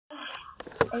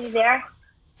Are you there?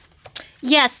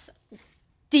 Yes.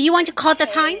 Do you want to call the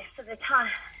time? So the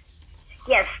time.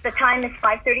 Yes, the time is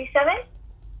 5:37.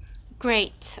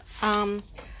 Great.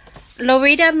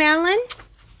 Loretta Marilyn?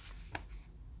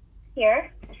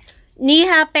 Here.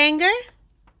 Neha Banger?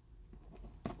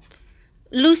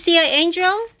 Lucia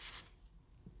Angel?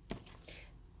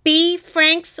 B.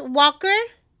 Franks Walker?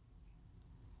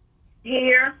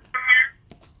 Here.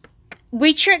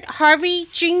 Richard Harvey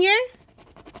Jr.?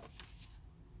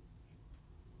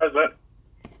 Present.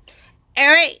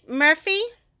 Eric Murphy?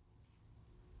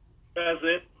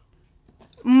 Present.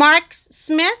 Mark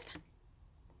Smith?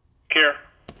 Here.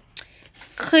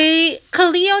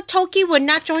 Khalil Toki will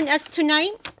not join us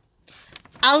tonight.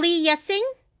 Ali Yessing?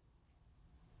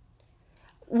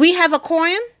 We have a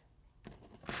quorum.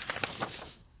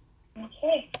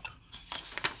 Okay.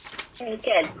 Very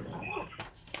good.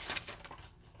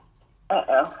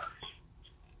 Uh-oh.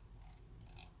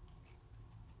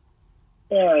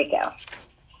 There we go.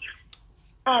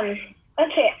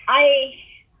 Okay, I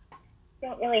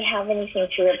don't really have anything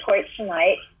to report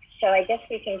tonight, so I guess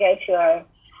we can go to our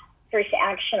first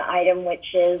action item,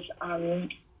 which is on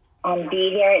B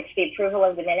here. It's the approval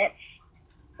of the minutes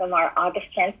from our August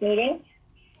 10th meeting.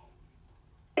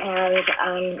 And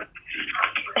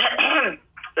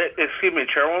Excuse me,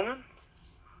 Chairwoman?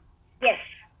 yes,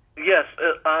 Yes,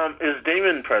 is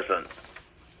Damon present?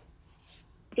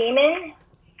 Damon?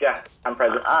 Yeah, I'm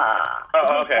present.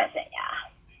 Oh, okay. Present,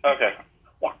 yeah. Okay.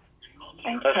 Yeah.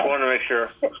 Just Okay. wanted to make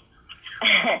sure.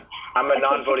 I'm a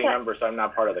non-voting member, so I'm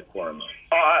not part of the quorum.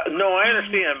 No, I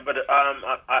understand, but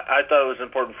I thought it was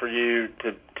important for you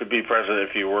to be present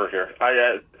if you were here.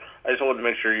 I just wanted to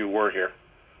make sure you were here.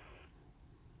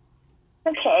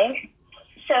 Okay.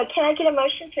 So can I get a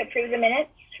motion to approve the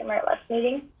minutes from our last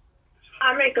meeting?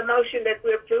 I make a motion that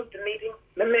we approve the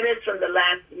minutes from the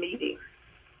last meeting.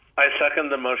 I second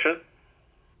the motion.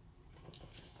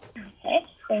 Okay,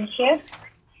 thank you.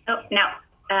 Oh, no.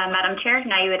 Madam Chair,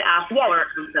 now you would ask Yes. for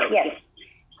a vote. Yes.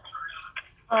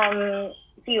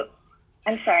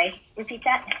 I'm sorry, repeat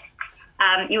that?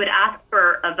 You would ask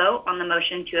for a vote on the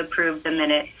motion to approve the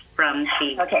minutes from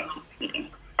the Okay.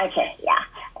 meeting. Okay, yeah.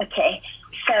 Okay.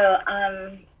 So,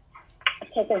 I'll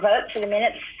take a vote for the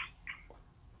minutes.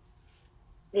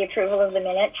 The approval of the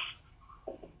minutes.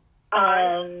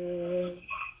 Aye.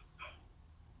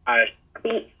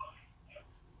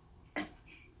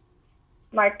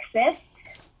 Mark Smith,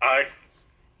 Aye.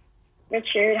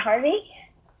 Richard Harvey,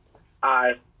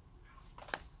 Aye.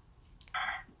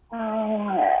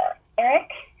 Eric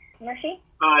Murphy.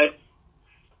 Aye.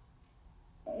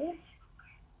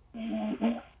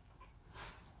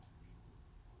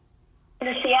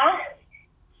 Lucia.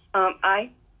 Aye.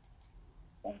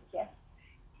 Thank you.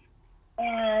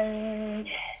 And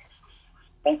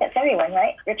I think that's everyone,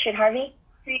 right? Richard Harvey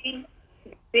B.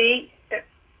 and B.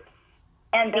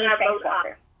 And I Frank vote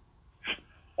Walker.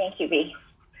 Thank you, B.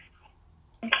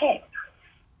 Okay.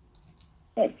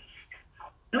 Good.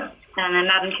 And then,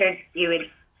 Madam Chair, you would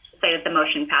say that the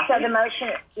motion passes. So the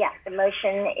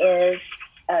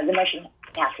motion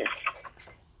passes.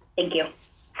 Thank you.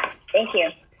 Thank you.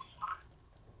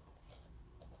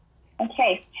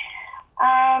 Okay.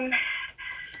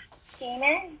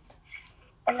 Damon,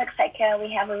 it looks like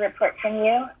we have a report from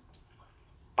you.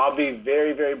 I'll be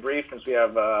very, very brief since we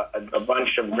have a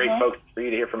bunch of great folks for you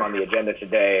to hear from on the agenda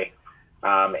today.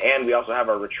 And we also have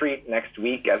our retreat next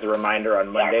week as a reminder on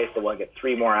Monday, so we'll get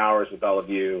 3 more hours with all of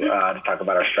you to talk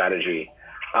about our strategy.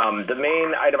 The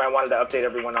main item I wanted to update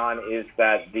everyone on is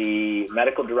that the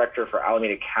medical director for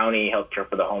Alameda County Healthcare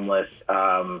for the Homeless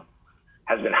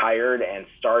has been hired and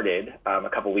started a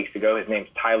couple weeks ago. His name's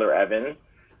Tyler Evans.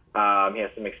 He has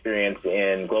some experience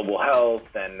in global health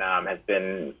and has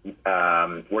been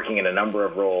working in a number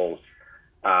of roles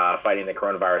fighting the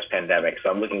coronavirus pandemic. So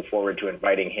I'm looking forward to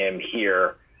inviting him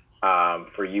here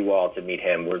for you all to meet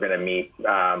him. We're going to meet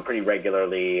pretty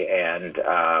regularly, and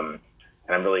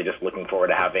I'm really just looking forward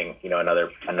to having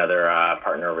another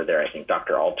partner over there. I think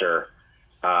Dr. Alter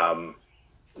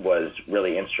was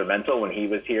really instrumental when he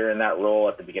was here in that role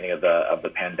at the beginning of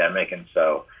the pandemic, and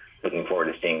so looking forward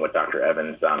to seeing what Dr.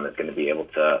 Evans is going to be able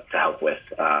to help with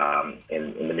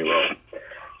in the new role.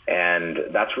 And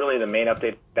that's really the main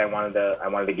update that I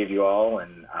wanted to give you all,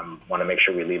 and want to make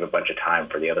sure we leave a bunch of time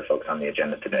for the other folks on the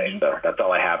agenda today. So that's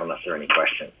all I have, unless there are any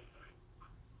questions.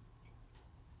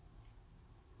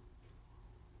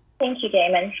 Thank you,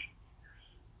 Damon.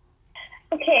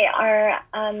 Okay, our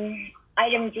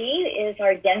item D is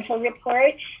our dental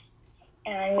report,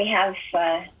 and we have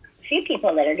a few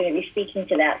people that are going to be speaking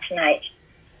to that tonight.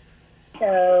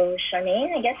 So,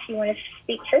 Charmaine, I guess you want to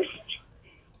speak first?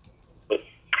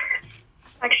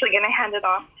 Actually going to hand it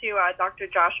off to Dr.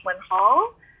 Josh Wynn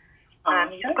Hall.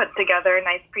 He's put together a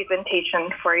nice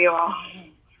presentation for you all.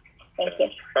 Thank you.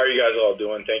 How are you guys all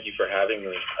doing? Thank you for having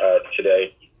me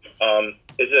today.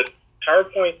 Is it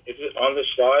PowerPoint? Is it on the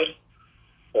slide?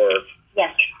 Or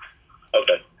Yes.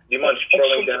 okay. Do you mind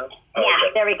scrolling down? Yeah,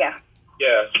 Okay. there we go.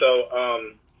 Yeah. So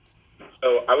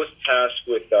I was tasked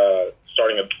with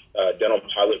starting a dental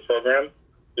pilot program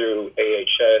through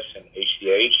AHS and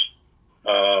HCH.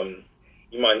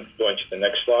 You mind going to the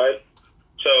next slide?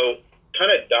 So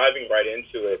kind of diving right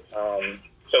into it.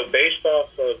 So based off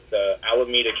of the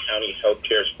Alameda County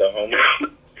Healthcare to the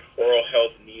Homeless Oral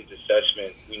Health Needs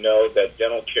Assessment, we know that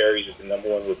dental caries is the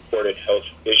 #1 reported health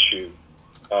issue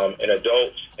in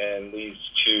adults and leads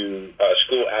to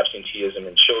school absenteeism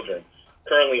in children.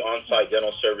 Currently, on-site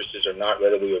dental services are not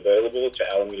readily available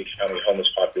to Alameda County homeless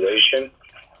population,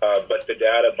 but the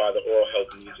data by the Oral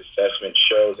Health Needs Assessment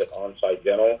shows that on-site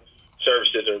dental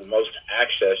services are the most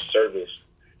accessed service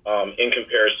in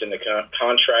comparison to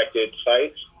contracted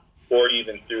sites or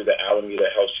even through the Alameda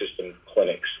Health System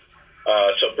clinics.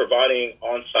 So providing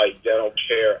on-site dental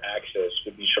care access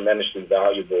would be tremendously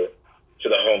valuable to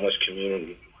the homeless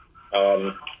community.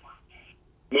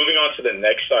 Moving on to the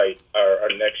next slide,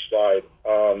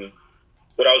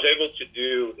 what I was able to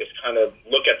do is kind of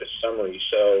look at the summary.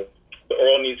 So the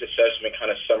oral needs assessment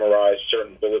kind of summarized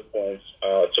certain bullet points.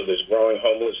 So there's growing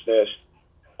homelessness,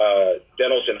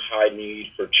 dental's in high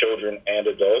need for children and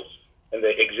adults, and the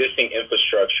existing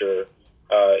infrastructure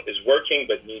is working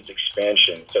but needs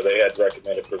expansion. So they had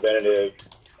recommended preventative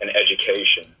and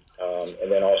education,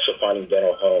 and then also finding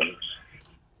dental homes.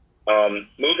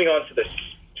 Moving on to the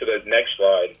next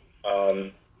slide.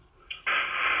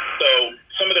 So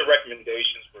some of the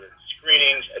recommendations were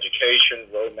screenings, education,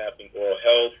 road mapping, oral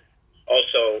health,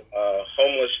 also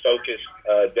homeless-focused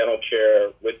dental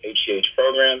care with HCH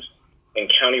programs, and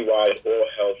countywide oral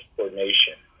health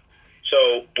coordination.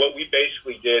 So what we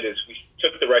basically did is we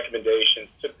took the recommendations,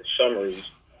 took the summaries,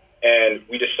 and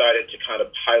we decided to kind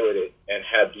of pilot it and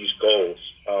have these goals.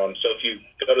 So if you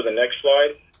go to the next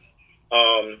slide,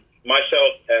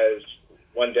 myself as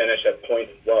one dentist at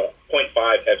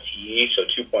 0.5 FTE, so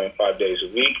 2.5 days a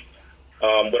week,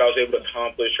 what I was able to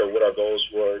accomplish or what our goals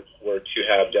were to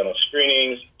have dental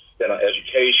screenings, dental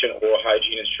education, oral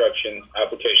hygiene instructions,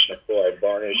 application of fluoride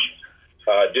varnish,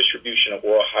 distribution of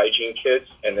oral hygiene kits,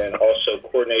 and then also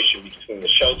coordination between the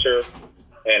shelter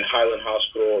and Highland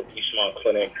Hospital, Eastmont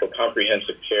Clinic for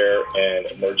comprehensive care and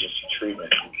emergency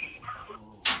treatment.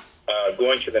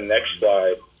 Going to the next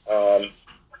slide,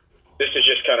 this is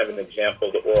just kind of an example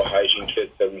of the oral hygiene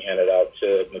kits that we handed out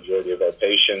to the majority of our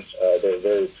patients. They're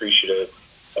very appreciative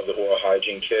of the oral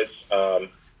hygiene kits.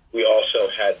 We also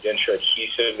had denture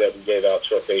adhesive that we gave out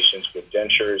to our patients with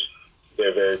dentures.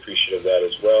 They're very appreciative of that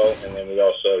as well. And then we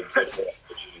also did oral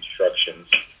hygiene instructions.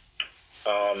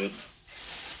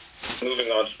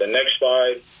 Moving on to the next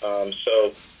slide.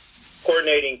 So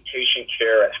coordinating patient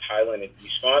care at Highland and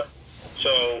Eastmont.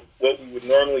 So what we would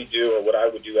normally do, or what I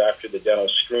would do after the dental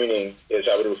screening, is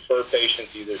I would refer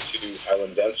patients either to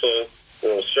Highland Dental,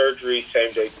 oral surgery,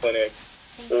 same-day clinic,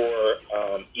 or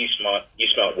Eastmont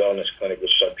Wellness Clinic,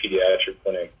 which is our pediatric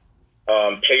clinic.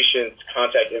 Patients'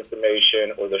 contact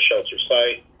information or the shelter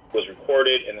site was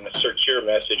recorded, and then a secure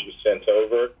message was sent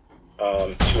over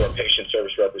to our patient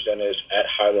service representatives at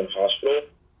Highland Hospital.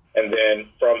 And then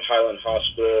from Highland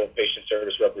Hospital, patient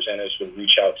service representatives would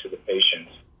reach out to the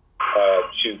patients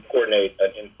to coordinate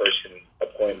an in-person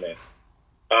appointment.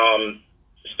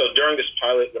 So during this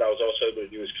pilot, what I was also able to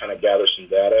do is kind of gather some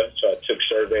data. So I took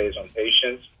surveys on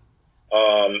patients.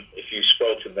 If you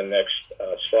scroll to the next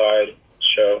slide,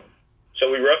 show. So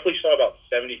we roughly saw about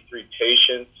 73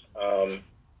 patients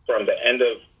from the end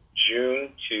of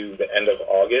June to the end of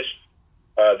August.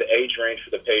 The age range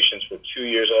for the patients were 2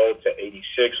 years old to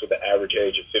 86 with an average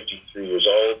age of 53 years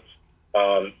old.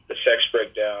 The sex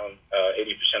breakdown,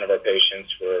 80% of our patients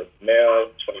were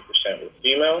male, 20% were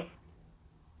female.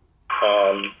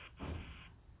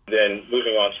 Then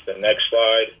moving on to the next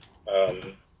slide.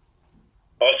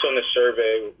 Also in the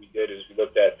survey, what we did is we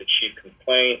looked at the chief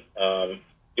complaint.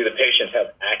 Do the patients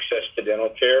have access to dental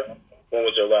care? When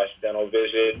was their last dental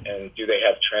visit? And do they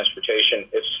have transportation?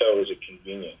 If so, is it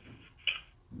convenient?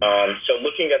 So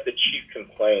looking at the chief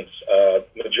complaints,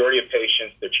 majority of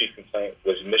patients, their chief complaint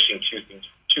was missing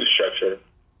tooth structure,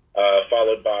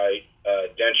 followed by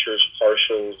dentures,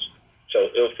 partials, so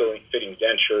ill-fitting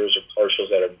dentures or partials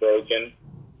that are broken,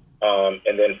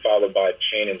 and then followed by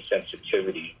pain and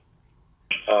sensitivity.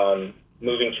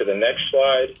 Moving to the next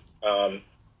slide,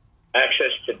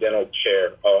 access to dental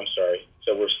care. Oh, I'm sorry.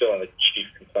 So we're still on the chief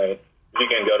complaint. You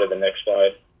can go to the next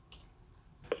slide.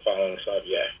 following slide,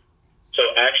 yeah. So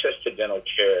access to dental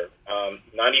care.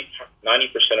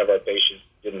 90% of our patients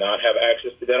did not have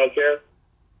access to dental care,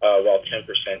 while 10%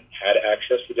 had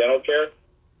access to dental care.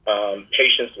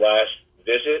 Patients' last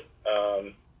visit,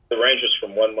 the range was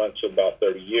from 1 month to about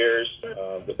 30 years,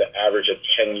 with an average of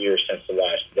 10 years since the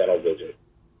last dental visit.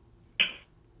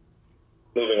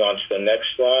 Moving on to the next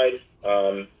slide,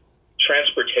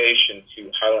 transportation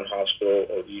to Highland Hospital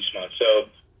or Eastmont. So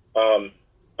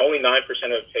only 9%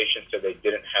 of patients said they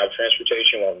didn't have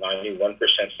transportation, while 91%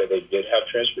 said they did have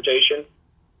transportation.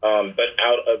 But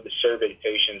out of the surveyed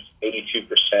patients,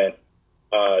 82%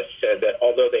 said that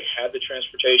although they had the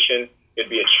transportation, it'd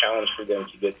be a challenge for them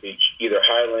to get to either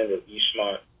Highland or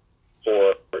Eastmont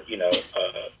for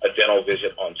a dental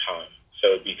visit on time.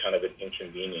 So it'd be kind of an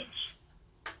inconvenience.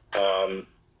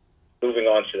 Moving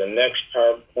on to the next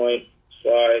PowerPoint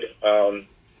slide.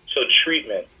 So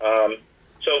treatment.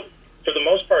 So for the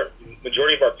most part,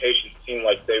 majority of our patients seem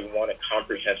like they wanted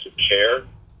comprehensive care,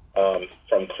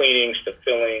 from cleanings to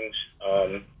fillings,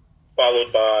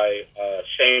 followed by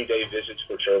same-day visits,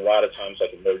 which are a lot of times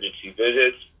like emergency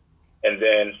visits, and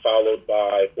then followed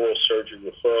by oral surgery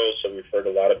referrals. So we referred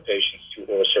a lot of patients to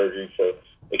oral surgery for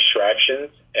extractions,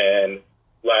 and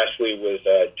lastly was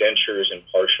dentures and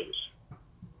partials.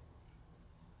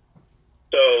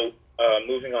 So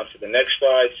moving on to the next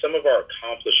slide, some of our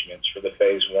accomplishments for the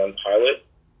Phase 1 pilot.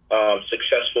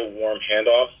 Successful warm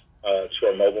handoff to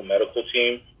our mobile medical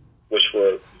team, which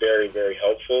were very, very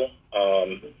helpful.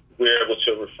 We were able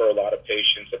to refer a lot of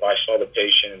patients. If I saw the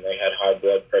patient and they had high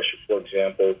blood pressure, for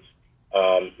example,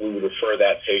 we would refer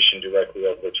that patient directly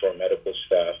over to our medical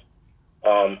staff.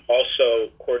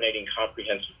 Also, coordinating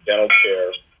comprehensive dental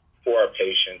care for our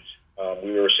patients.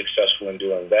 We were successful in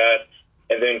doing that.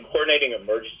 And then coordinating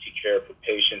emergency care for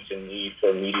patients in need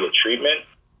for immediate treatment.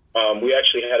 We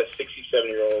actually had a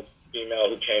 67-year-old female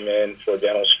who came in for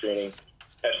dental screening,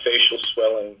 had facial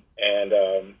swelling, and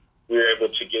we were able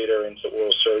to get her into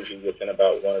oral surgery within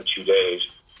about 1 or 2 days.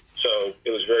 So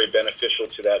it was very beneficial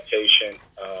to that patient,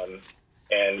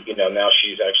 and now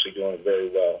she's actually doing very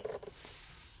well.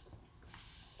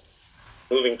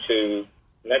 Moving to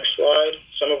next slide,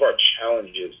 some of our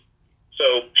challenges.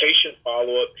 So patient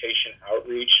follow-up, patient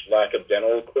outreach, lack of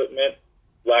dental equipment,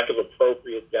 lack of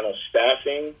appropriate dental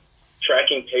staffing,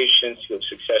 tracking patients who have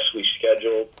successfully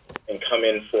scheduled and come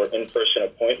in for in-person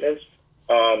appointments.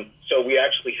 So we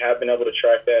actually have been able to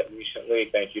track that recently,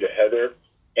 thank you to Heather.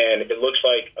 And it looks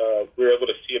like we were able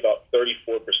to see about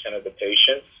 34% of the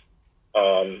patients,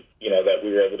 that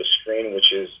we were able to screen,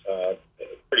 which is a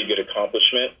pretty good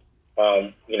accomplishment.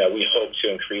 We hope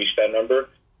to increase that number.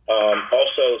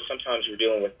 Also, sometimes we're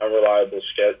dealing with unreliable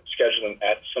scheduling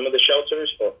at some of the shelters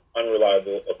or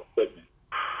unreliable equipment.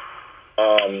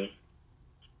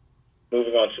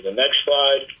 Moving on to the next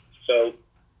slide. So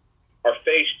our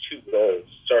Phase 2 goals.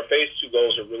 So our Phase 2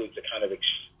 goals are really to kind of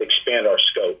expand our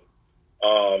scope.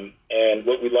 And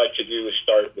what we'd like to do is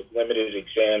start with limited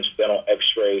exams, dental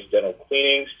x-rays, dental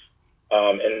cleanings,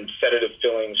 and sedative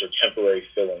fillings or temporary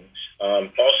fillings.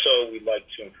 Also, we'd like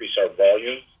to increase our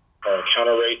volume, our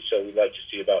encounter rate. So we'd like to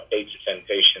see about 8 to 10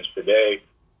 patients per day,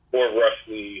 or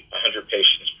roughly 100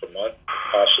 patients per month,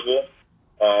 if possible.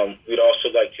 We'd also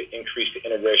like to increase the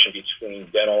integration between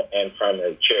dental and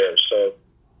primary care. So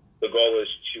the goal is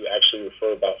to actually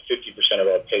refer about 50% of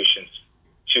our patients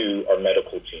to our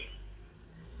medical team.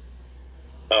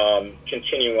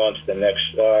 Continuing on to the next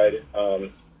slide,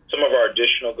 some of our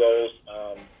additional goals.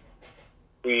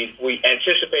 We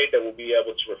anticipate that we'll be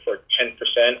able to refer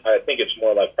 10%. I think it's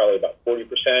more like probably about 40%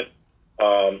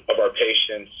 of our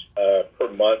patients per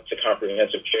month to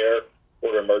comprehensive care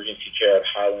or emergency care at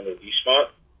Highland or Eastmont.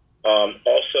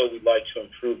 Also, we'd like to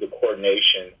improve the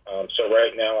coordination. So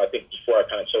right now, I think before I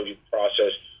kind of told you the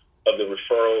process of the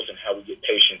referrals and how we get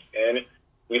patients in,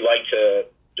 we'd like to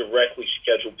directly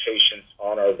schedule patients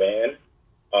on our van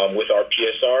with our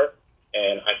PSR.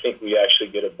 And I think we actually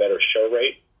get a better show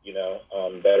rate,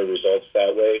 better results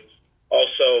that way.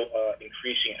 Also,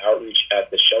 increasing outreach at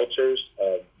the shelters,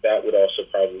 that would also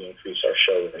probably increase our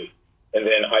show rate. And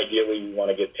then ideally, we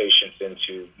want to get patients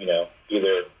into,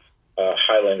 either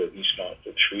Highland or Eastmont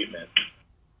for treatment.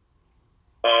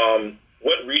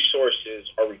 What resources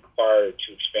are required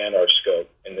to expand our scope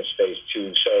in this Phase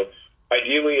 2? So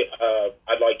ideally,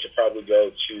 I'd like to probably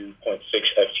go to 0.6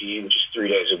 FTE, which is 3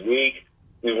 days a week.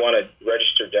 We want a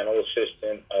registered dental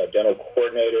assistant, dental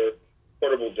coordinator,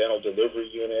 portable dental delivery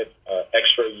unit,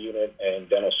 x-ray unit, and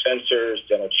dental sensors,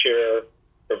 dental chair,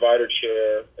 provider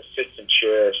chair, assistant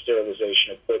chair,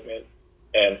 sterilization equipment,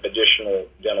 and additional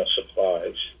dental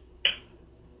supplies.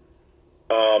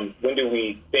 When do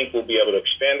we think we'll be able to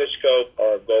expand the scope?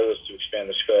 Our goal is to expand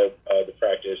the scope of the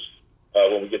practice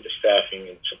when we get the staffing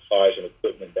and supplies and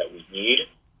equipment that we need.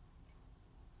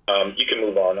 You can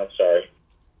move on. I'm sorry.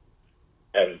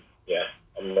 And yeah,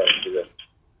 I'm running through this.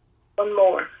 One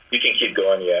more. You can keep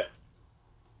going. Yeah.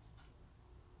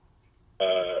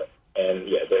 And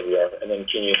yeah, there we are. And then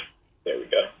there we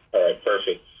go. All right,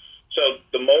 perfect. So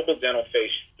the mobile dental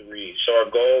phase 3. So our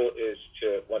goal is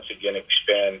to once again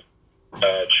expand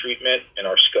treatment in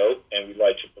our scope, and we'd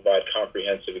like to provide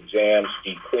comprehensive exams,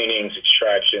 deep cleanings,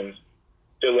 extractions,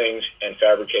 fillings, and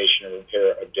fabrication and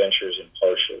repair of dentures and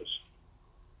partials.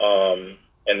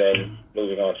 And then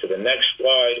moving on to the next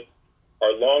slide,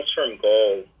 our long-term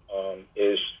goal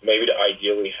is maybe to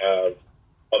ideally have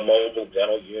a mobile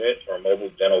dental unit or a mobile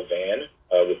dental van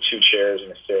with 2 chairs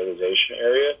and a sterilization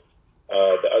area.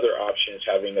 The other option is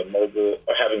having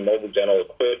mobile dental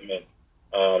equipment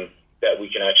that we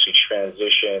can actually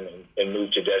transition and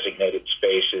move to designated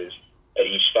spaces at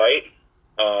each site,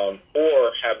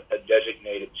 or have a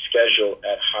designated schedule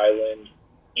at Highland,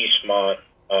 Eastmont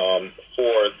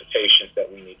for the patients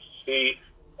that we need to see,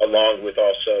 along with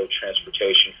also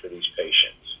transportation for these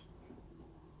patients.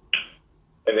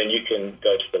 And then you can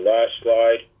go to the last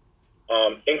slide.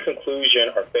 In conclusion,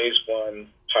 our phase 1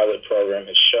 pilot program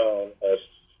has shown us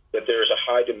that there is a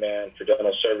high demand for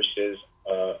dental services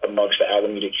amongst the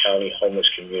Alameda County homeless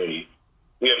community.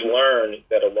 We have learned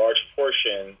that a large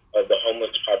portion of the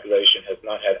homeless population has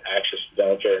not had access to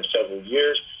dental care in several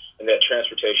years, and that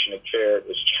transportation of care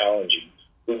is challenging.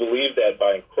 We believe that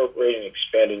by incorporating and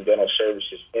expanding dental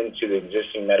services into the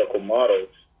existing medical model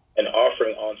and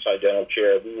offering on-site dental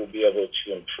care, we will be able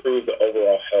to improve the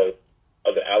overall health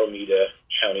of the Alameda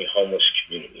County homeless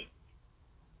community.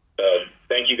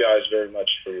 Thank you guys very much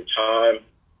for your time.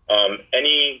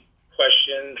 Any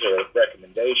questions or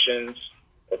recommendations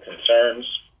or concerns?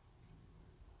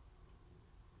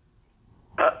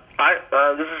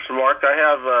 This is Mark. I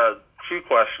have 2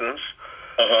 questions.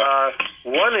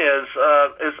 One is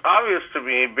it's obvious to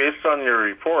me, based on your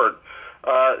report,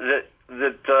 that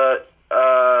the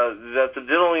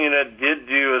dental unit did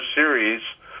do a series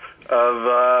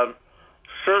of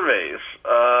surveys.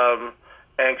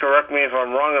 And correct me if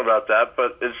I'm wrong about that,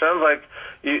 but it sounds like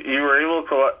you were able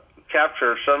to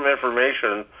capture some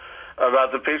information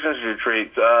about the patients you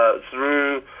treat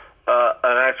through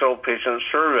an actual patient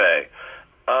survey.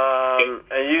 And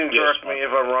you can correct me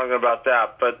if I'm wrong about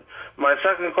that. But my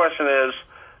second question is,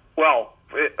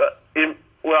 in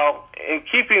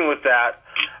keeping with that,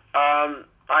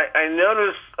 I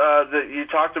noticed that you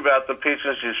talked about the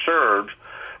patients you served,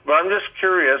 but I'm just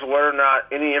curious whether or not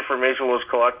any information was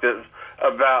collected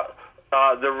about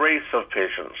the race of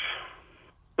patients.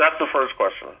 That's the first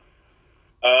question.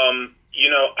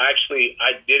 Actually,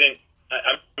 I didn't.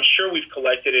 I'm sure we've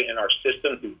collected it in our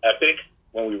system through Epic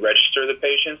when we register the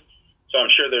patients. So I'm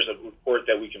sure there's a report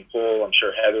that we can pull. I'm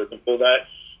sure Heather can pull that.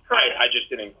 I just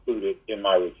didn't include it in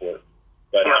my report.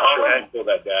 But I'm sure we can pull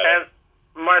that data.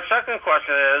 And my second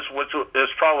question is, which is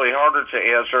probably harder to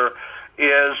answer,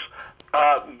 is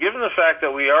given the fact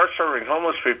that we are serving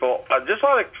homeless people, just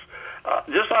out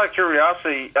of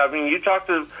curiosity, I mean, you talked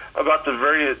about the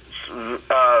varied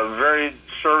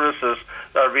services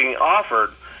that are being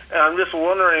offered, and I'm just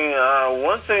wondering,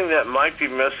 one thing that might be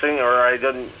missing, or I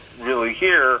didn't really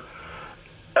hear,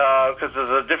 because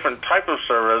it's a different type of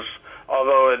service,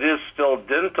 although it is still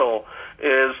dental,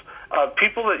 is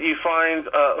people that you find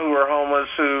who are homeless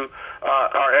who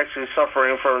are actually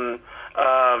suffering from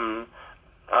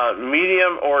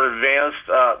medium or advanced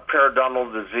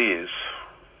periodontal disease.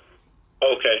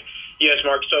 Okay. Yes,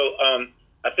 Mark. So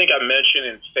I think I mentioned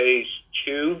in phase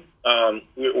 2,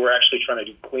 we're actually trying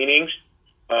to do cleanings.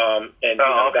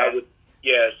 That would,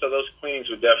 so those cleanings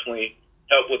would definitely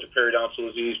help with the periodontal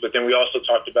disease. But then we also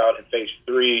talked about in phase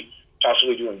 3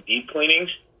 possibly doing deep cleanings,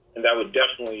 and that would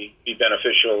definitely be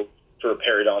beneficial for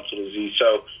periodontal disease.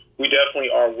 So we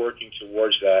definitely are working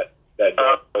towards that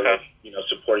goal of,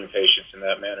 supporting patients in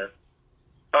that manner.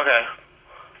 Okay.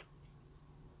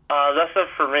 That's it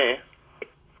for me.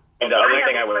 And the other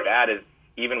thing I would add is,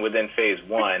 even within phase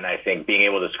 1, I think being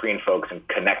able to screen folks and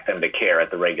connect them to care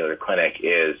at the regular clinic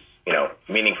is,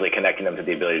 meaningfully connecting them to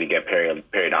the ability to get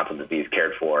periodontal disease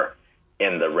cared for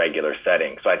in the regular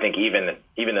setting. So I think even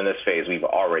in this phase, we've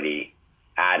already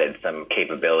added some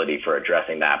capability for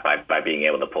addressing that by being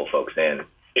able to pull folks in,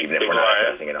 even if we're not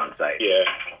addressing it on site. Yeah,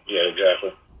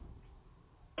 exactly.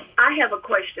 I have a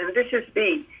question. This is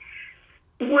B.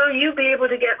 Will you be able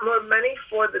to get more money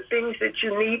for the things that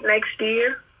you need next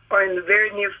year or in the very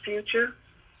near future?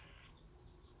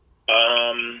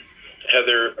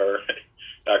 Heather, or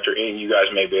Dr. Ian, you guys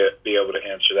may be able to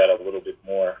answer that a little bit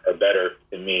more or better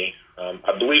than me.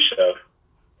 I believe so.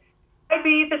 Hi,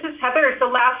 B. This is Heather.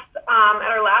 So at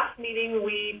our last meeting,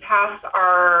 we passed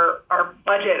our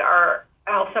budget, our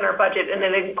health center budget, and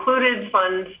it included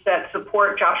funds that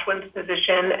support Josh Wynn's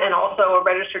position and also a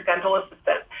registered dental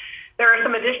assistant. There are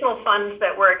some additional funds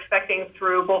that we're expecting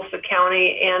through both the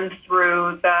county and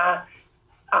through the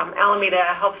Alameda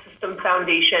Health System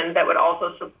Foundation that would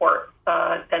also support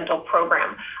the dental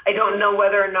program. I don't know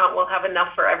whether or not we'll have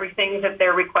enough for everything that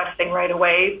they're requesting right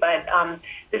away, but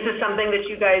this is something that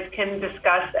you guys can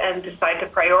discuss and decide to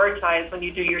prioritize when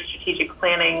you do your strategic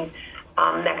planning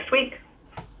next week.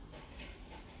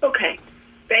 Okay,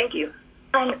 thank you.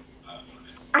 I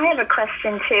have a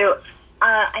question too.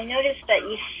 I noticed that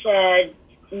you said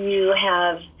you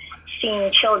have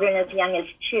seen children as young as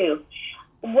 2.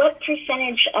 What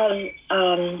percentage of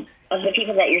the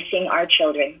people that you're seeing are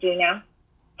children? Do you know?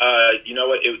 You know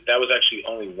what? That was actually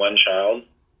only one child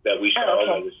that we saw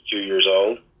that was 2 years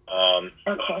old.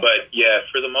 Okay. But yeah,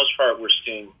 for the most part, we're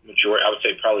seeing I would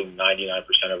say probably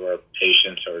 99% of our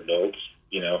patients are adults,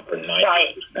 or 90%.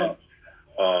 Right.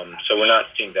 So we're not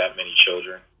seeing that many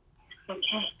children.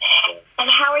 Okay. And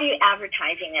how are you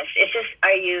advertising this?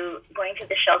 Are you going to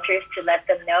the shelters to let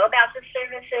them know about the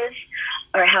services,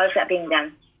 or how is that being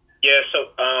done? Yeah.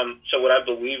 So what I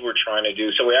believe we're trying to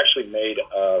do. So we actually made,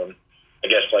 I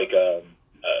guess, like a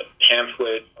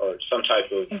pamphlet or some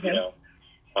type of,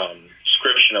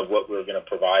 description of what we're going to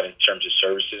provide in terms of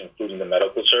services, including the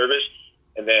medical service.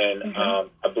 And then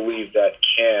I believe that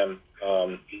Cam,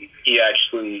 he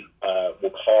actually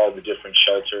will call the different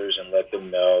shelters and let them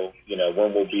know,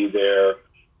 when we'll be there,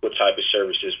 what type of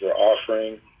services we're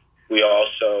offering. We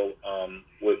also,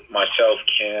 with myself,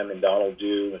 Cam, and Donald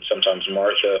do, and sometimes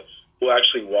Martha, will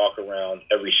actually walk around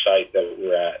every site that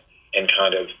we're at and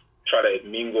kind of try to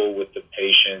mingle with the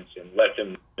patients and let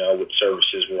them know what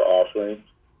services we're offering.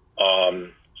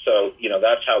 So,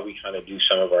 that's how we kind of do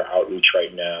some of our outreach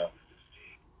right now.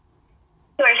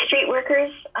 Do our street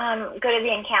workers go to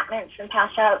the encampments and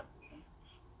pass out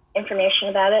information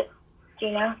about it? Do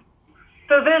you know?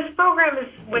 So this program is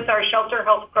with our shelter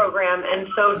health program, and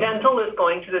so dental is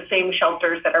going to the same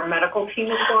shelters that our medical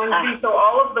team is going to. So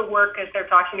all of the work, as they're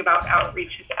talking about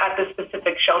outreach, is at the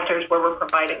specific shelters where we're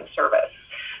providing service.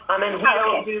 And we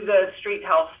don't do the street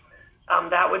health.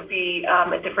 That would be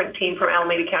a different team from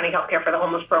Alameda County Healthcare for the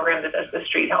Homeless Program that does the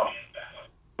street health.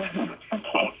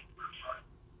 Okay.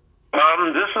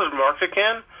 This is Mark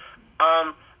again.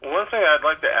 One thing I'd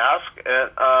like to ask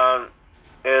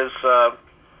is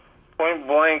point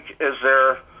blank: is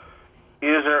there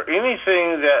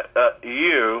anything that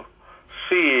you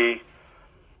see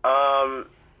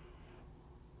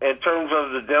in terms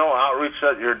of the dental outreach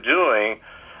that you're doing?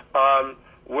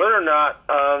 Whether or not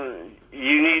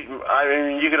you need,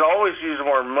 you could always use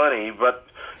more money, but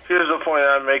here's the point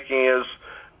I'm making is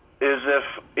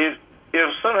if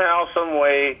somehow, some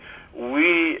way,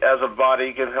 we as a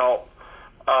body can help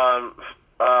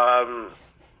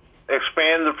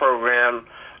expand the program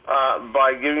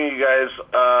by giving you guys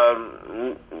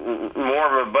more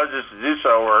of a budget to do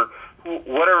so, or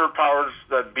whatever powers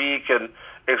that be can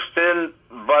extend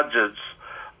budgets.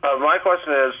 My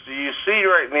question is, do you see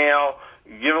right now,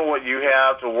 given what you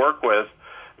have to work with,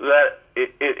 that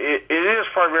it is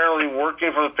primarily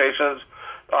working for the patients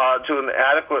to an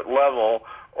adequate level,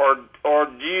 or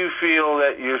do you feel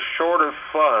that you're short of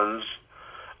funds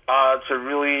to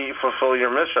really fulfill your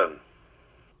mission?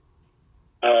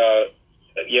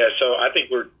 Yeah, so I think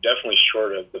we're definitely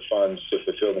short of the funds to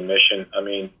fulfill the mission.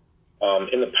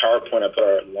 In the PowerPoint, I put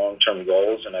our long-term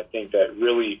goals, and I think that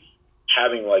really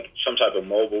having like some type of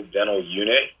mobile dental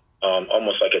unit,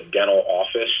 almost like a dental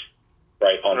office,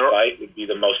 right, on site would be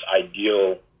the most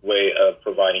ideal way of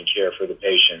providing care for the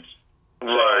patients.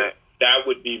 Right. So that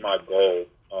would be my goal,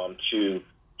 to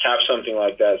have something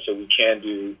like that so we can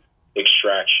do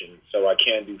extraction, so I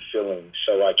can do filling,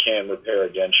 so I can repair a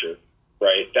denture,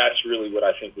 right? That's really what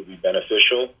I think would be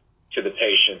beneficial to the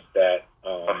patients that,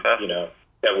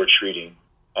 that we're treating.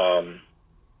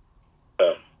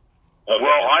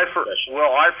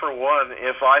 I for one,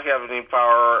 if I have any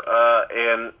power,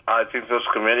 and I think this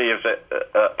committee,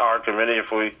 our committee,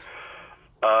 if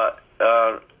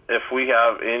we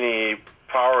have any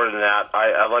power in that,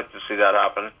 I'd like to see that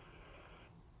happen.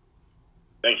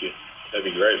 Thank you. That'd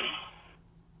be great.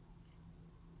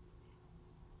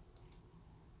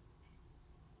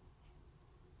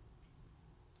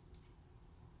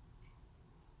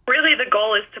 Really, the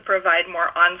goal is to provide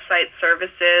more on-site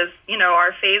services.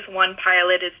 Our phase 1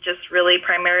 pilot is just really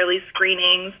primarily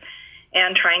screenings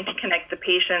and trying to connect the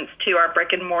patients to our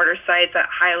brick and mortar sites at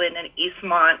Highland and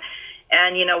Eastmont.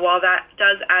 And, while that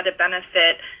does add a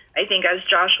benefit, I think as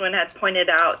Joshua had pointed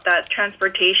out, that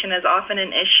transportation is often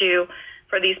an issue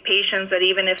for these patients, that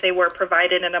even if they were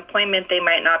provided an appointment, they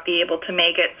might not be able to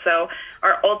make it. So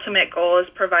our ultimate goal is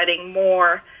providing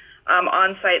more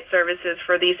on-site services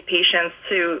for these patients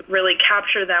to really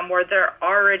capture them where they're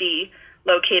already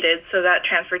located, so that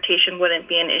transportation wouldn't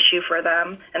be an issue for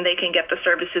them and they can get the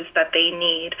services that they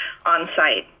need on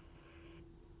site.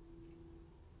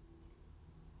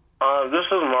 This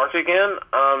is Mark again.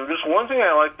 Just one thing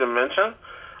I like to mention.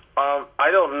 I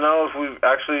don't know if we've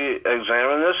actually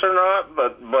examined this or not,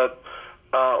 but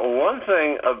one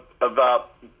thing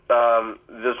about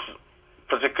this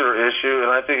particular issue,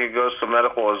 and I think it goes to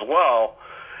medical as well,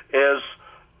 is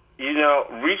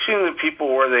reaching the people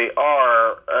where they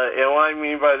are. And what I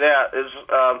mean by that is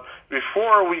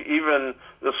before we even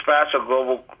dispatch a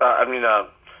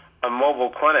mobile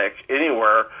clinic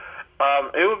anywhere,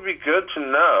 it would be good to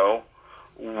know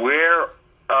where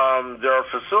there are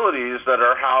facilities that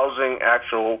are housing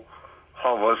actual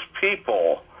homeless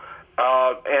people.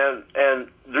 And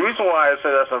the reason why I say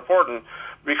that's important,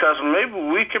 because maybe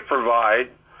we could provide,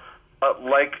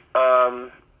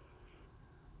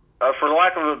 for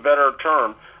lack of a better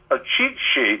term, a cheat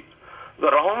sheet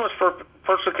that a homeless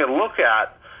person can look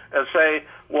at and say,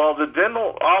 well, the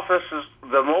dental office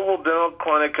the mobile dental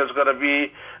clinic is going to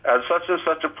be at such and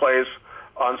such a place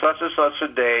on such and such a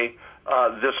day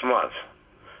this month,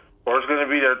 or it's going to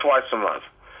be there twice a month.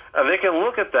 And they can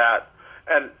look at that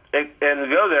and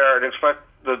go there and expect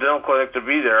the dental clinic to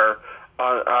be there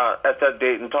at that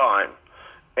date and time.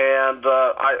 And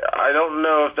I don't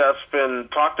know if that's been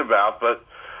talked about, but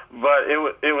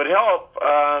it would help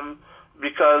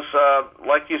because,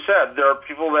 like you said, there are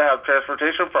people that have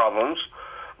transportation problems.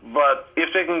 But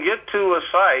if they can get to a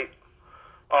site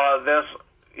that's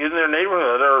in their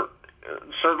neighborhood or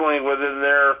certainly within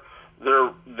their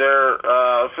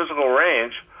physical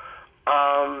range,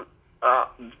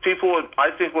 people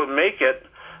would make it.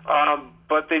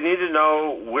 But they need to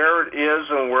know where it is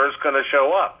and where it's going to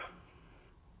show up.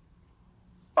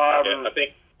 I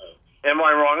think. Am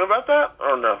I wrong about that,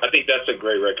 or no? I think that's a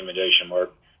great recommendation,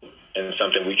 Mark, and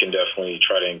something we can definitely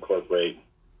try to incorporate,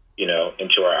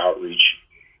 into our outreach.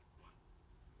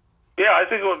 Yeah, I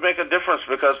think it would make a difference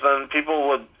because then people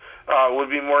would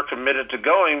be more committed to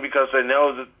going because they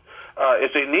know that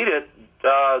if they need it,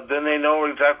 then they know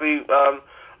exactly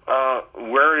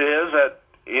where it is at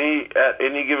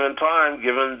any given time,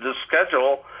 given the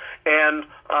schedule. And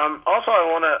also, I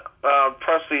want to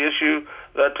press the issue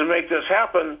that to make this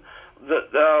happen,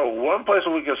 that one place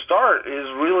we can start is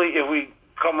really if we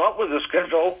come up with a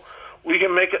schedule, we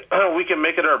can make it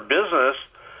our business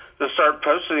to start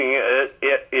posting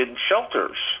it in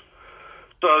shelters,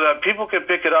 so that people can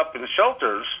pick it up in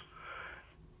shelters,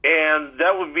 and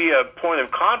that would be a point of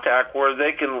contact where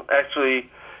they can actually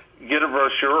get a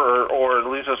brochure or at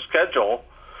least a schedule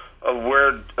of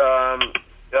where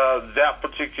that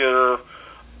particular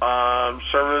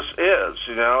service is,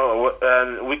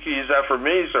 and we can use that for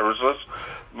many services,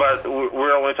 but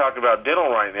we're only talking about dental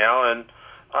right now, and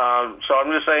so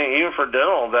I'm just saying, even for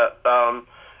dental,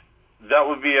 that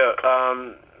would be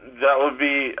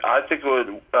I think it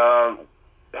would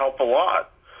help a lot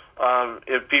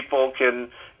if people can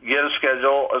get a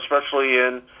schedule, especially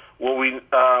in what we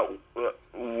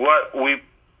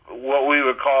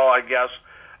would call, I guess,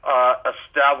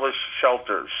 established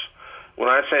shelters. When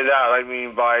I say that, I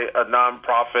mean by a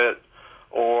nonprofit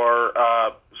or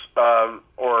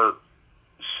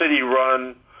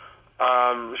city-run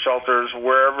shelters,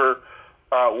 wherever,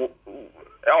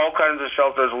 all kinds of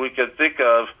shelters we could think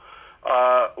of.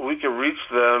 We could reach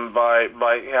them by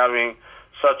having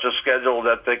such a schedule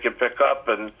that they can pick up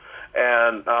and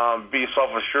be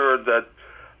self-assured that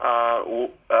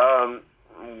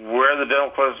where the dental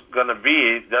clinic is going to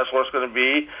be, that's where it's going to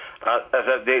be at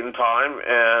that date and time,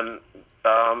 and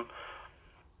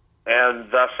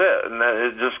that's it. And that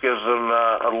it just gives them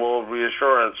a little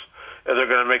reassurance that they're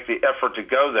going to make the effort to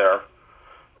go there.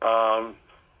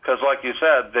 Because, like you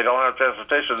said, they don't have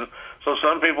transportation, so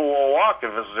some people will walk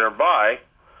if it's nearby.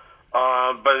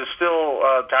 But it's still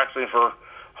taxing for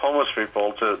homeless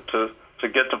people to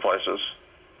get to places.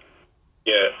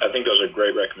 Yeah, I think those are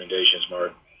great recommendations,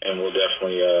 Mark, and we'll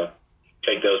definitely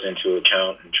take those into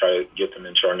account and try to get them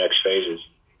into our next phases.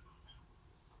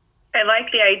 I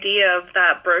like the idea of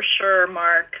that brochure,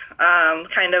 Mark,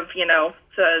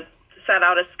 to set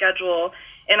out a schedule.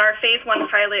 In our phase 1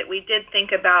 pilot, we did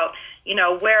think about,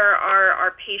 where are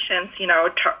our patients,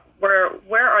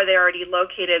 where are they already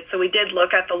located? So we did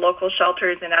look at the local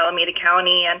shelters in Alameda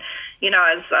County, and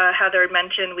as Heather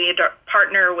mentioned, we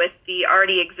partner with the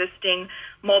already existing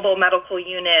mobile medical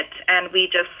unit, and we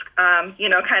just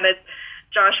kind of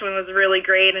Joshua was really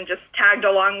great and just tagged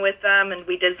along with them, and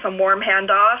we did some warm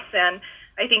handoffs. And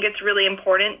I think it's really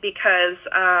important because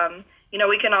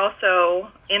we can also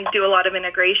do a lot of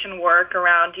integration work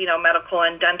around medical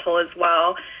and dental as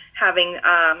well. Having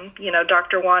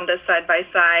Dr. Wanda side by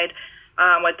side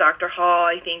with Dr. Hall,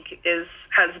 I think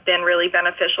has been really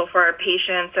beneficial for our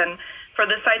patients. And for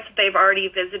the sites that they've already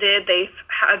visited, they've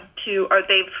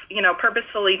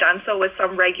purposefully done so with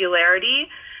some regularity,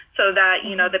 so that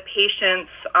the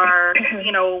patients are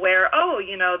aware.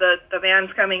 The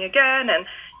van's coming again, and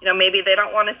maybe they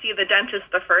don't want to see the dentist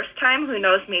the first time. Who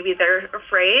knows? Maybe they're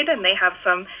afraid and they have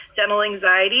some dental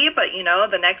anxiety. But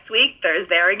the next week they're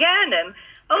there again, and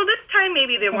this time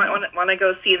maybe they want to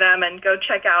go see them and go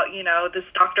check out this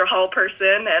Dr. Hall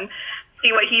person and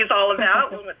see what he's all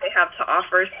about and what they have to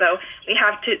offer. So we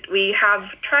have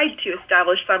tried to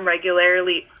establish some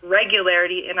regularity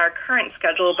in our current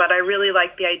schedule, but I really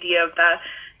like the idea of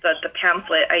the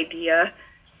pamphlet idea.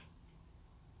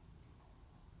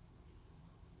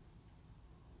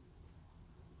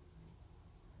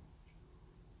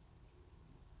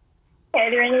 Are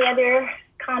there any other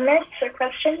comments or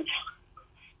questions?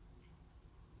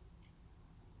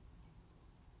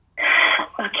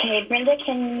 Okay, Brenda,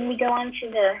 can we go on to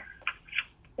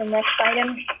the next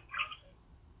item?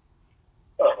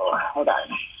 Oh, hold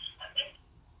on.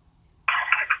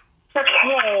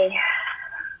 Okay.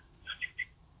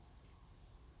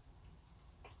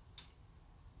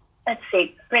 Let's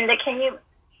see. Brenda, can you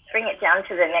bring it down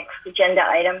to the next agenda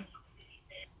item?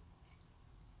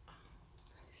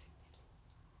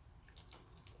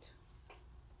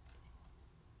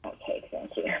 Okay,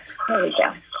 thank you. There we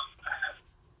go.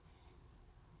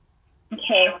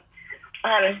 Okay.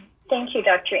 Thank you,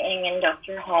 Dr. Ng and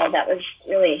Dr. Hall. That was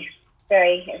really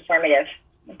very informative.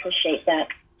 I appreciate that.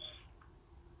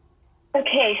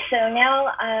 Okay, so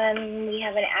now we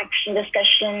have an action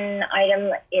discussion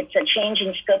item. It's a change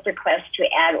in scope request to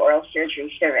add oral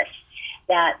surgery service.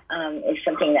 That is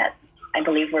something that I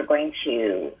believe we're going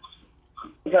to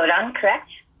vote on, correct?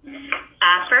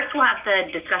 First, we'll have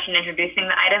the discussion introducing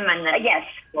the item, and then yes,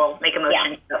 we'll make a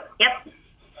motion. Yeah. So, yep.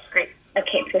 Great.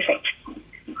 Okay, perfect.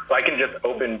 So I can just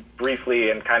open briefly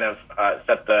and kind of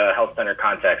set the health center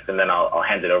context, and then I'll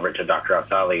hand it over to Dr.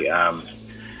 Afzali.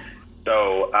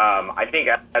 I think,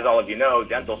 as all of you know,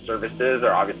 dental services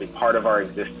are obviously part of our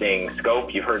existing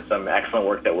scope. You've heard some excellent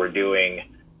work that we're doing,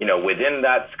 within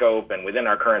that scope and within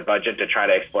our current budget to try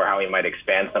to explore how we might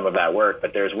expand some of that work.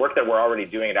 But there's work that we're already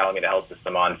doing at Alameda Health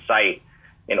System on site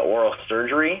in oral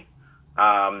surgery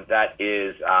that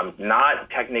is not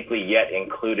technically yet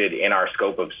included in our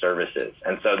scope of services.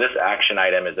 And so this action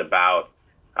item is about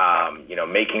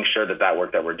making sure that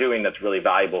work that we're doing that's really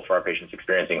valuable for our patients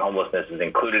experiencing homelessness is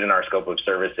included in our scope of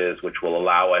services, which will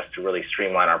allow us to really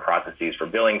streamline our processes for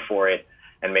billing for it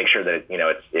and make sure that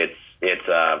it's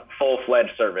a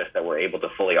full-fledged service that we're able to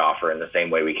fully offer in the same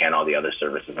way we can all the other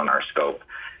services on our scope.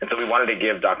 And so we wanted to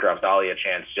give Dr. Afzali a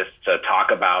chance just to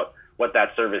talk about what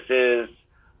that service is,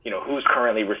 who's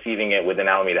currently receiving it within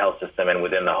Alameda Health System and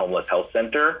within the Homeless Health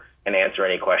Center, and answer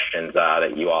any questions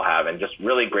that you all have. And just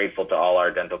really grateful to all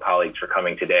our dental colleagues for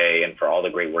coming today and for all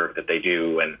the great work that they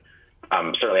do. And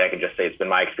certainly I can just say it's been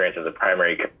my experience as a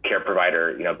primary care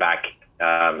provider, back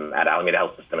at Alameda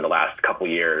Health System in the last couple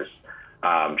years,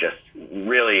 just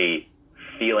really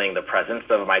feeling the presence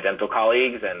of my dental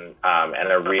colleagues and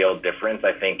a real difference,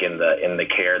 I think, in the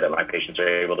care that my patients are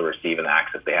able to receive and the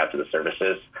access they have to the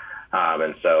services.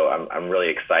 And so I'm really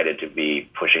excited to be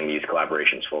pushing these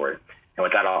collaborations forward. And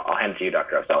with that, I'll hand it to you,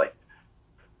 Dr. Afzali.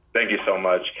 Thank you so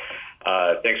much.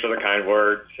 Thanks for the kind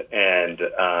words and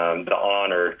the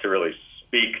honor to really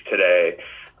speak today.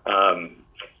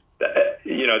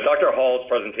 Dr. Hall's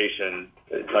presentation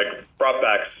brought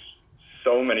back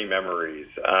so many memories.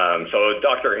 So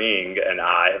Dr. Ng and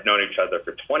I have known each other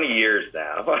for 20 years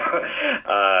now.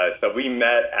 So we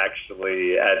met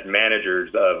actually as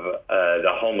managers of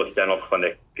the homeless dental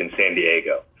clinic in San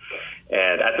Diego.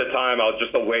 And at the time, I was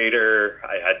just a waiter.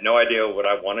 I had no idea what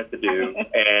I wanted to do,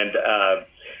 and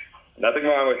nothing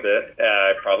wrong with it.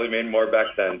 I probably made more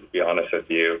back then, to be honest with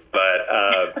you.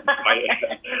 But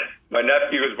my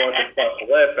nephew was born with cleft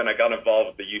lip, and I got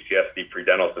involved with the UCSD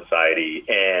Pre-Dental Society.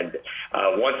 And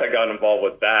once I got involved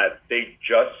with that, they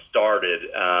just started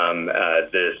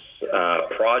this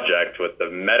project with the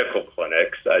medical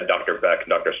clinics, Dr. Beck and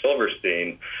Dr.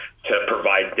 Silverstein, to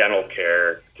provide dental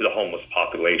care to the homeless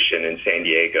population in San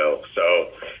Diego. So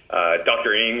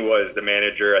Dr. Ng was the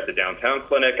manager at the downtown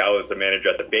clinic. I was the manager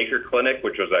at the Baker Clinic,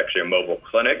 which was actually a mobile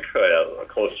clinic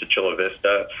close to Chula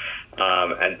Vista.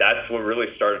 And that's what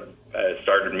really started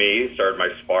my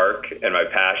spark and my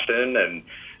passion. And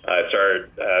I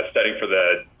started studying for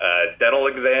the dental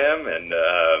exam, and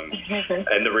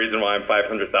the reason why I'm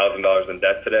 $500,000 in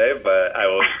debt today. But I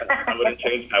wouldn't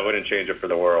change it for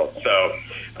the world. So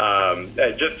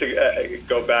just to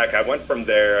go back, I went from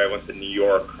there. I went to New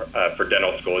York for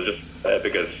dental school, just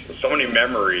because so many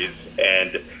memories.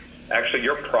 And actually,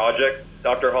 your project,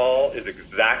 Dr. Hall, is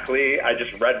exactly, I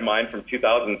just read mine from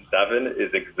 2007,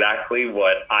 is exactly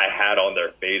what I had on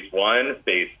their phase 1,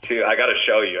 phase 2. I got to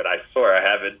show you, and I swear I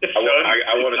haven't shown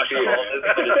I want to see it.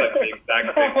 It's like the exact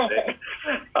same thing.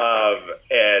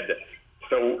 And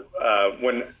so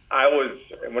when I was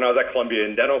at Columbia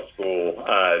in dental school,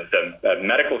 the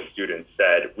medical students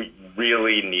said, we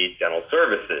really need dental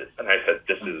services. And I said,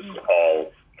 this is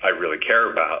all I really care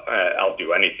about. I'll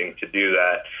do anything to do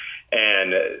that.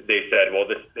 And they said, well,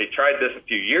 they tried this a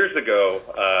few years ago,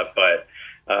 but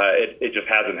it just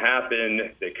hasn't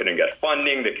happened. They couldn't get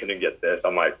funding. They couldn't get this.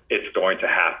 I'm like, it's going to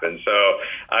happen. So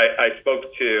I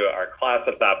spoke to our class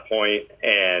at that point,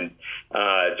 and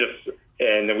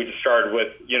then we just started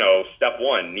with, step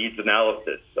 1, needs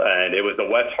analysis. And it was the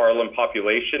West Harlem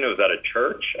population. It was at a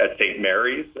church at St.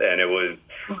 Mary's, and it was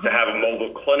to have a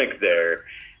mobile clinic there.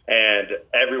 And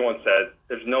everyone said,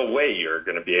 there's no way you're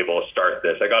going to be able to start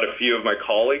this. I got a few of my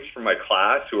colleagues from my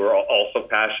class who are also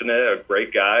passionate,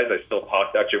 great guys. I still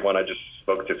talked to actually one I just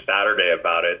spoke to Saturday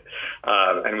about it.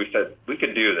 And we said, we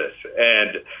could do this.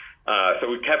 And so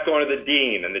we kept going to the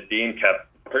dean, and the dean kept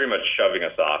pretty much shoving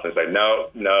us off. It's like,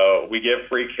 no, we give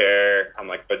free care. I'm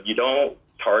like, but you don't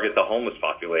target the homeless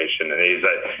population. And he's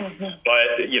like,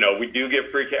 but, we do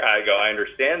give free care. I go, I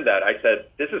understand that. I said,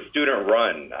 this is student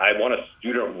run. I want a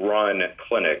student run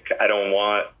clinic. I don't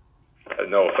want,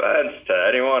 no offense to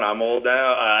anyone, I'm old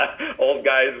now, old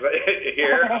guys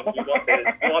here.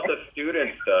 We want the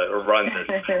students to run this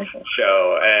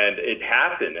show. And it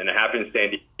happened in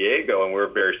San Diego, and we were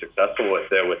very successful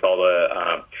with it, with all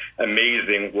the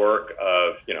amazing work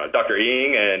of, Dr.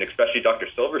 Ng and especially Dr.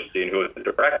 Silverstein, who was the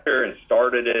director and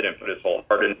started it and put his whole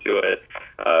heart into it.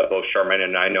 Both Charmaine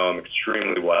and I know him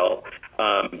extremely well.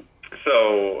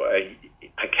 So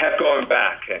I kept going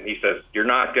back, and he says, you're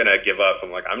not going to give up.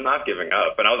 I'm like, I'm not giving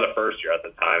up. And I was a first year at the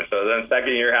time. So then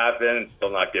second year happened,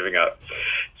 still not giving up.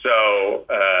 So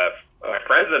my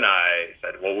friends and I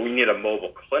said, well, we need a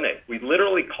mobile clinic. We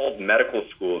literally called medical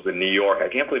schools in New York. I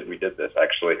can't believe we did this,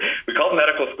 actually. We called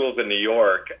medical schools in New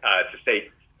York to say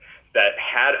that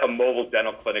had a mobile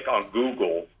dental clinic on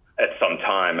Google at some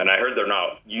time, and I heard they're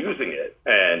not using it.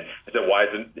 And I said, why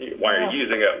are you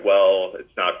using it? Well,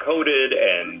 it's not coded,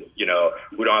 and we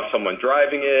don't have someone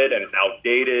driving it, and it's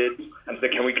outdated. And I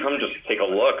said, can we come just take a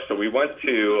look? So we went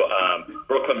to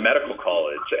Brooklyn Medical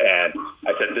College, and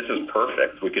I said, this is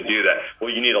perfect. We could do that.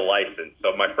 Well, you need a license.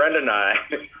 So my friend and I,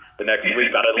 the next week,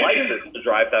 got a license to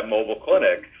drive that mobile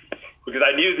clinic, because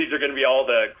I knew these are going to be all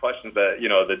the questions that,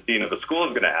 the dean of the school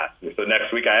is going to ask me. So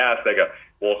next week I asked, I go,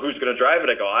 well, who's going to drive it?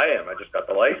 I go, I am. I just got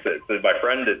the license. And my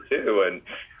friend did too. And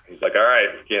he's like, all right,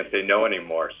 we can't say no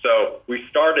anymore. So we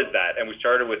started that, and we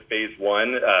started with phase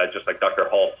 1, just like Dr.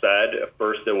 Hall said. At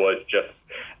first it was just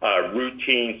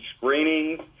routine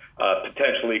screenings,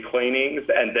 potentially cleanings,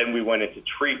 and then we went into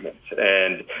treatment.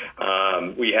 And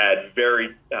we had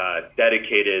very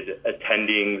dedicated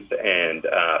attendings and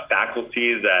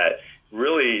faculty that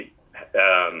really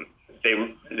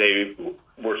they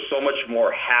were so much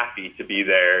more happy to be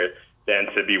there than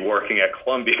to be working at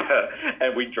Columbia.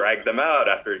 And we dragged them out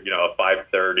after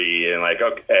 5:30 and like,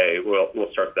 okay,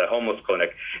 we'll start the homeless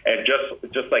clinic. And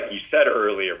just like you said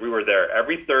earlier, we were there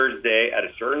every Thursday at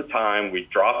a certain time. We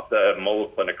dropped the mobile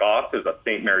clinic off. It was at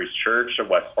St. Mary's Church in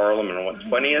West Harlem and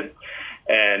 120th.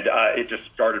 And it just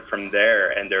started from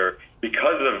there. And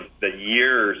because of the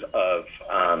years of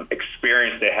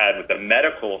experience they had with the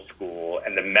medical school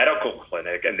and the medical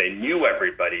clinic, and they knew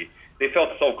everybody, they felt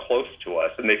so close to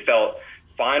us. And they felt,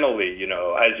 finally,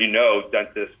 as you know,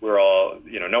 dentists, we're all,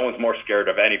 no one's more scared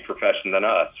of any profession than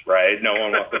us, right? No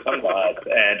one wants to come to us.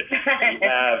 And we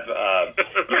have,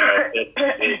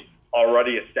 this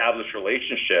already established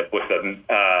relationship with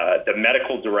the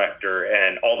medical director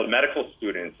and all the medical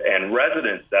students and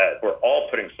residents that were all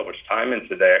putting so much time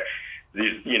into there.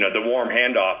 These, the warm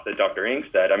handoff that Dr. Ng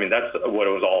said, I mean, that's what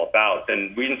it was all about.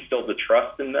 And we instilled the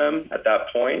trust in them at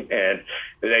that point, and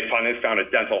they finally found a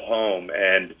dental home.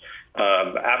 And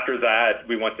after that,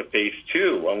 we went to phase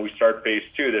 2. When we start phase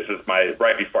 2, this is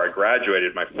right before I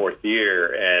graduated, my 4th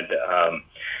year. And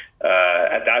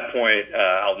at that point,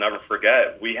 I'll never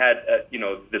forget, we had,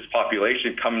 this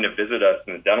population coming to visit us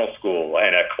in the dental school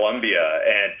and at Columbia.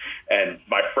 And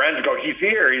my friends go, he's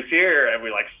here. And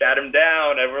we sat him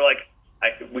down and we're like,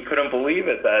 we couldn't believe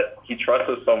it that he trusts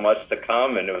us so much to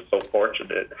come, and it was so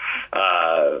fortunate,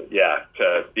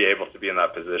 to be able to be in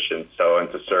that position,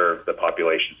 and to serve the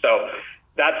population. So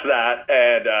that's that,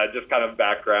 and just kind of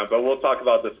background. But we'll talk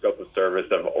about the scope of service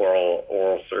of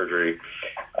oral surgery.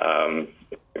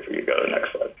 If we could go to the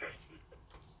next slide.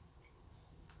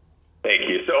 Thank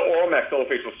you. So oral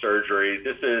maxillofacial surgery,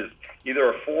 this is either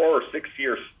a 4 or 6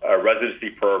 year residency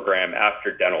program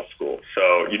after dental school.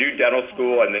 So you do dental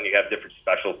school and then you have different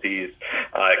specialties.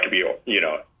 It could be,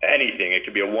 anything. It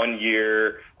could be a 1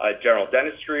 year general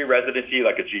dentistry residency,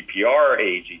 like a GPR,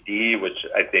 AAGD, which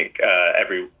I think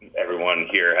everyone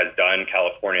here has done.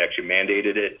 California actually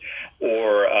mandated it.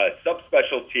 Or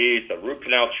subspecialties, so root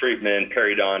canal treatment,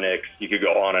 periodontics. You could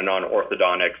go on and on,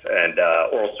 orthodontics, and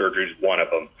oral surgery is one of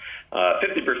them.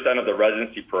 50% of the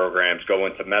residency programs go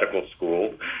into medical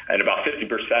school, and about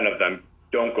 50% of them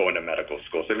don't go into medical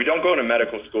school. So if you don't go into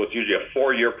medical school, it's usually a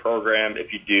 4 year program.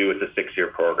 If you do, it's a 6 year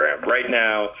program. Right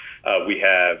now, we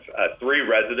have 3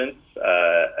 residents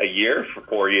a year for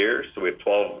 4 years. So we have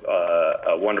 12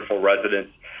 wonderful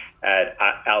residents at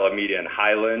Alameda and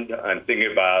Highland. I'm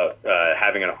thinking about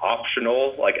having an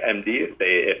optional, like MD,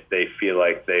 if they feel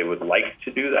like they would like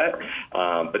to do that.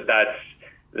 But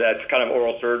that's kind of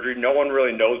oral surgery. No one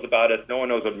really knows about it. No one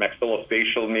knows what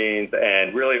maxillofacial means.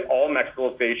 And really all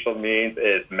maxillofacial means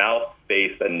is mouth,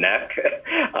 face, and neck,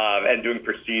 and doing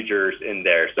procedures in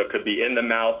there. So it could be in the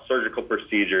mouth, surgical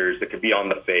procedures. It could be on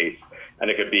the face,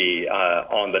 and it could be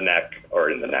on the neck or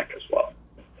in the neck as well.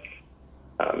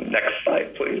 Next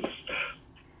slide, please.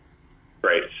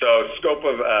 Great. So scope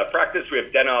of practice, we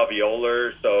have dental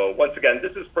alveolar. So once again,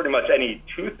 this is pretty much any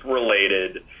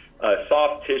tooth-related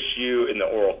soft tissue in the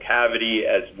oral cavity,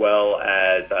 as well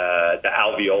as the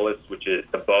alveolus, which is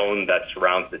the bone that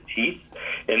surrounds the teeth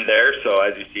in there. So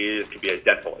as you see, it could be a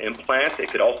dental implant. It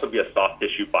could also be a soft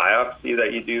tissue biopsy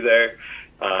that you do there.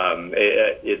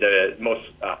 The most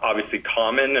obviously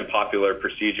common and popular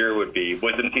procedure would be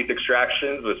wisdom teeth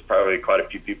extractions, which probably quite a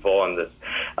few people on this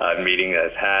meeting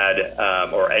has had,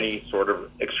 or any sort of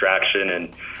extraction.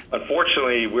 And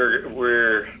unfortunately,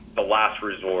 we're the last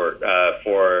resort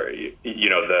for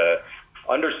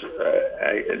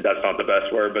that's not the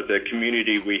best word, but the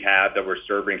community we have that we're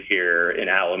serving here in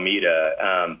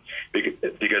Alameda,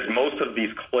 because most of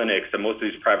these clinics and most of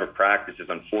these private practices,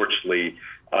 unfortunately,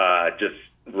 just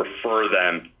refer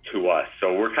them to us.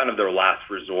 So we're kind of their last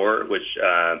resort, which,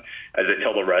 as I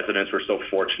tell the residents, we're so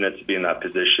fortunate to be in that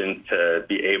position to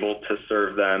be able to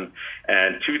serve them.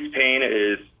 And tooth pain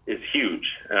is huge,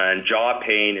 and jaw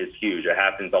pain is huge. It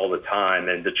happens all the time.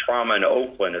 And the trauma in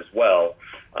Oakland as well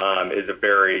is a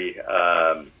very,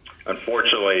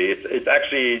 unfortunately, it's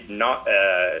actually not,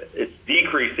 it's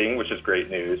decreasing, which is great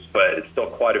news, but it's still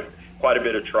quite a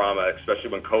bit of trauma, especially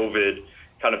when COVID,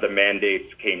 kind of the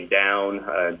mandates came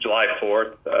down. July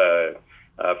 4th,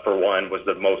 for one, was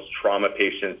the most trauma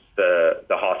patients the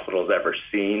hospital's ever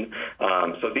seen.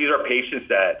 So these are patients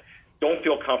that don't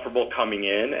feel comfortable coming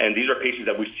in, and these are patients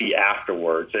that we see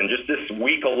afterwards. And just this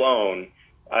week alone,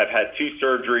 I've had 2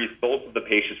 surgeries. Both of the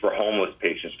patients were homeless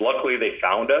patients. Luckily, they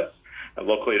found us, and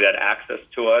luckily they had access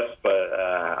to us, but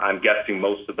I'm guessing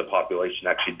most of the population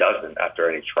actually doesn't after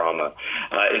any trauma.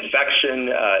 Infection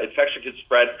could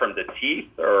spread from the teeth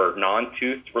or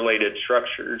non-tooth related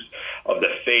structures of the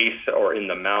face or in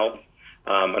the mouth.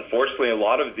 Unfortunately, a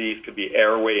lot of these could be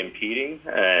airway impeding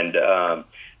and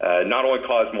not only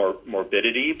cause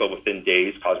morbidity, but within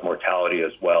days cause mortality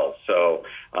as well. So,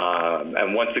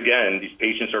 and once again, these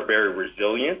patients are very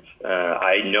resilient.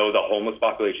 I know the homeless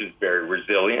population is very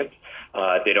resilient.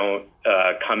 They don't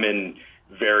come in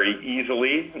very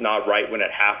easily, not right when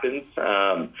it happens.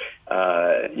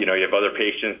 You have other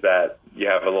patients that you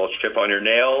have a little chip on your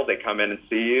nail, they come in and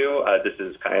see you. This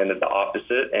is kind of the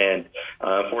opposite. And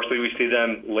unfortunately, we see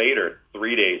them later,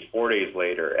 3 days, 4 days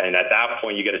later. And at that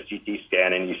point, you get a CT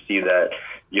scan and you see that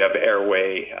you have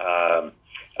airway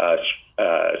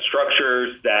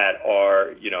structures that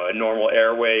are, a normal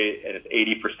airway, and it's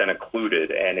 80%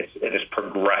 occluded, and it's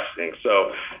progressing.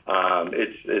 So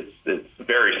it's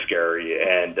very scary,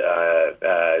 and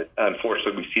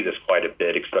unfortunately, we see this quite a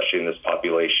bit, especially in this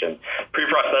population.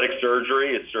 Pre-prosthetic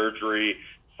surgery is surgery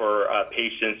for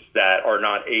patients that are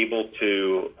not able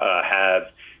to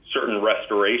have certain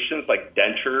restorations, like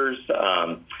dentures,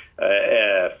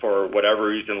 for whatever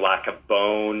reason, lack of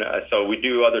bone. So we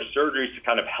do other surgeries to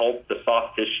kind of help the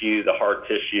soft tissue, the hard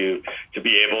tissue, to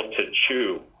be able to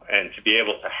chew and to be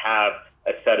able to have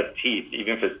a set of teeth,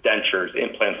 even if it's dentures,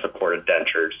 implant-supported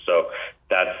dentures. So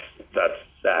that's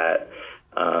that.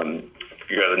 If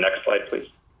you go to the next slide, please.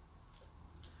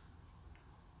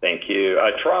 Thank you.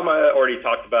 Trauma, already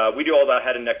talked about. We do all that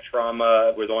head and neck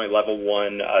trauma with only level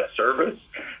 1 service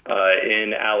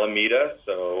in Alameda.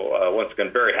 So once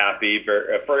again, very happy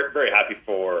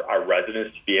for our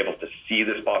residents to be able to see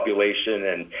this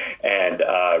population and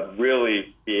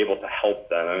really be able to help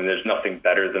them. I mean, there's nothing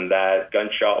better than that.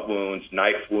 Gunshot wounds,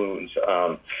 knife wounds,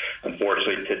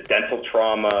 unfortunately, to dental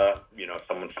trauma.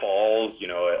 Someone falls.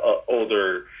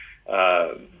 Older.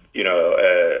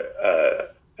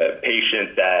 A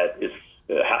patient that is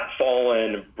had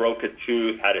fallen, broke a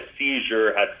tooth, had a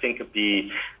seizure, had syncope,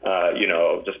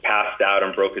 just passed out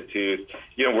and broke a tooth.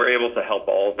 We're able to help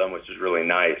all of them, which is really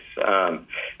nice.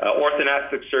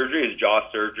 Orthodontic surgery is jaw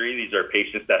surgery. These are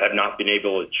patients that have not been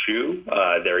able to chew.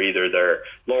 They're either their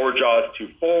lower jaw is too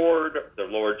forward, their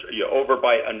lower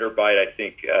overbite, underbite, I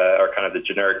think, are kind of the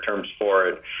generic terms for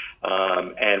it.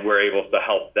 And we're able to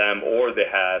help them, or they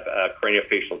have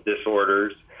craniofacial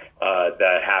disorders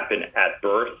that happen at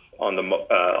birth on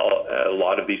a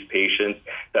lot of these patients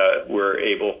that we're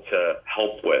able to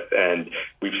help with. And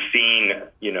we've seen,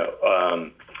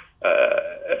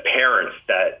 parents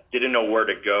that didn't know where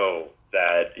to go,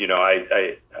 that,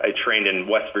 I trained in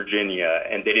West Virginia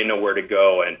and they didn't know where to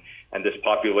go. And this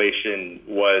population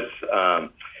was,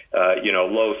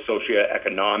 low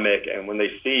socioeconomic, and when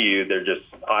they see you, their just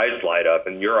eyes light up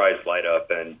and your eyes light up,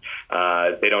 and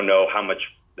they don't know how much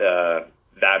that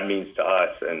means to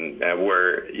us, and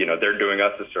we're, they're doing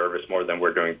us a service more than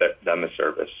we're doing them a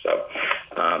service. So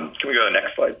can we go to the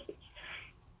next slide, please?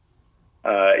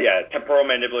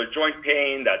 Temporomandibular joint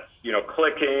pain, that's,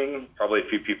 clicking. Probably a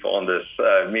few people on this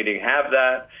meeting have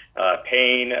that.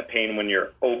 Pain when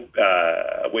you're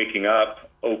waking up,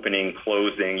 opening,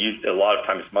 closing. A lot of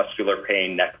times muscular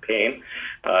pain, neck pain.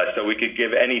 So we could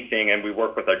give anything, and we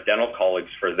work with our dental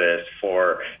colleagues for this,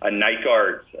 for a night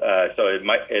guard. So it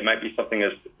might be something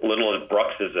as little as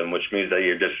bruxism, which means that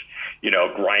you're just,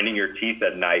 grinding your teeth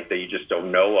at night that you just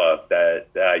don't know of,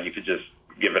 that you could just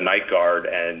give a night guard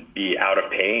and be out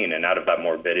of pain and out of that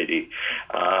morbidity.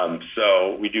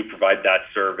 So we do provide that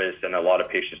service, and a lot of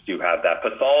patients do have that.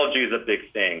 Pathology is a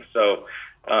big thing. So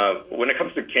when it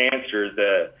comes to cancer,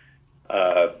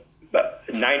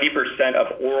 90%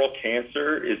 of oral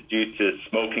cancer is due to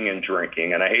smoking and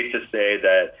drinking. And I hate to say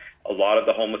that a lot of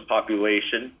the homeless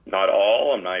population, not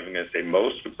all, I'm not even going to say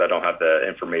most because I don't have the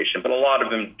information, but a lot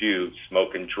of them do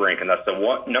smoke and drink. And that's the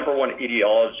number one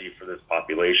etiology for this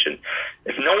population.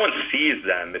 If no one sees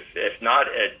them, if not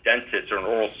a dentist or an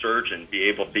oral surgeon be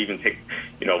able to even take,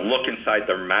 look inside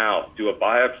their mouth, do a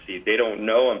biopsy, they don't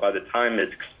know. And by the time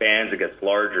it expands, it gets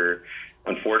larger.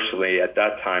 Unfortunately, at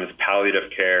that time, it's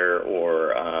palliative care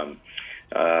or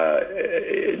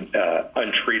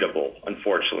untreatable,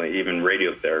 unfortunately, even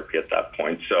radiotherapy at that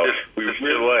point. So it's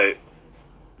too late.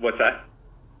 What's that?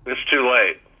 It's too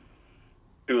late.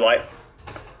 Too late?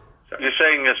 Sorry. You're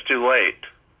saying it's too late.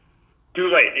 Too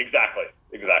late, exactly,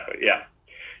 yeah.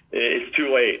 It's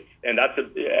too late. And that's,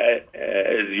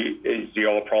 as you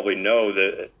all probably know,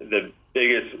 the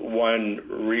biggest one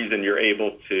reason you're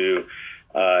able to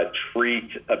treat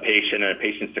a patient and a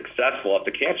patient successful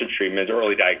after cancer treatment is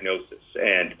early diagnosis.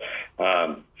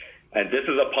 And this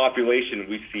is a population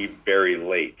we see very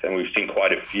late, and we've seen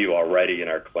quite a few already in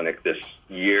our clinic this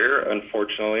year,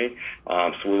 unfortunately.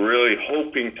 So we're really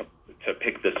hoping to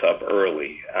pick this up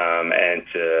early and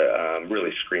to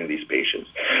really screen these patients.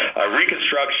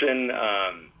 Reconstruction,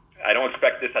 I don't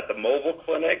expect this at the mobile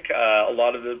clinic, a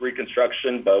lot of the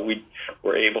reconstruction, but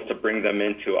we're able to bring them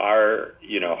into our,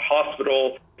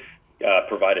 hospital,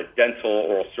 provide a dental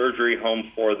oral surgery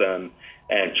home for them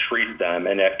and treat them.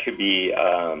 And that could be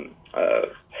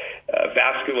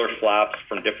vascular flaps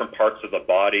from different parts of the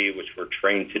body, which we're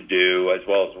trained to do, as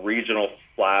well as regional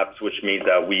flaps, which means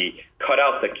that we cut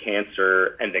out the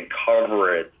cancer and then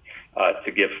cover it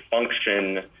to give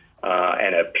function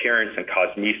and appearance and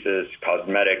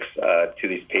cosmetics to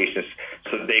these patients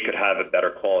so they could have a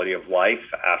better quality of life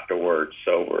afterwards.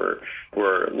 So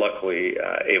we're luckily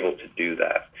able to do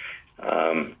that.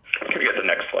 Can we get the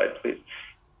next slide, please?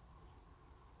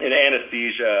 In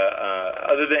anesthesia,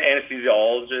 other than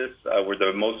anesthesiologists, we're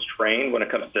the most trained when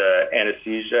it comes to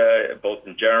anesthesia, both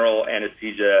in general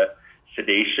anesthesia,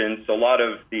 sedation. So a lot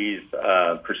of these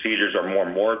procedures are more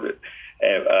morbid,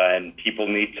 and people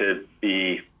need to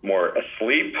be more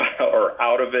asleep or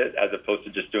out of it as opposed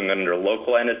to just doing it under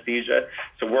local anesthesia.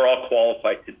 So we're all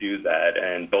qualified to do that,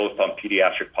 and both on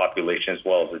pediatric population as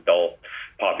well as adult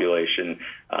population.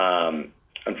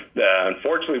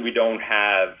 Unfortunately, we don't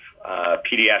have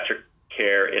pediatric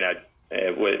care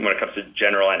when it comes to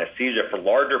general anesthesia for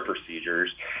larger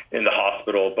procedures in the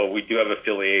hospital, but we do have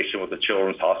affiliation with the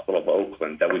Children's Hospital of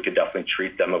Oakland that we could definitely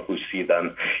treat them if we see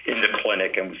them in the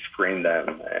clinic and we screen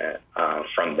them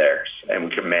from there, and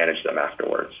we can manage them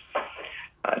afterwards.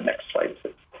 Next slide,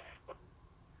 please.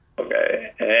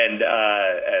 Okay, and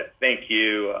thank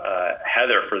you,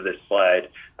 Heather, for this slide.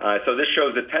 So this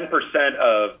shows that 10%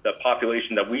 of the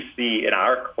population that we see in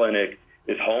our clinic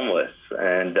is homeless,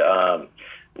 and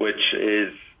which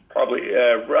is probably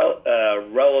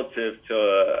relative to,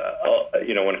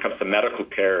 when it comes to medical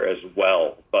care as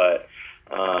well. But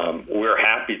we're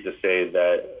happy to say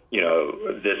that,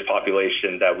 this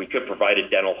population, that we could provide a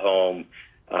dental home,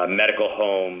 medical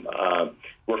home,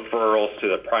 referrals to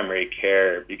the primary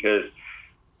care, because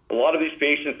a lot of these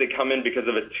patients, they come in because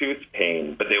of a tooth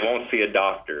pain, but they won't see a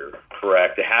doctor,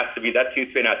 correct? That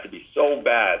tooth pain has to be so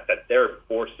bad that they're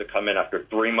forced to come in after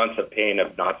 3 months of pain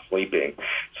of not sleeping.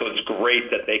 So it's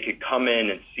great that they could come in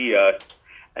and see us,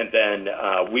 and then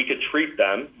we could treat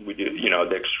them. We do,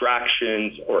 the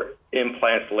extractions or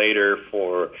implants later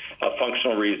for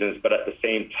functional reasons, but at the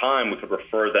same time, we could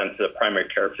refer them to the primary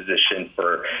care physician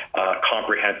for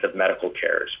comprehensive medical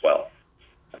care as well.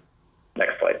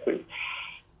 Next slide, please.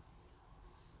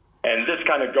 And this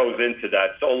kind of goes into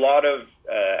that. So a lot of,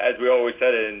 as we always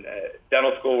said in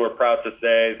dental school, we're proud to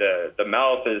say the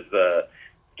mouth is the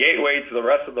gateway to the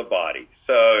rest of the body.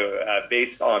 So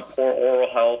based on poor oral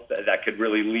health, that could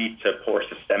really lead to poor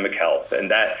systemic health. And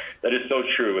that is so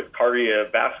true with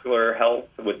cardiovascular health,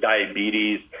 with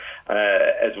diabetes,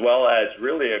 as well as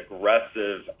really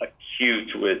aggressive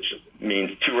acute, which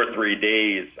means 2 or 3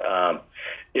 days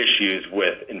issues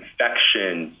with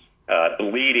infections,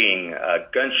 bleeding,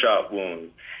 gunshot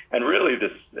wounds, and really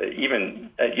this even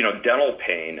dental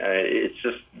pain. It's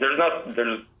just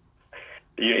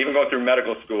even going through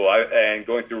medical school and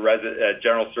going through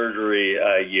general surgery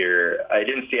year, I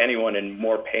didn't see anyone in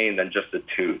more pain than just a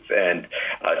tooth, and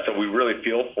so we really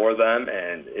feel for them,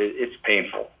 and it's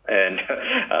painful. And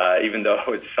even though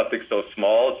it's something so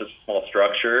small, it's just a small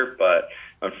structure, but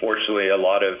unfortunately, a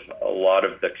lot of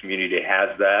the community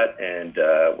has that, and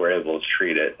we're able to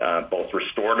treat it both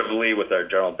restoratively with our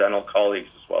general dental colleagues,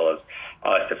 as well as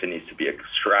us if it needs to be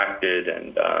extracted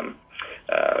and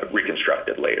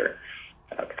reconstructed later.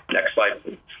 Next slide,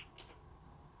 please.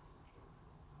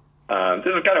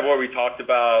 This is kind of what we talked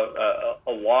about.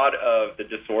 A lot of the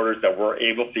disorders that we're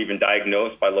able to even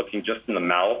diagnose by looking just in the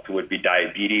mouth would be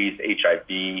diabetes, HIV,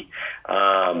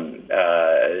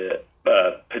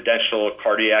 potential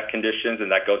cardiac conditions,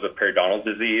 and that goes with periodontal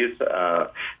disease.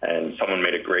 And someone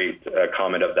made a great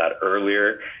comment of that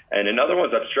earlier. And another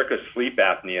one's obstructive sleep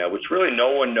apnea, which really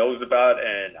no one knows about.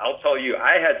 And I'll tell you,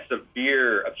 I had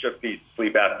severe obstructive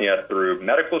sleep apnea through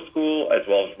medical school as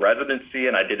well as residency,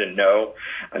 and I didn't know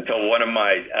until one of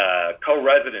my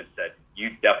co-residents said, "You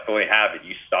definitely have it.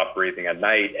 You stop breathing at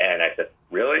night." And I said,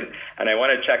 "Really?" And I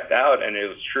went and checked out, and it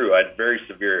was true. I had very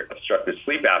severe obstructive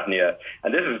sleep apnea,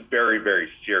 and this is very, very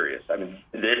serious. I mean,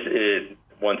 this is,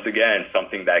 once again,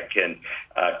 something that can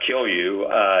kill you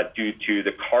due to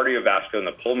the cardiovascular and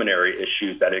the pulmonary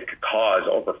issues that it could cause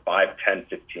over 5, 10,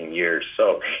 15 years.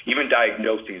 So even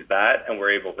diagnosing that, and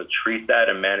we're able to treat that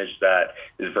and manage that,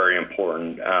 is very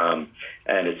important.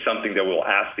 And it's something that we'll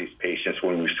ask these patients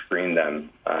when we screen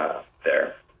them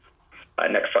there.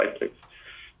 Next slide, please.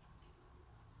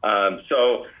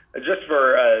 So just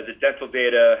for the dental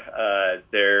data,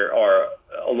 there are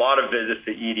a lot of visits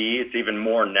to ED. It's even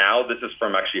more now. This is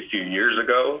from actually a few years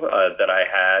ago that I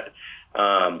had.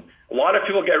 A lot of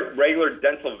people get regular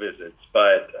dental visits,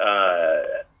 but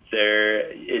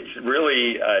it's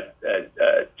really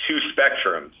two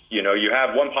spectrums. You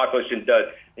have one population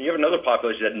does, and you have another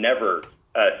population that never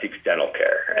seeks dental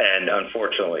care. And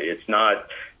unfortunately, it's not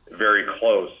very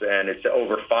close, and it's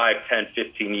over 5, 10,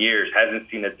 15 years, hasn't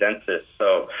seen a dentist.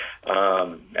 So,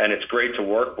 and it's great to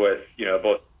work with,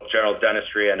 both general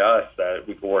dentistry and us, that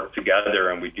we can work together,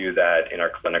 and we do that in our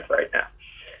clinic right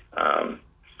now.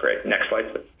 Great. Next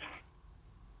slide, please.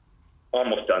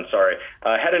 Almost done, sorry.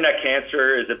 Head and neck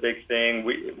cancer is a big thing.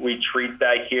 We treat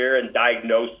that here, and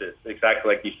diagnosis,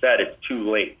 exactly like you said, it's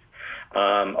too late.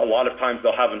 A lot of times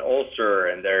they'll have an ulcer,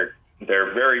 and they're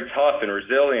very tough and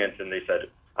resilient, and they said,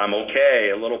 "I'm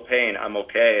okay, a little pain, I'm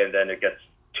okay," and then it gets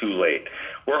too late.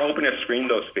 We're hoping to screen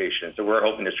those patients, and we're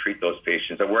hoping to treat those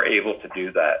patients, and we're able to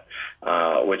do that,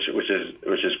 which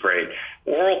is great.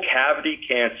 Oral cavity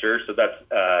cancer, so that's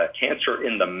cancer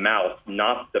in the mouth,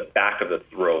 not the back of the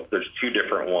throat. There's two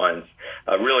different ones.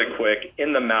 Really quick,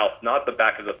 in the mouth, not the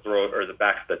back of the throat or the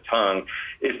back of the tongue,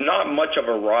 is not much of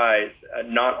a rise,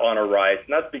 not on a rise, and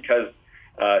that's because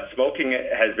Smoking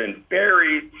has been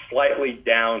very slightly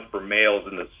down for males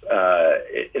in the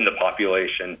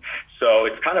population. So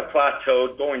it's kind of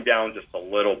plateaued, going down just a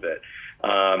little bit.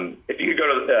 If you could go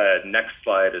to the next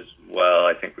slide as well,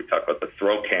 I think we talked about the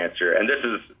throat cancer, and this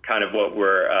is kind of what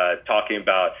we're talking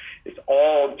about. It's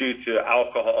all due to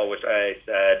alcohol, which I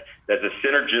said there's a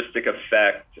synergistic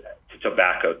effect to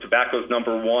tobacco. Tobacco is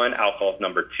number one, alcohol is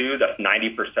number two. That's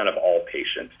 90% of all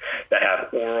patients that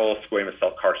have oral squamous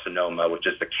cell carcinoma, which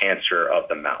is the cancer of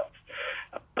the mouth.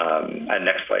 And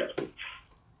next slide, please.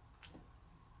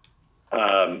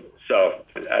 So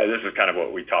this is kind of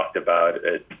what we talked about.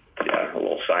 A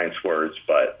little science words,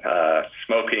 but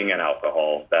smoking and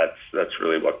alcohol, that's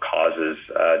really what causes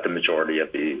the majority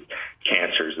of the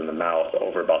cancers in the mouth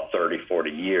over about 30,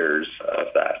 40 years of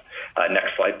that.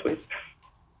 Next slide, please.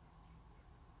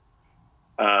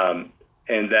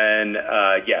 And then,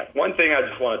 one thing I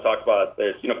just want to talk about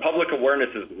is, public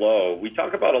awareness is low. We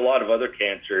talk about a lot of other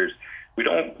cancers. We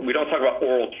don't talk about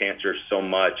oral cancer so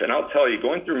much. And I'll tell you,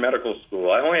 going through medical school,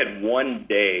 I only had one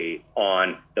day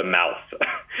on the mouth.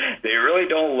 They really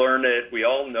don't learn it. We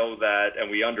all know that, and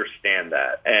we understand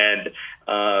that. And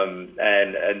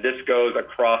this goes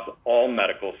across all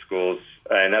medical schools,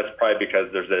 and that's probably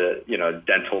because there's a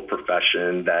dental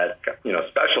profession that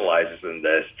specializes in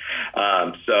this.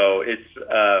 So it's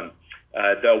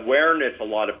the awareness a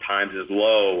lot of times is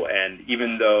low, and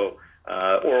even though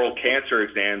oral cancer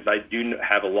exams, I do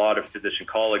have a lot of physician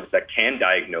colleagues that can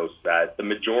diagnose that. The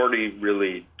majority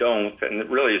really don't, and it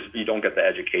really is, you don't get the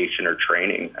education or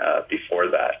training before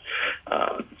that.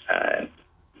 And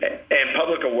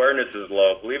public awareness is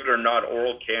low. Believe it or not,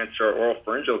 oral cancer, oral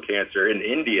pharyngeal cancer in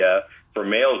India for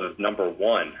males is number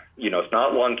one. It's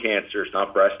not lung cancer, it's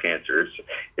not breast cancer,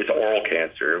 it's oral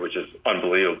cancer, which is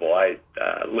unbelievable. I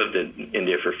lived in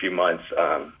India for a few months,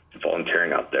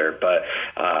 volunteering out there, but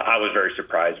I was very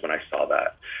surprised when I saw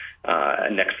that.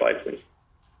 Next slide, please.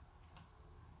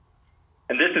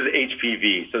 And this is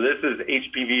HPV. So this is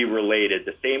HPV related,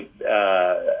 the same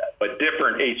but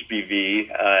different HPV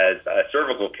as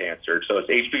cervical cancer. So it's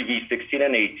HPV 16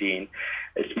 and 18.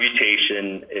 It's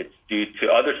mutation. It's due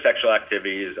to other sexual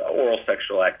activities, oral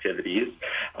sexual activities.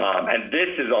 And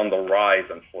this is on the rise,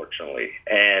 unfortunately.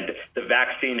 And the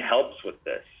vaccine helps with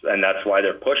this. And that's why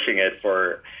they're pushing it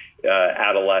for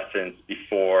adolescents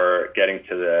before getting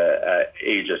to the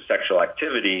age of sexual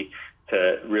activity,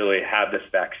 to really have this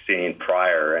vaccine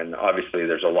prior. And obviously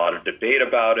there's a lot of debate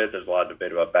about it. There's a lot of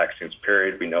debate about vaccines,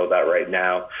 period. We know that right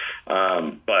now.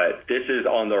 But this is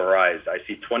on the rise. I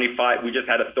see 25, we just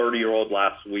had a 30-year-old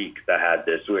last week that had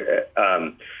this.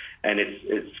 And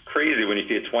it's crazy when you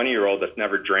see a 20-year-old that's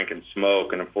never drank and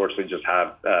smoked and unfortunately just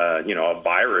have, a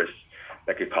virus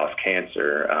that could cause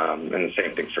cancer. And the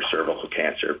same thing for cervical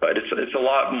cancer. But it's a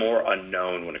lot more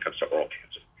unknown when it comes to oral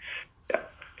cancer. Yeah,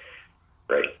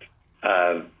 great.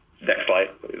 Next slide,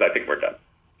 please. I think we're done.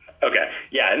 Okay.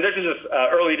 Yeah, and this is just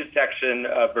early detection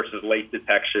versus late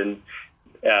detection.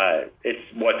 It's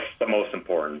what's the most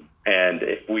important. And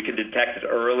if we can detect it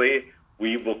early,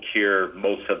 we will cure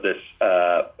most of this,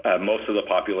 most of the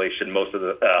population, most of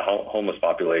the homeless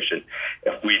population.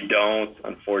 If we don't,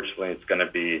 unfortunately, it's going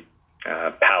to be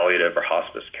palliative or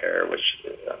hospice care, which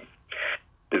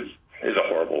is a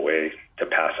horrible way to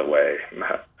pass away.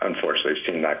 Unfortunately, I've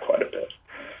seen that quite a bit.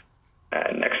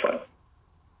 Next slide.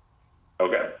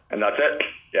 Okay, and that's it.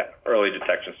 Yeah, early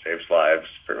detection saves lives.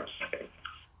 Pretty much the same.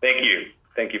 Thank you.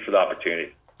 Thank you for the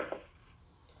opportunity.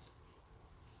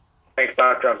 Thanks,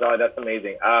 Dr. Afzali. That's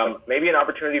amazing. Maybe an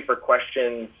opportunity for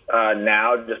questions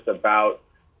now, just about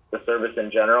the service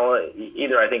in general.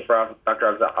 Either I think for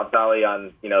Dr. Afzali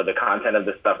on the content of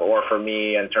this stuff, or for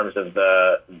me in terms of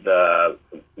the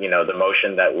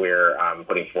motion that we're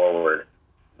putting forward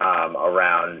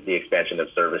around the expansion of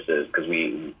services, because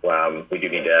we do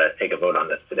need to take a vote on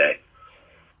this today.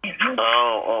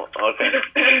 Oh, okay.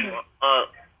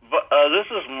 This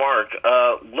is Mark.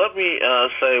 Let me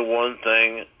say one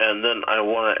thing, and then I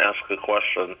want to ask a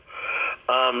question.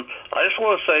 I just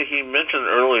want to say he mentioned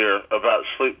earlier about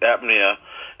sleep apnea,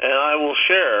 and I will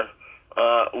share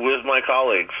with my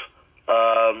colleagues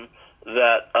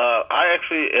that I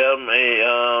actually am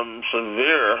a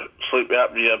severe sleep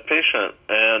apnea patient,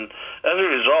 and as a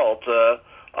result,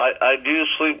 I do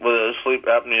sleep with a sleep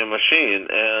apnea machine,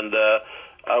 and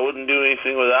I wouldn't do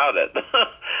anything without it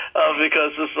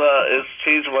because it's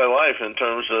changed my life in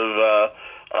terms of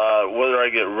whether I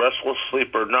get restful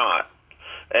sleep or not.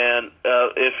 And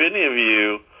if any of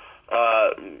you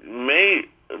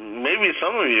maybe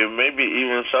some of you may be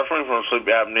even suffering from sleep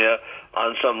apnea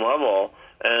on some level,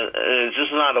 and is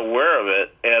just not aware of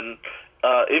it. And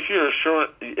if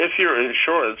your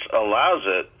insurance allows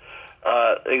it,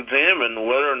 examine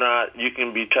whether or not you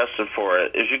can be tested for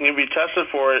it. If you can be tested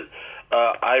for it,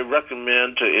 I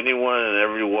recommend to anyone and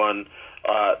everyone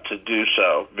to do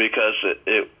so, because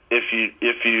if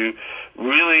you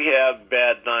really have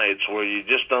bad nights where you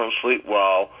just don't sleep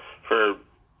well for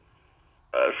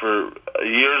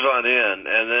years on end,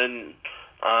 and then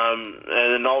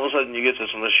all of a sudden you get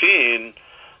this machine.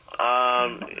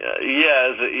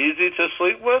 Is it easy to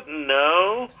sleep with?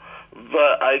 No,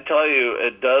 but I tell you,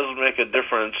 it does make a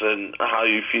difference in how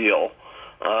you feel.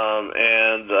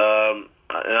 And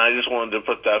I just wanted to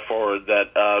put that forward,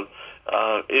 that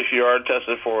if you are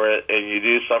tested for it and you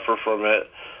do suffer from it,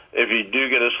 if you do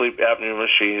get a sleep apnea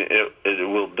machine, it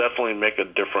will definitely make a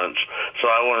difference. So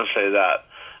I want to say that.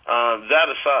 That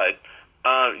aside,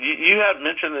 you had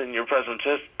mentioned in your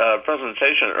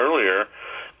presentation earlier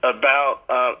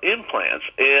about implants,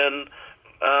 and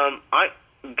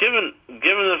given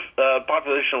the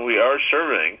population we are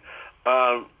serving,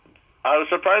 I was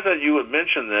surprised that you would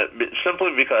mention that,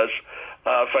 simply because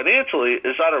financially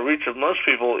it's out of reach of most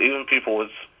people, even people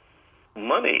with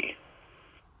money.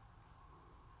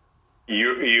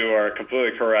 You are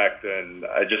completely correct, and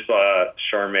I just saw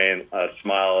Charmaine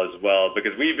smile as well,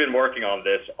 because we've been working on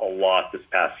this a lot this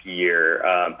past year.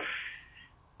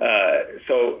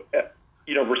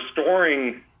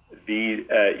 Restoring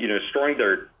restoring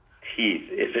their teeth,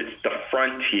 if it's the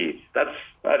front teeth, that's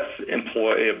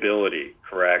employability,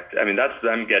 correct? I mean, that's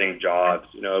them getting jobs,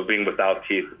 being without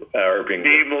teeth or being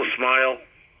able to smile.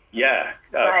 Yeah,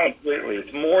 right. Completely.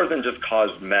 It's more than just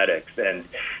cosmetics, and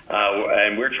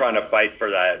we're trying to fight for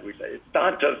that. We say it's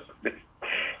not just,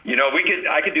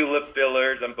 I could do lip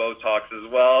fillers and Botox as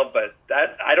well, but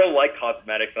that I don't like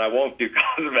cosmetics, and I won't do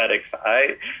cosmetics.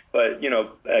 But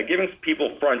giving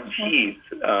people front teeth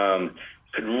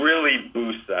could really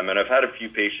boost them, and I've had a few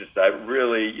patients that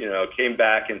really came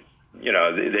back and they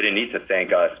didn't need to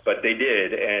thank us, but they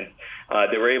did, and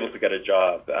they were able to get a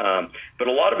job. But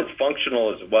a lot of it's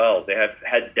functional as well. They have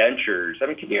had dentures. I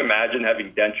mean, can you imagine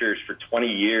having dentures for 20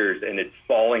 years and it's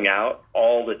falling out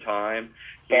all the time,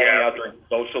 falling out during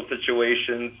social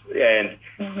situations, and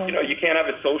you can't have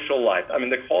a social life. I mean,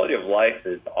 the quality of life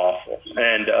is awful,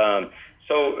 and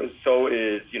so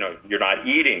is you're not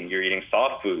eating. You're eating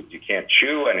soft foods. You can't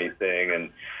chew anything,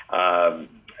 and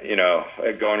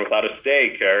going without a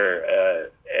steak, or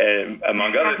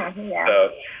among other things.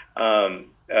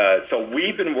 So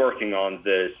we've been working on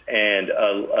this, and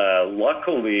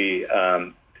luckily,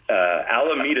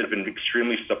 Alameda has been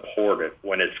extremely supportive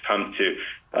when it's come to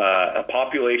a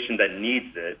population that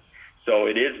needs it. So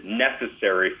it is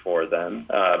necessary for them,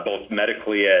 both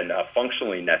medically and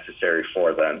functionally necessary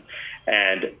for them.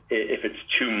 And if it's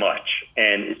too much,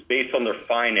 and it's based on their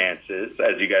finances,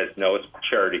 as you guys know, it's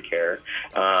charity care.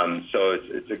 So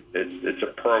it's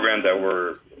a program that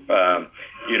we're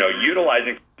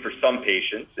utilizing for some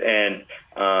patients, and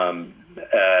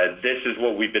this is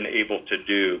what we've been able to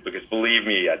do, because believe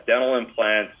me, dental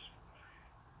implants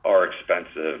are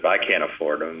expensive. I can't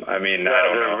afford them. I mean, I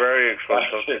don't know. They're very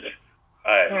expensive.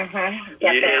 Definitely.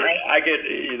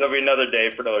 There'll be another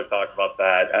day for another talk about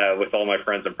that with all my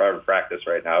friends in private practice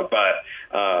right now. But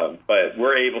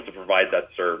we're able to provide that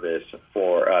service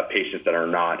for patients that are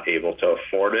not able to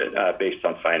afford it, based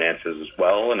on finances as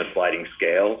well, and a sliding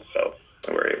scale. So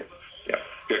we're able. Yeah,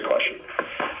 good question.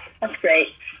 That's great.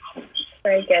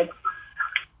 Very good.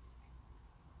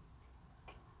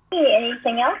 Hey,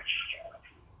 anything else?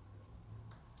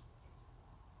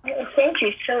 Well, thank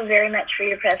you so very much for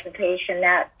your presentation.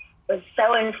 That was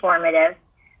so informative.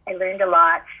 I learned a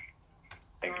lot,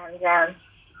 and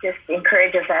just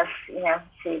encourages us,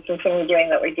 to continue doing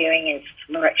what we're doing, and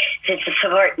to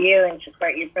support you and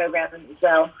support your program as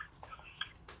well.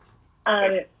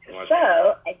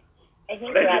 So I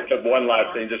think just one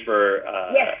last thing, just for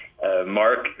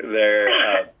Mark there.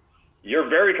 You're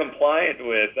very compliant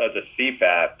with the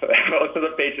CPAP. Most of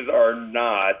the patients are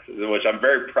not, which I'm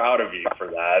very proud of you for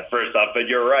that, first off. But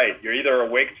you're right. You're either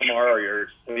awake tomorrow or you're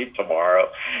asleep tomorrow.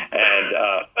 And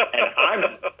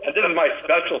this is my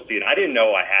specialty, and I didn't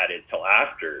know I had it till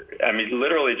after. I mean,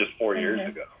 literally just 4 years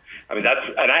ago. I mean,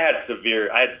 and I had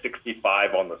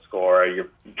 65 on the score.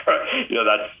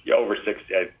 That's over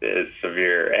 60 is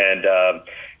severe. And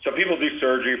so people do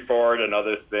surgery for it and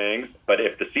other things. But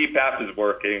if the CPAP is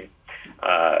working,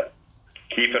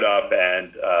 keep it up,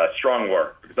 and strong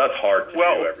work, because that's hard to do.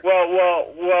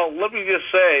 Well, let me just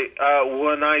say,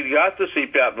 when I got the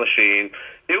CPAP machine,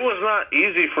 it was not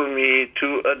easy for me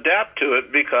to adapt to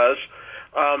it, because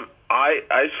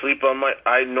I sleep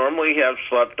I normally have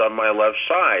slept on my left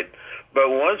side, but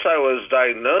once I was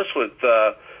diagnosed with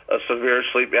a severe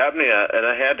sleep apnea, and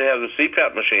I had to have the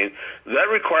CPAP machine. That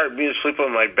required me to sleep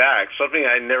on my back, something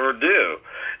I never do.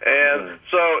 And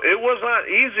so it was not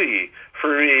easy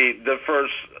for me the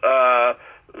first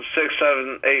 6,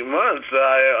 7, 8 months.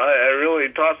 I really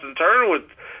tossed and turned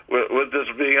with this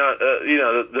being on,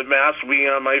 the mask being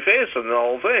on my face and the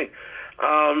whole thing.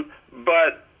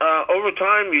 But over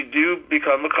time, you do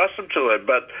become accustomed to it.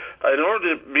 But in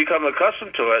order to become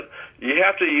accustomed to it, you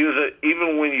have to use it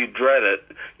even when you dread it.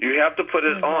 You have to put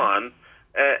it on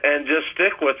and just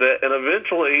stick with it. And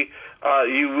eventually,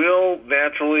 you will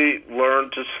naturally learn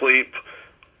to sleep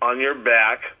on your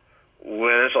back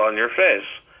when it's on your face.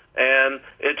 And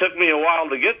it took me a while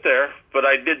to get there, but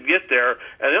I did get there.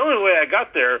 And the only way I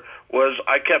got there was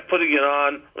I kept putting it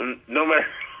on, no matter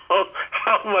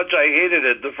how much I hated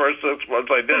it the first 6 months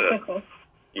I did it.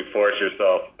 You force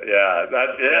yourself. Yeah.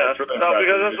 That's really no,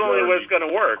 because that's the only way it's going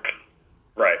to work.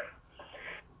 Right.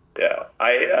 Yeah.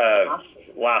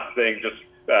 Last thing, just,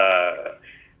 my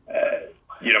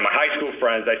high school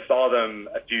friends, I saw them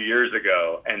a few years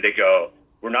ago, and they go,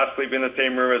 "We're not sleeping in the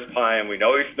same room as Pine. We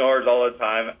know he snores all the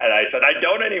time." And I said, "I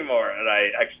don't anymore." And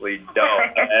I actually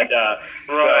don't. And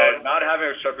so not having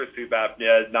obstructive sleep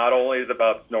apnea not only is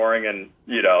about snoring and,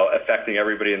 affecting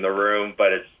everybody in the room,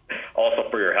 but it's also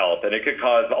for your health. And it could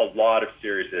cause a lot of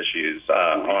serious issues,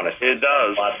 honestly. It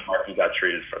does. A lot of Marky got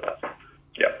treated for that.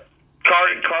 Yep.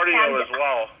 Cardio as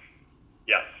well.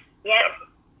 Yes. Yep.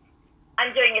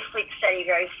 I'm doing a sleep study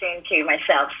very soon, too,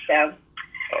 myself, so...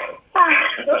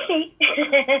 we'll see.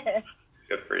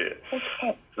 Good for you.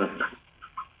 Okay.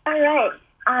 All right.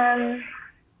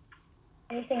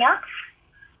 Anything else?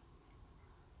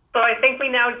 So I think we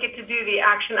now get to do the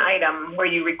action item where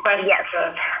you request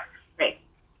the... Great.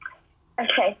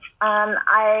 Okay.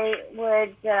 I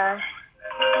would...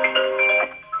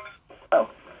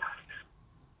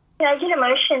 Can I get a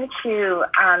motion to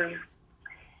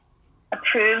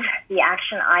approve the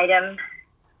action item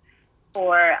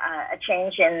for a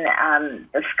change in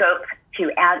the scope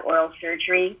to add oral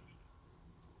surgery,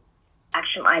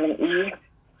 action item E?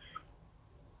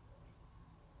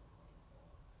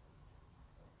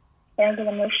 Can I get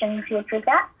a motion to approve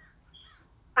that?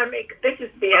 This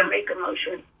is B. I make a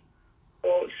motion.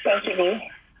 Thank you,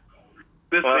 B.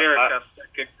 This is Eric.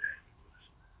 Second.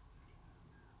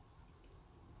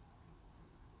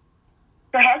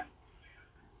 Go ahead.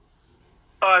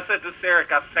 Oh, I said this is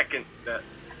Eric. I second that.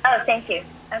 Oh, thank you.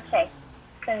 Okay.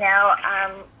 So now,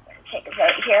 take a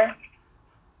vote here.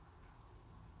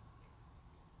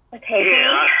 Okay.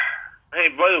 Yeah. Hey,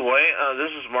 by the way,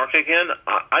 this is Mark again.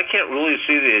 I can't really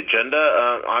see the agenda.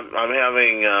 I'm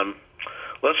having,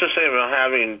 let's just say I'm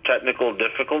having technical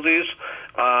difficulties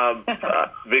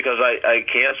because I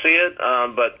can't see it.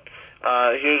 But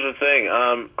here's the thing.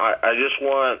 I just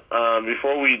want,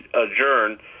 before we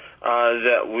adjourn,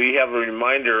 that we have a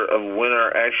reminder of when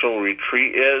our actual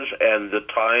retreat is and the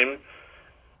time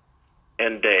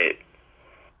and date.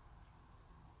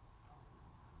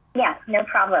 Yeah, no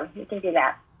problem. You can do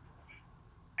that.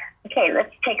 Okay,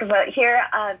 let's take a vote here.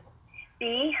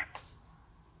 B?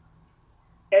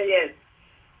 Yes.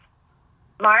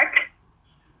 Mark?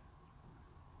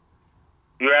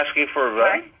 You're asking for a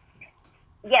vote?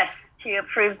 Yes, to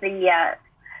approve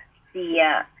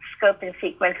the scope and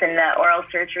sequence in the oral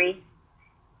surgery.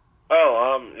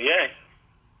 Oh, yay.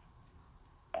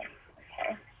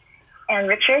 Okay. And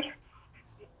Richard?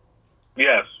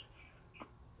 Yes.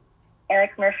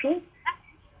 Eric Murphy?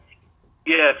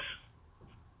 Yes.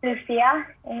 Lucia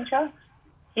Angel?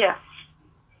 Yes.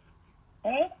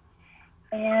 Okay.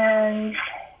 And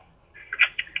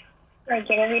did I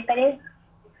get everybody?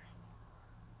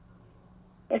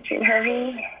 Richard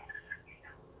Hervey?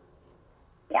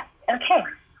 Yeah. Okay.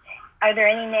 Are there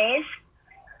any nays?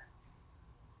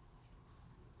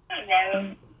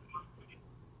 Then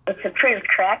it's approved,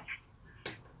 correct?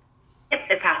 Yep,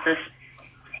 it passes.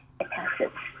 It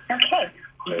passes. Okay.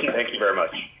 Thank you very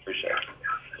much. Appreciate it.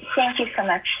 Thank you so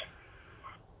much.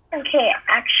 Okay,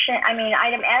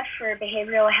 item F for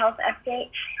behavioral health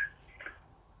update.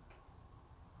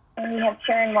 And we have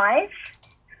Karen Wise.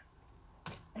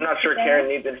 I'm not sure Karen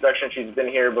needs introduction. She's been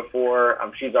here before.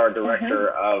 She's our director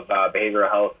of behavioral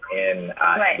health in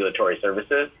ambulatory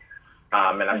services.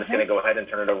 And I'm just going to go ahead and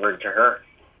turn it over to her.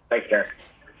 Thanks, Karen.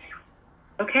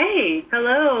 Okay.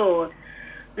 Hello.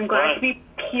 I'm glad to be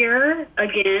here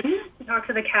again to talk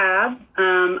to the CAB.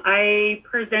 I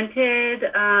presented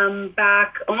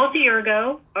back almost a year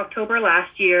ago, October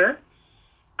last year,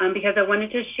 because I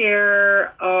wanted to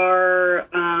share our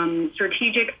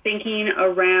strategic thinking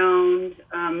around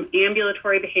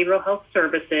ambulatory behavioral health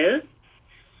services.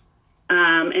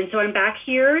 And so I'm back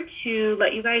here to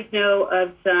let you guys know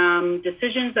of some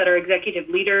decisions that our executive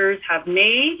leaders have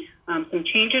made, some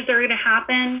changes that are going to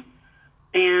happen,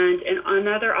 and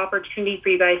another opportunity for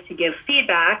you guys to give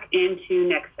feedback into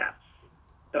next steps.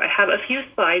 So I have a few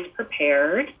slides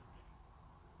prepared.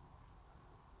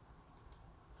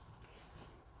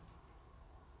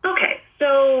 Okay,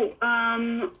 so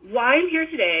why I'm here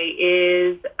today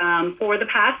is for the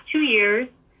past 2 years,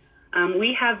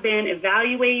 we have been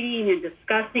evaluating and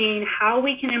discussing how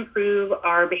we can improve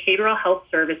our behavioral health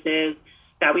services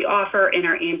that we offer in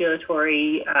our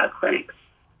ambulatory clinics.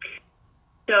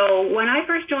 So when I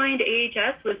first joined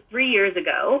AHS was 3 years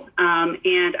ago,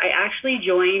 and I actually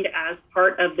joined as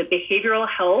part of the behavioral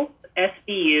health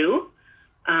SBU.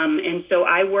 And so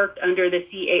I worked under the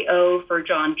CAO for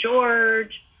John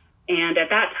George, and at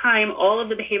that time, all of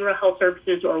the behavioral health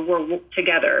services were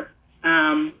together.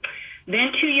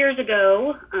 Then 2 years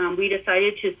ago, we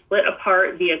decided to split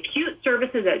apart the acute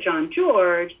services at John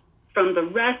George from the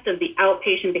rest of the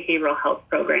outpatient behavioral health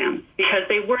programs, because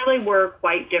they really were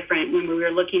quite different when we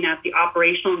were looking at the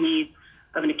operational needs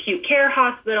of an acute care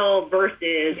hospital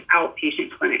versus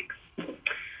outpatient clinics.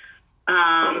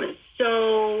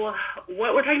 So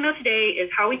what we're talking about today is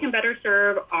how we can better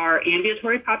serve our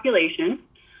ambulatory population.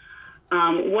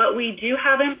 What we do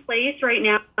have in place right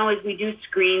now is we do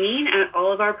screening at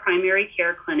all of our primary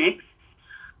care clinics.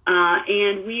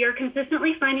 And we are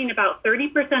consistently finding about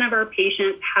 30% of our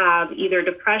patients have either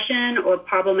depression or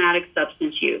problematic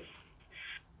substance use.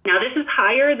 Now, this is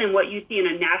higher than what you see in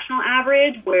a national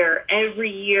average, where every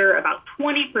year about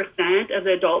 20% of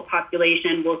the adult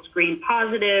population will screen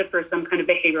positive for some kind of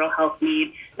behavioral health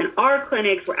need. In our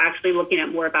clinics, we're actually looking at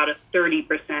more about a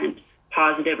 30%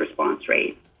 positive response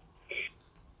rate.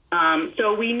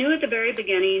 So we knew at the very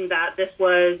beginning that this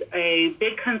was a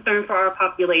big concern for our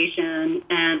population,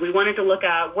 and we wanted to look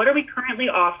at what are we currently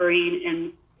offering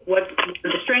and what's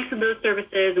the strengths of those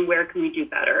services and where can we do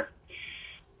better.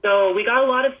 So we got a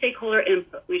lot of stakeholder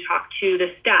input. We talked to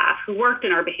the staff who worked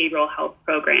in our behavioral health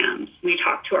programs. We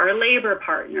talked to our labor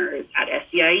partners at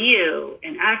SEIU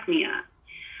and ACMEA.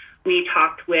 We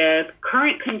talked with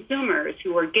current consumers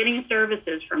who were getting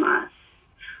services from us.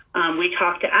 We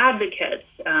talked to advocates.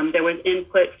 There was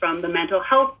input from the mental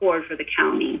health board for the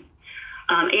county.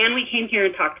 And we came here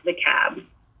and talked to the CAB.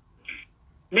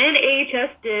 Then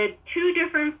AHS did 2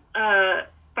 different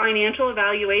financial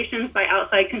evaluations by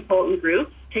outside consultant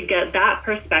groups to get that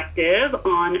perspective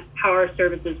on how our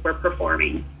services were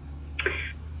performing.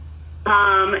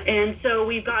 And so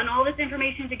we've gotten all this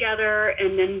information together,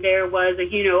 and then there was a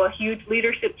huge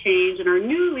leadership change, and our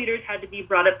new leaders had to be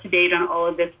brought up to date on all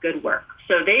of this good work.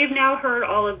 So they've now heard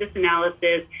all of this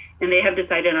analysis, and they have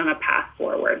decided on a path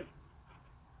forward.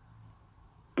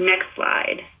 Next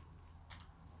slide.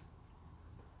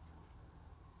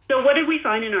 So what did we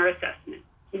find in our assessment?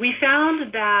 We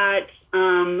found that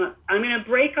I'm going to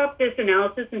break up this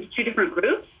analysis into 2 different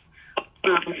groups.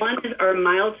 One is our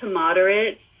mild to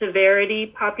moderate severity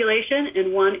population,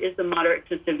 and one is the moderate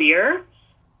to severe.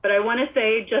 But I want to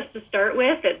say, just to start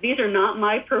with, that these are not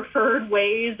my preferred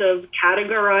ways of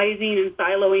categorizing and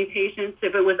siloing patients.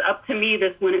 If it was up to me,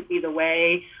 this wouldn't be the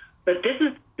way. But this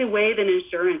is the way that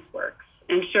insurance works.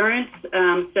 Insurance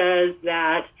says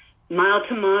that mild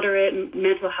to moderate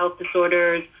mental health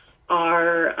disorders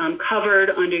are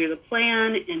covered under the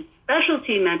plan, and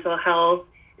specialty mental health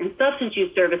and substance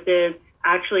use services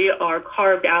actually are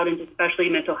carved out into specialty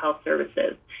mental health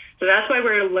services. So that's why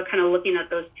we're kind of looking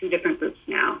at those 2 different groups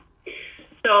now.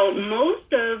 So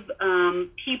most of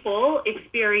people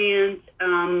experience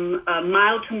a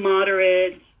mild to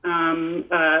moderate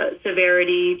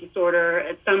severity disorder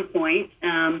at some point.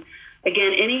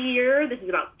 Again, in a year, this is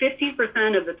about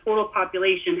 15% of the total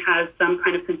population has some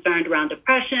kind of concern around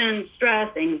depression,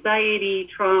 stress, anxiety,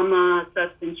 trauma,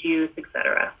 substance use,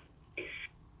 etc.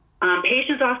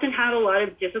 Patients often have a lot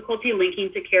of difficulty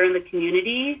linking to care in the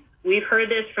community. We've heard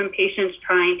this from patients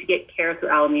trying to get care through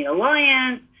Alameda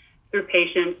Alliance, through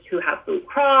patients who have Blue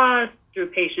Cross, through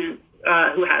patients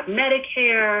who have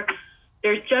Medicare.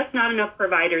 There's just not enough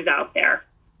providers out there.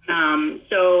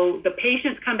 So the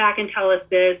patients come back and tell us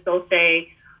this. They'll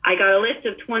say, I got a list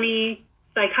of 20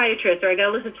 psychiatrists, or I got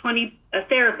a list of 20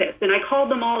 therapists, and I called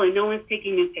them all and no one's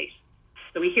taking new patients.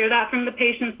 So we hear that from the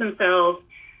patients themselves.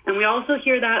 And we also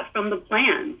hear that from the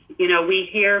plans. We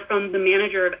hear from the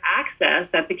manager of access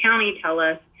at the county tell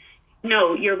us,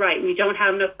 no, you're right, we don't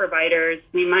have enough providers.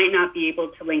 We might not be able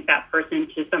to link that person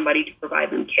to somebody to provide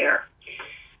them care.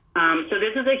 So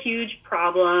this is a huge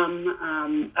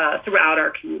problem throughout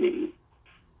our community.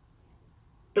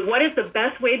 What is the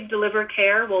best way to deliver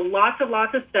care? Well, lots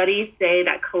of studies say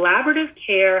that collaborative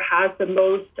care has the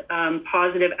most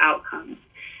positive outcomes.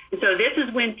 And so this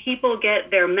is when people get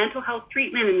their mental health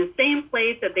treatment in the same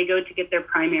place that they go to get their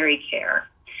primary care.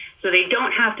 So they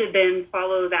don't have to then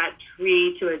follow that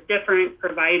tree to a different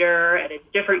provider at a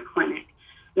different clinic.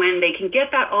 When they can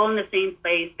get that all in the same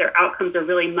place, their outcomes are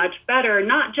really much better,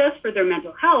 not just for their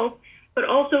mental health, but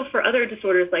also for other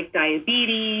disorders like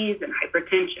diabetes and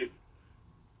hypertension.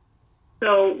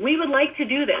 So we would like to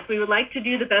do this. We would like to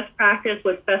do the best practice,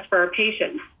 what's best for our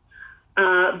patients.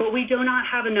 But we do not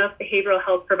have enough behavioral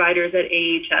health providers at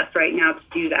AHS right now to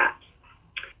do that.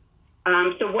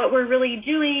 So what we're really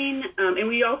doing, and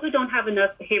we also don't have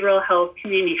enough behavioral health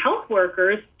community health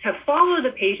workers to follow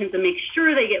the patients and make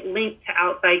sure they get linked to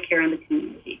outside care in the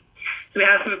community. So we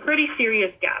have some pretty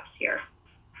serious gaps here.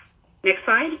 Next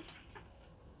slide.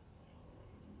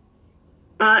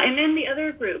 And then the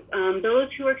other group,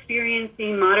 those who are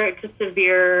experiencing moderate to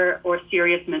severe or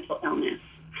serious mental illness.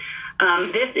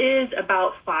 This is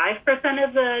about 5%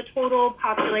 of the total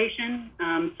population.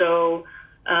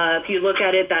 If you look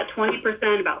at it, that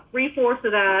 20%, about 3/4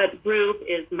 of that group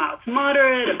is mild to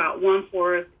moderate, about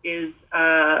 1/4 is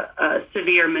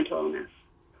severe mental illness.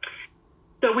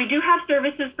 So we do have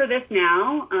services for this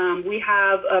now. We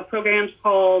have programs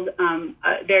called,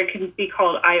 there can be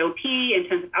called IOP,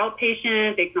 intensive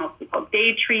outpatient. They can also be called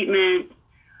day treatment.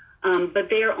 But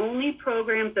they are only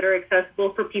programs that are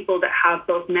accessible for people that have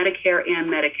both Medicare and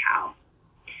Medi-Cal.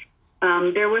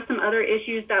 There were some other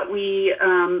issues that we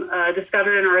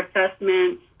discovered in our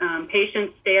assessment.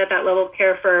 Patients stay at that level of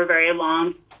care for a very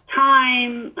long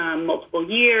time, multiple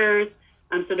years.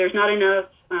 So there's not enough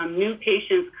new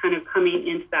patients kind of coming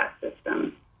into that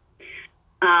system.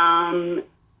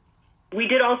 We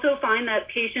did also find that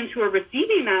patients who are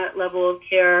receiving that level of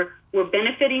care were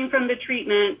benefiting from the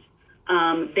treatment.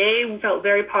 They felt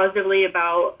very positively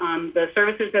about the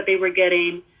services that they were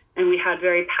getting, and we had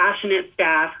very passionate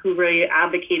staff who really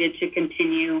advocated to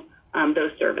continue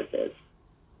those services.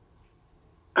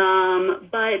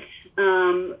 But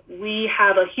we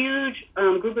have a huge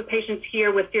group of patients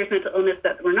here with serious mental illness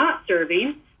that we're not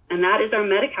serving, and that is our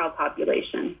Medi-Cal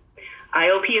population.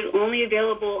 IOP is only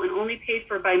available and only paid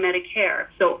for by Medicare.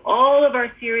 So all of our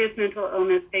serious mental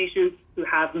illness patients who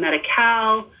have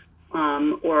Medi-Cal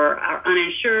or are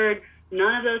uninsured,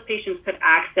 none of those patients could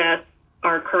access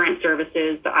our current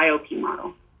services, the IOP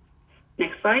model.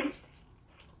 Next slide.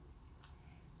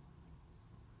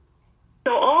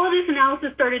 So all of this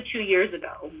analysis started 2 years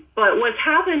ago, but what's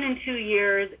happened in 2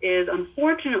 years is,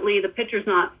 unfortunately, the picture's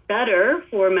not better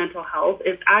for mental health.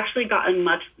 It's actually gotten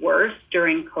much worse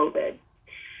during COVID.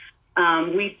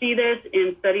 We see this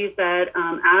in studies that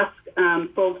ask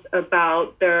folks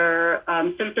about their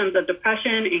symptoms of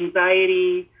depression,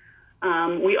 anxiety.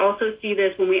 We also see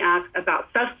this when we ask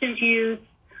about substance use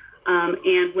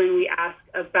and when we ask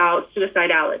about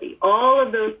suicidality. All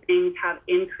of those things have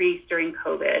increased during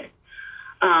COVID.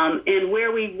 And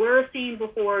where we were seeing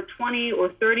before 20 or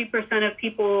 30% of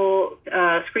people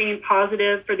screening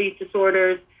positive for these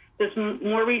disorders, this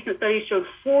more recent study showed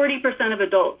 40% of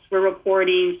adults were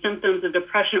reporting symptoms of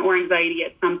depression or anxiety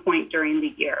at some point during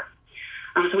the year.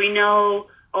 So we know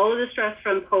all of the stress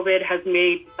from COVID has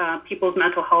made people's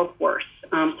mental health worse.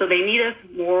 So they need us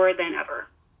more than ever.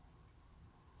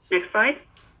 Next slide.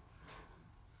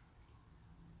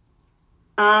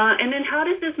 And then how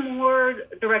does this more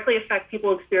directly affect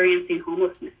people experiencing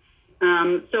homelessness?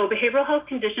 So behavioral health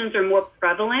conditions are more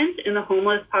prevalent in the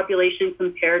homeless population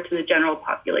compared to the general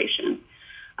population.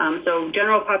 So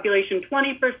general population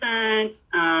 20%,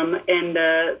 and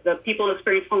the people who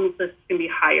experience homelessness can be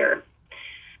higher.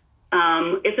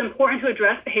 It's important to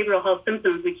address behavioral health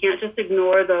symptoms. We can't just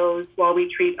ignore those while we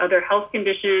treat other health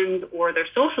conditions or their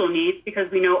social needs,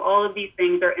 because we know all of these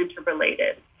things are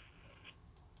interrelated.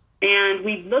 And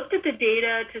we looked at the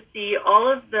data to see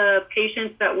all of the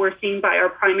patients that were seen by our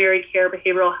primary care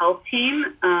behavioral health team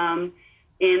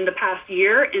in the past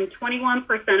year, and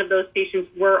 21% of those patients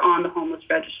were on the homeless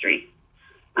registry.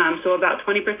 So about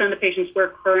 20% of the patients we're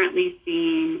currently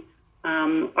seeing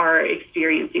are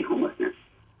experiencing homelessness.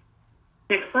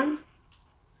 Next slide.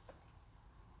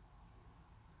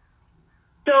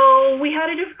 So we had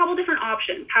a couple different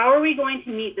options. How are we going to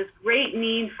meet this great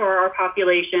need for our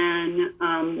population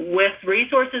with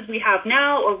resources we have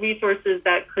now or resources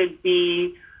that could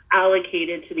be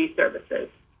allocated to these services?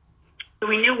 So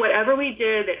we knew whatever we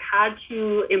did, it had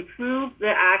to improve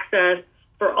the access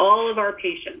for all of our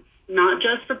patients, not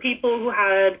just for people who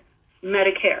had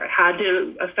Medicare. It had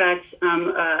to affect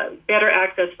better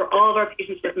access for all of our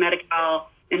patients with Medi-Cal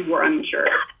and who are uninsured.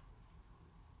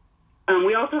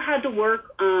 We also had to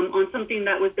work on something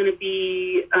that was going to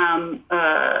be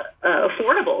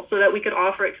affordable so that we could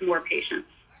offer it to more patients.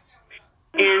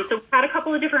 And so we had a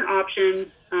couple of different options.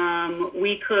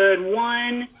 We could,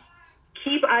 one,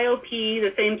 keep IOP,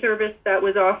 the same service that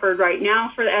was offered right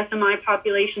now for the SMI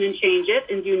population, and change it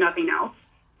and do nothing else.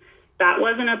 That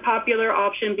wasn't a popular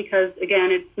option because,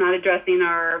 again, it's not addressing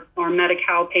our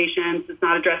Medi-Cal patients. It's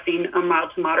not addressing a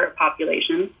mild to moderate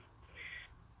populations.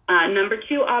 Number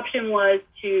two option was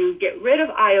to get rid of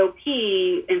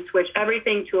IOP and switch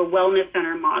everything to a wellness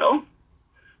center model.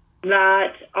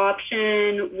 That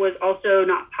option was also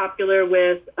not popular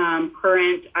with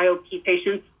current IOP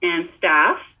patients and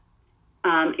staff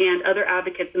and other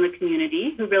advocates in the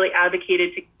community who really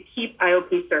advocated to keep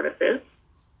IOP services.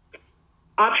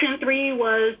 Option three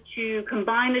was to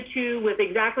combine the two with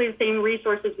exactly the same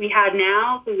resources we had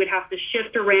now. So we would have to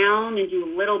shift around and do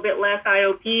a little bit less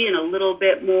IOP and a little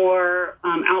bit more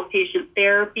outpatient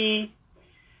therapy.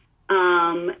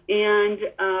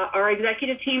 Our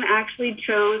executive team actually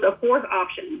chose a fourth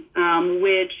option,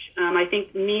 which I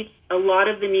think meets a lot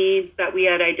of the needs that we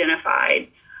had identified.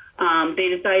 They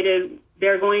decided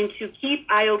they're going to keep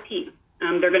IOP.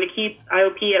 They're going to keep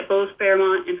IOP at both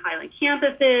Fairmont and Highland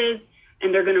campuses,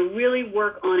 and they're going to really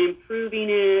work on improving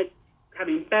it,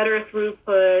 having better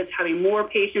throughputs, having more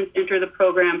patients enter the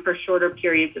program for shorter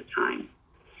periods of time.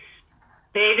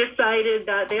 They decided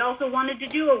that they also wanted to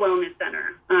do a wellness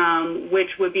center,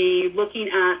 which would be looking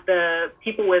at the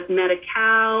people with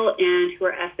Medi-Cal and who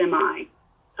are SMI.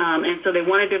 And so they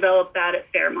want to develop that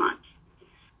at Fairmont.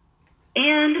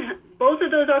 And both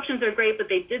of those options are great, but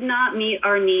they did not meet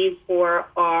our needs for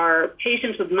our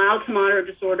patients with mild to moderate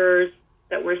disorders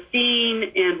that we're seeing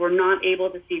and were not able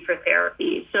to see for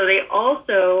therapy. So they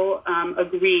also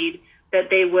agreed that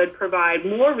they would provide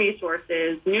more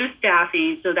resources, new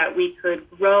staffing, so that we could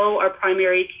grow our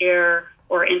primary care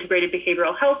or integrated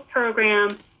behavioral health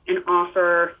program and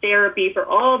offer therapy for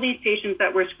all these patients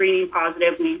that were screening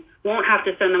positive. We won't have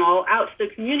to send them all out to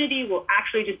the community. We'll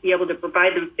actually just be able to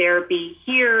provide them therapy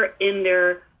here in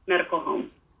their medical home.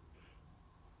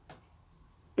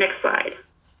 Next slide.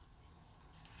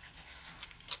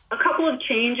 A couple of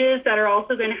changes that are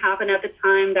also going to happen at the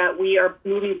time that we are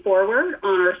moving forward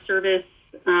on our service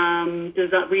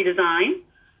redesign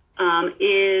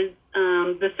is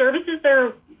the services that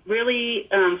are really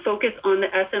focused on the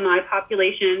SMI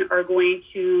population are going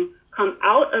to come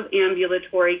out of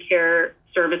ambulatory care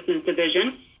services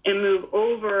division and move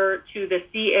over to the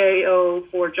CAO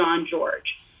for John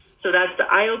George. So that's the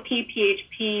IOP,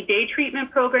 PHP day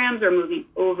treatment programs are moving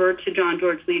over to John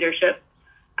George leadership,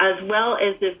 as well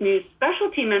as this new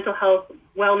specialty mental health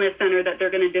wellness center that they're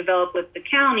going to develop with the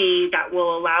county that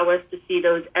will allow us to see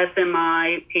those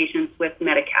SMI patients with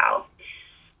Medi-Cal.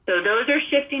 So those are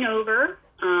shifting over,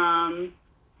 and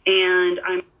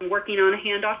I'm working on a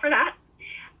handoff for that.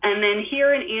 And then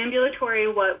here in ambulatory,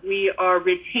 what we are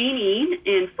retaining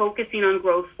and focusing on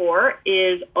growth for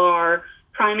is our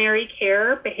primary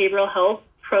care behavioral health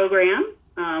program,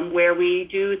 where we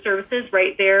do services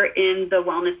right there in the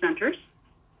wellness centers.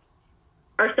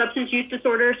 Our substance use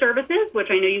disorder services,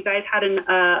 which I know you guys had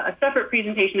a separate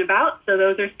presentation about, so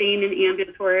those are staying in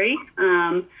ambulatory.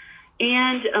 And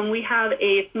we have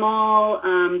a small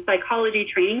psychology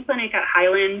training clinic at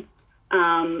Highland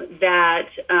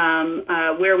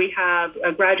where we have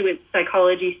graduate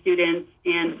psychology students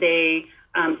and they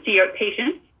see our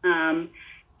patients.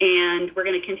 And we're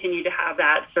going to continue to have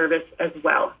that service as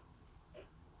well.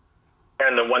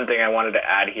 And the one thing I wanted to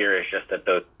add here is just that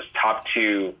those top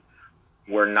two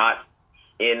were not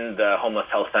in the homeless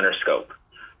health center scope.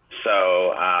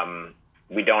 So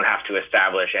we don't have to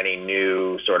establish any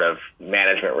new sort of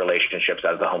management relationships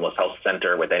as the homeless health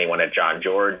center with anyone at John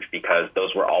George, because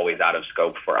those were always out of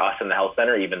scope for us in the health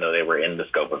center, even though they were in the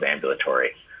scope of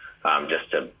ambulatory.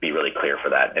 Just to be really clear for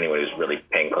that, anyone who's really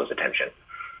paying close attention.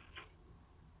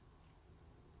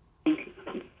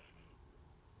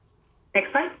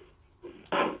 Next slide.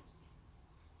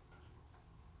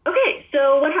 Okay,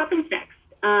 so what happens next?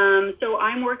 So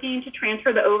I'm working to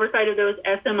transfer the oversight of those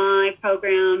SMI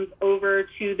programs over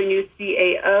to the new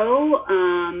CAO,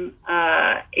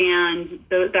 and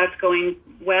that's going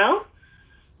well.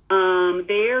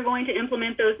 They are going to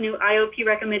implement those new IOP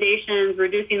recommendations,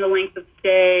 reducing the length of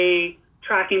stay,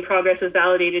 tracking progress with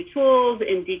validated tools,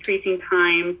 and decreasing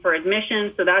time for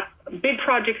admission. So that's big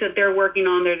projects that they're working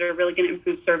on. They're really going to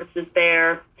improve services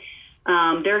there.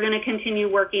 They're going to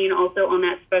continue working also on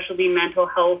that specialty mental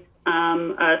health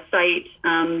site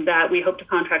that we hope to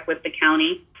contract with the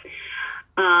county.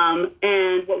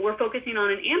 And what we're focusing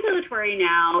on in ambulatory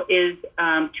now is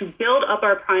to build up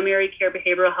our primary care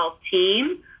behavioral health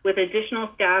team with additional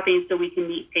staffing so we can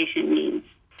meet patient needs.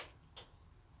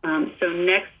 So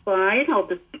next slide, I'll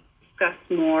discuss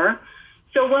more.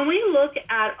 So when we look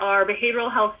at our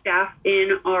behavioral health staff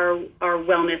in our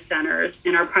wellness centers,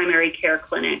 in our primary care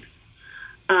clinics,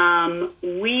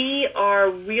 we are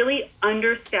really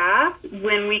understaffed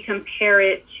when we compare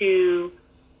it to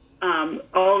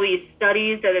all these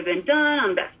studies that have been done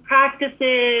on best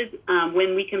practices,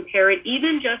 when we compare it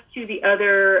even just to the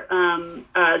other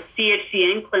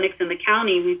CHCN clinics in the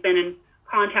county. We've been in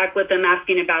contact with them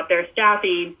asking about their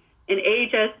staffing, and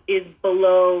AHS is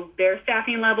below their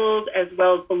staffing levels as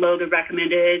well as below the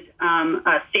recommended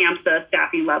SAMHSA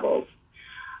staffing levels.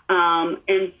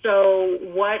 And so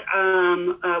what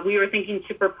we were thinking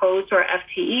to propose to our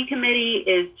FTE committee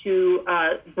is to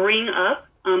bring up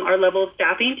our level of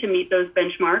staffing to meet those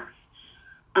benchmarks.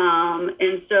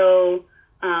 And so,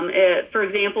 for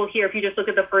example, here, if you just look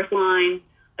at the first line,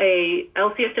 a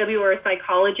LCSW or a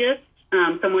psychologist,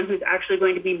 someone who's actually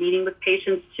going to be meeting with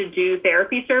patients to do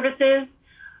therapy services.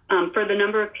 For the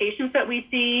number of patients that we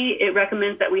see, it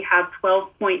recommends that we have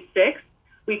 12.6.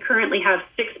 We currently have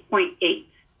 6.8.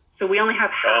 So we only have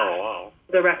half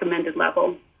the recommended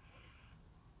level.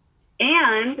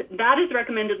 And that is the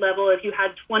recommended level if you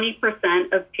had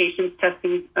 20% of patients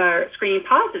testing screening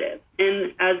positive.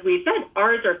 And as we said,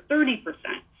 ours are 30%.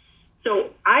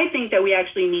 So I think that we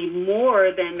actually need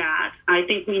more than that. I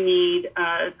think we need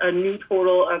a new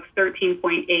total of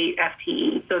 13.8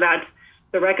 FTE. So that's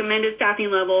the recommended staffing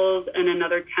levels and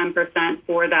another 10%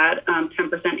 for that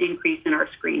 10% increase in our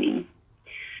screening.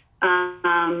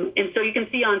 And so you can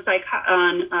see on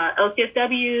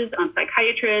LCSWs, on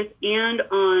psychiatrists, and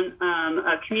on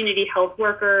community health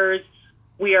workers,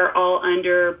 we are all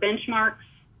under benchmarks.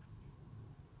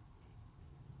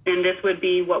 And this would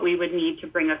be what we would need to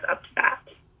bring us up to that.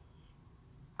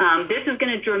 This is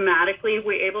going to dramatically, if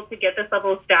we're able to get this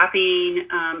level of staffing,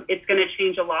 it's going to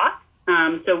change a lot.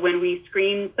 So when we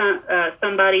screen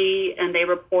somebody and they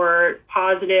report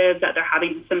positive that they're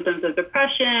having symptoms of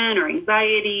depression or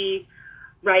anxiety,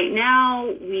 right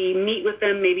now we meet with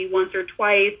them maybe once or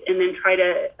twice and then try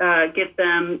to get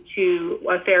them to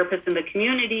a therapist in the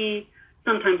community.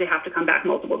 Sometimes they have to come back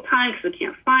multiple times because they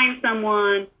can't find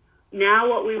someone. Now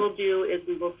what we will do is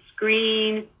we will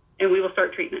screen and we will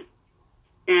start treatment.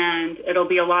 And it'll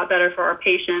be a lot better for our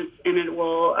patients, and it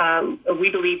will,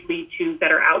 we believe, lead to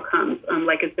better outcomes,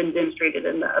 like it's been demonstrated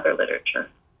in the other literature.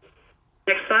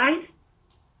 Next slide.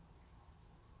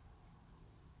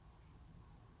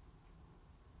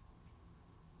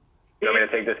 You want me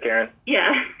to take this, Karen?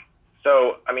 Yeah.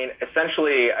 So, I mean,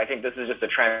 essentially, I think this is just a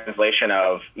translation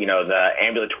of, the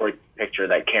ambulatory picture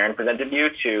that Karen presented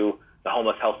you to the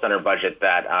homeless health center budget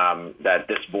that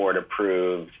this board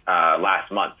approved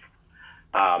last month.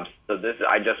 So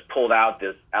I just pulled out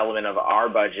this element of our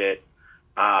budget,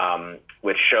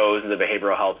 which shows the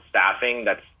behavioral health staffing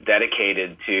that's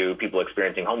dedicated to people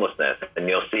experiencing homelessness. And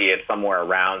you'll see it's somewhere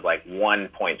around like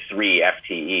 1.3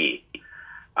 FTE.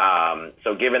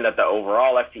 So given that the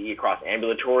overall FTE across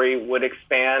ambulatory would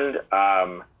expand,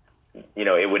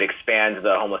 it would expand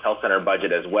the homeless health center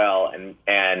budget as well.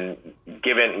 And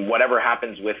given whatever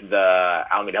happens with the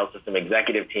Alameda Health System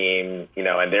executive team,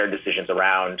 and their decisions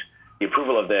around the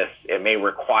approval of this, it may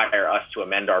require us to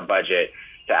amend our budget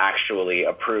to actually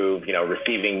approve,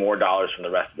 receiving more dollars from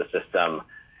the rest of the system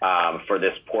for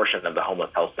this portion of the homeless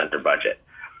health center budget.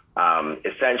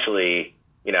 Essentially,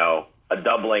 a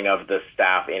doubling of the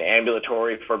staff in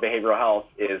ambulatory for behavioral health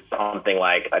is something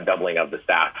like a doubling of the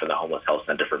staff for the homeless health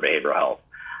center for behavioral health.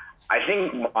 I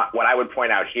think what I would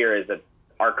point out here is that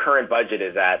our current budget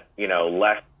is at,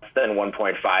 less than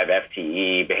 1.5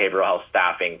 FTE behavioral health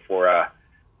staffing for a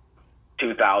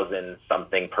 2,000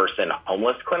 something person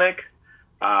homeless clinic.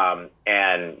 And,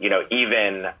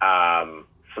 even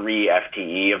 3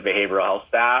 FTE of behavioral health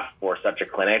staff for such a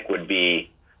clinic would be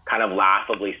kind of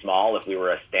laughably small if we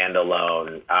were a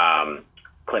standalone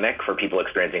clinic for people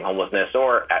experiencing homelessness,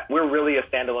 or we're really a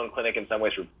standalone clinic in some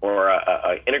ways, or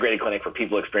a integrated clinic for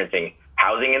people experiencing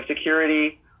housing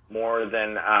insecurity more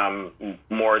than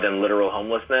literal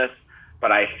homelessness.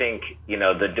 But I think,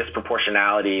 the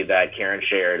disproportionality that Karen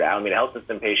shared, Alameda Health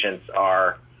System patients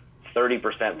are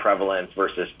 30% prevalence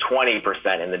versus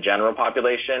 20% in the general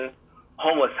population.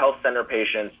 Homeless health center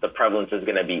patients, the prevalence is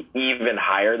going to be even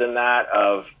higher than that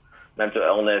of mental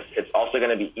illness. It's also going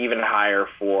to be even higher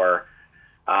for,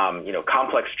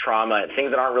 complex trauma, things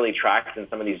that aren't really tracked in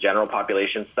some of these general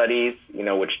population studies,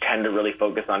 which tend to really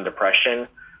focus on depression.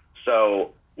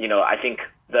 So, I think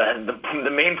the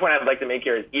main point I'd like to make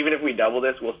here is even if we double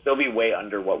this, we'll still be way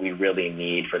under what we really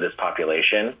need for this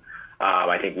population.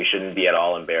 I think we shouldn't be at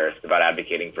all embarrassed about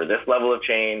advocating for this level of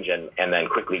change and then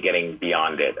quickly getting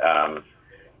beyond it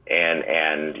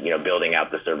and building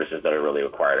out the services that are really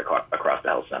required across the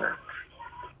health center.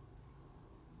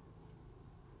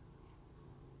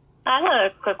 I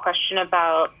have a quick question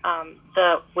about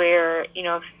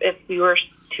if we were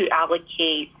to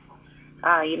allocate,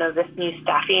 this new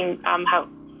staffing,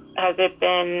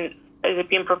 is it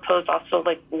being proposed also,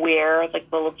 like, where, like,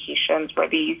 the locations where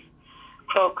these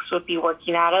folks would be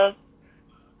working out of?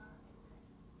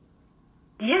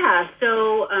 Yeah,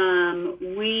 so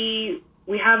we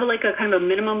have like a kind of a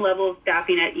minimum level of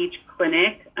staffing at each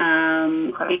clinic,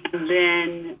 and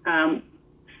then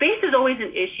space is always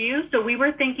an issue. So we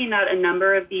were thinking that a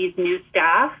number of these new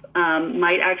staff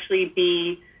might actually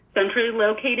be centrally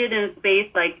located in a space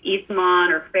like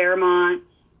Eastmont or Fairmont,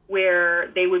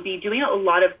 where they would be doing a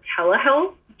lot of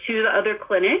telehealth to the other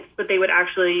clinics, but they would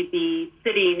actually be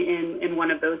sitting in one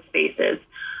of those spaces.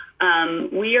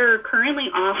 We are currently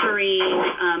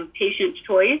offering patient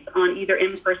choice on either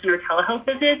in-person or telehealth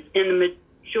visits, and the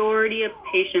majority of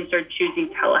patients are choosing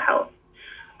telehealth.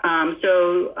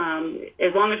 So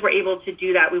as long as we're able to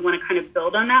do that, we want to kind of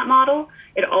build on that model.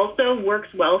 It also works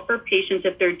well for patients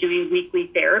if they're doing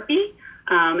weekly therapy,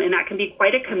 and that can be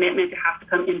quite a commitment to have to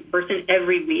come in person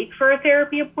every week for a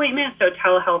therapy appointment. So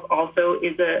telehealth also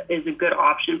is a good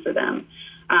option for them.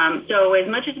 So as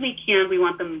much as we can, we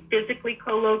want them physically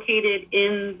co-located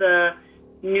in the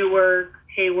Newark,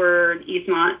 Hayward,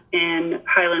 Eastmont, and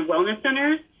Highland Wellness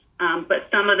Centers. But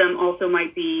some of them also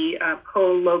might be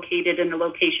co-located in a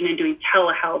location and doing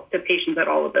telehealth to patients at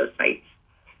all of those sites.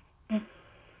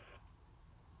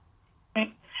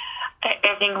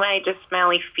 I think my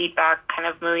only feedback kind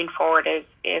of moving forward is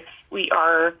if we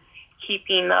are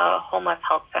keeping the homeless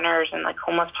health centers and like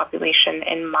homeless population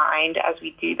in mind as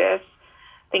we do this,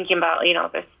 thinking about,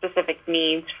 the specific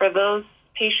needs for those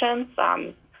patients.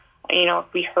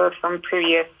 If we heard from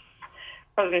previous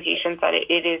presentations that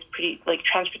it is pretty, like,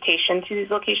 transportation to these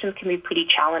locations can be pretty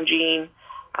challenging.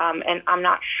 And I'm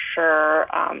not sure,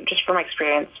 just from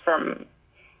experience from,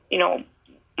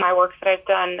 my work that I've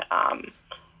done,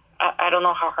 I don't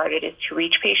know how hard it is to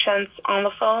reach patients on the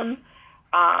phone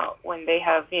when they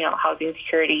have, housing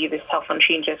insecurity, the cell phone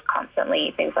changes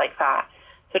constantly, things like that.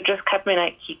 So just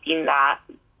keeping that,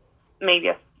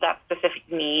 maybe that specific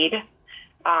need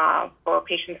for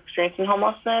patients experiencing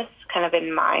homelessness kind of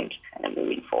in mind, kind of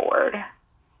moving forward.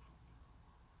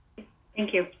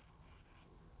 Thank you.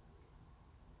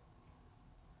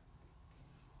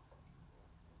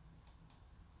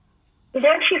 We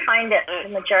actually find that the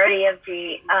majority of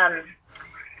the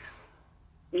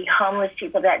homeless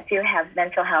people that do have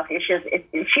mental health issues,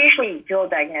 it's usually dual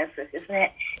diagnosis, isn't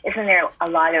it? Isn't there a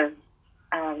lot of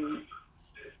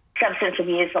substance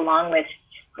abuse along with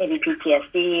maybe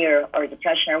PTSD or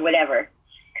depression or whatever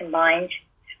combined,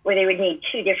 where they would need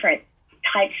two different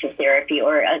types of therapy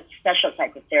or a special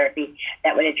type of therapy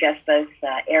that would address both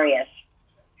areas?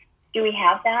 Do we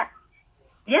have that?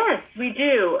 Yes, we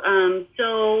do.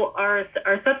 So our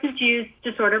substance use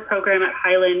disorder program at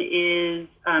Highland is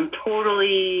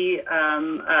totally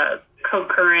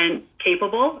co-current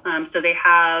capable. So they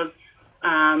have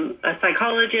a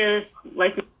psychologist,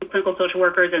 licensed clinical social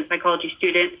workers, and psychology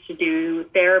students to do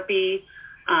therapy,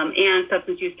 and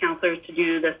substance use counselors to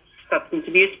do the substance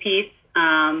abuse piece.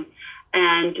 And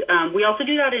we also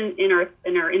do that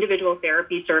in our individual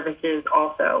therapy services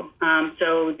also.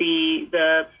 So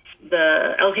the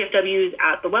LCSWs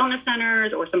at the wellness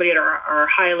centers or somebody at our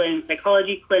Highland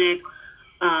psychology clinic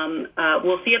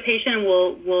will see a patient and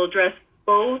we'll address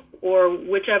both or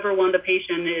whichever one the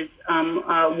patient is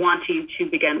wanting to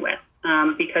begin with.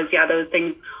 Because, those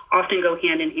things often go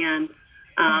hand in hand.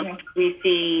 We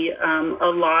see a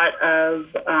lot of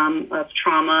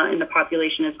trauma in the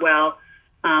population as well,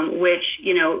 which,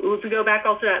 if we go back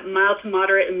also that mild to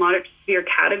moderate and moderate to severe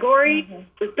category,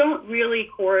 those don't really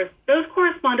those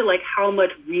correspond to like how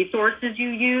much resources you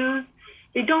use.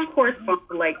 They don't correspond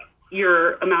to like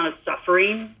your amount of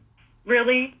suffering,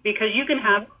 really, because you can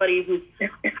have somebody who's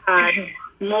had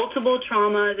multiple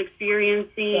traumas,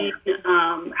 experiencing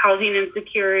housing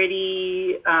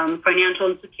insecurity,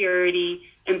 financial insecurity,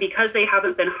 and because they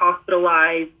haven't been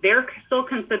hospitalized, they're still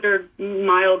considered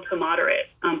mild to moderate.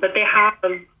 But they have,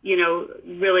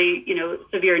 really,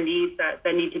 severe needs that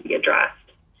need to be addressed.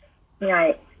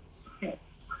 Right.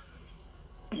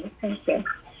 Thank you.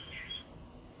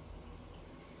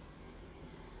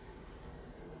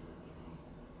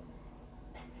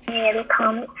 Any other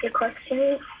comments or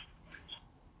questions?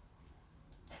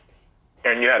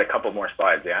 And you had a couple more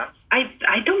slides, yeah?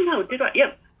 I don't know. Did I?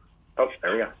 Yep. Oh,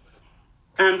 there we go.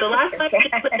 The last slide I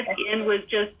just put at the end was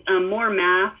just more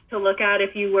math to look at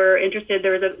if you were interested.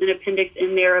 There was an appendix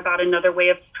in there about another way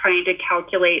of trying to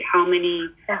calculate how many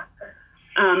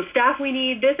staff we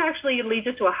need. This actually leads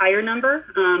us to a higher number.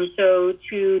 So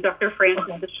to Dr.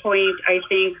 Francis' point, I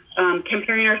think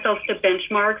comparing ourselves to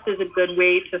benchmarks is a good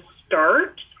way to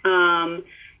start.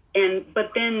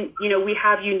 But then, we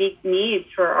have unique needs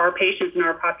for our patients and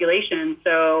our population.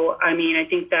 So, I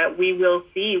think that we will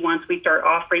see once we start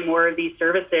offering more of these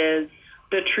services,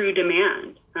 the true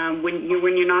demand. When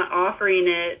you're not offering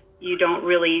it, you don't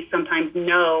really sometimes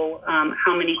know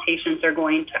how many patients are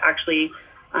going to actually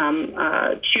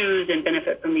choose and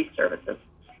benefit from these services.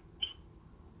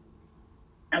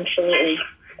 Absolutely.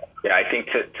 Yeah, I think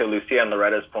to Lucia and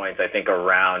Loretta's points, I think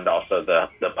around also the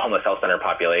homeless health center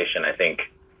population, I think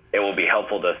it will be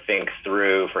helpful to think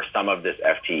through for some of this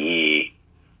FTE,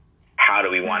 how do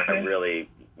we want to really,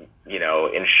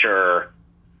 ensure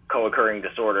co-occurring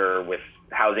disorder with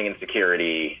housing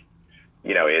insecurity,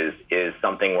 is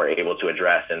something we're able to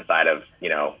address inside of,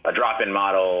 a drop-in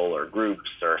model or groups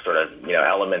or sort of,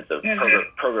 elements of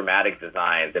programmatic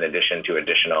designs in addition to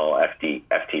additional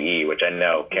FTE, which I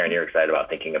know, Karen, you're excited about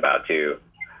thinking about too.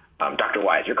 Dr.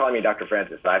 Wise, you're calling me Dr.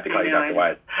 Francis, so I have to call you Dr.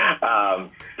 Wise.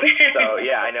 So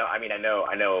yeah, I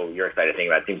know you're excited thinking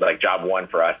about it. It seems like job one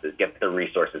for us is get the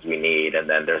resources we need, and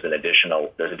then there's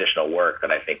additional work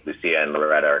that I think Lucia and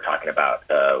Loretta are talking about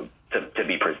to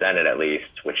be presented at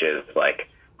least, which is like,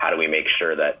 how do we make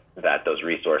sure that those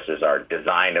resources are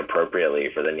designed appropriately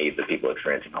for the needs of people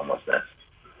experiencing homelessness?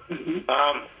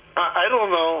 I don't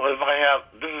know if I have,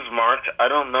 this is Mark, I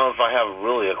don't know if I have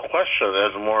really a question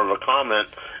as more of a comment.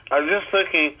 I'm just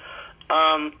thinking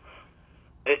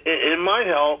it might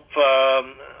help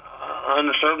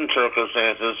under certain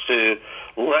circumstances to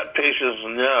let patients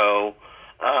know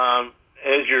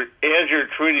as you're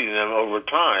treating them over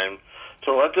time,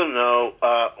 to let them know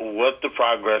what the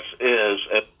progress is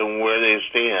and where they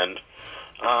stand.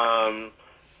 And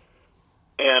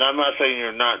I'm not saying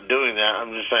you're not doing that.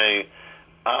 I'm just saying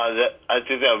that I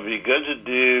think that would be good to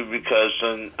do, because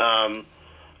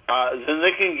then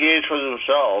they can gauge for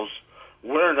themselves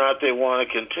whether or not they want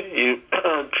to continue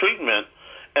treatment.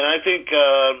 And I think,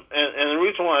 and the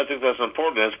reason why I think that's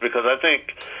important is because I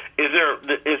think if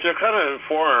they're kind of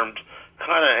informed,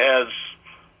 kind of as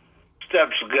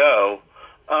steps go,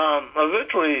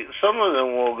 eventually some of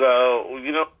them will go,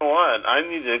 you know what, I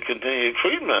need to continue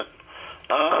treatment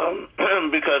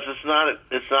because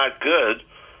it's not good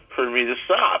for me to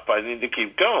stop. I need to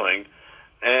keep going.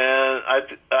 And I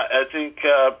think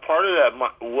part of that,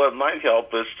 what might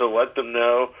help, is to let them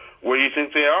know where you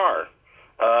think they are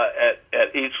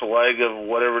at each leg of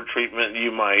whatever treatment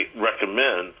you might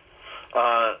recommend.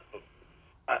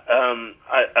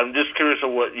 I'm just curious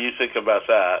of what you think about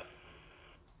that.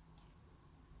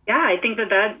 Yeah, I think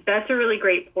that's a really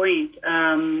great point.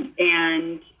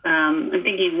 And I'm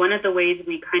thinking one of the ways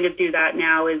we kind of do that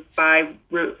now is by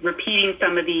repeating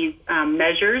some of these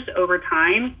measures over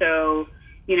time. So,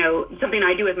 something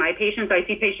I do with my patients, I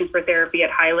see patients for therapy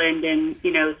at Highland, and,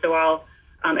 so I'll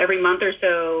every month or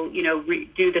so,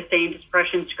 do the same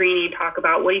depression screening, talk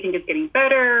about what do you think is getting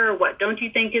better, what don't you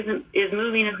think is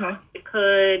moving as much as it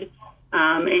could.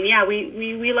 And yeah,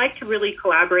 we like to really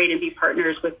collaborate and be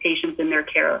partners with patients in their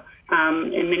care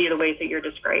in many of the ways that you're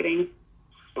describing.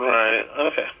 Right.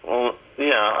 Okay. Well,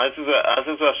 yeah, I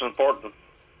think that's important.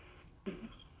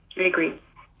 I agree.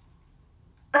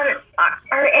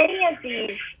 Are any of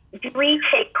these, do we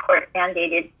take court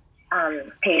mandated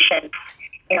patients,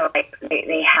 like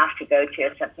they have to go to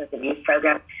a substance abuse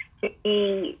program? Do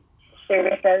we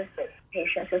service those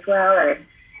patients as well, or?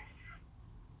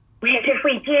 If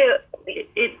we do,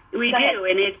 we do,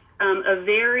 and it's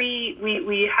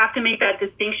we have to make that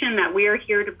distinction that we are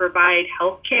here to provide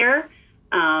health care,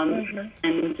 and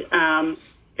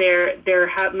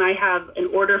might have an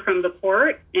order from the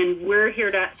court, and we're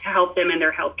here to help them in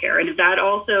their health care. And if that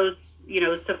also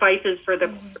suffices for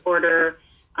the order,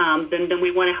 then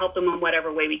we want to help them in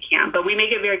whatever way we can. But we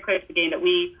make it very clear at the beginning that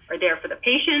we are there for the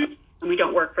patient and we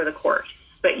don't work for the court.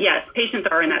 But yes, patients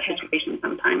are in that situation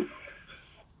sometimes.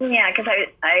 Yeah, because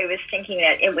I was thinking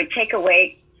that it would take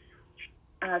away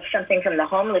something from the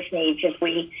homeless needs if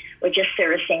we were just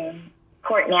servicing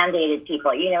court-mandated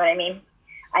people. You know what I mean?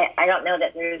 I don't know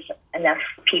that there's enough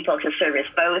people to service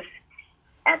both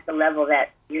at the level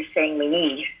that you're saying we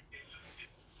need.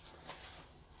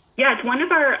 Yeah, it's one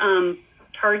of our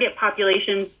target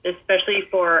populations, especially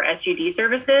for SUD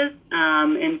services.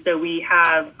 And so we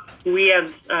have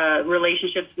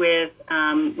relationships with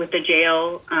the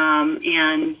jail,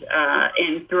 and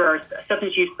through our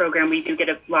substance use program, we do get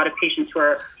a lot of patients who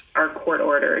are are court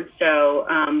ordered. So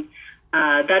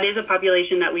that is a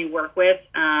population that we work with,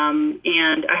 and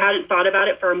I hadn't thought about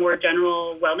it for a more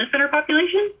general wellness center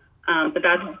population, but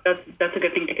that's a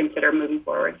good thing to consider moving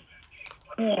forward.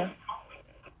 Yeah.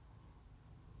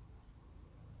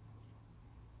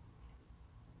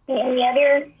 Any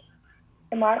other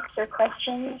remarks or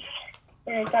questions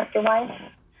for Dr. Weiss?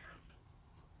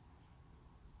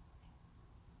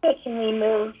 Okay, can we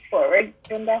move forward,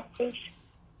 Brenda, please?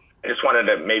 I just wanted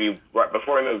to maybe,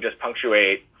 before we move, just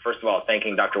punctuate, first of all,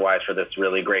 thanking Dr. Wise for this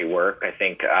really great work. I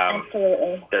think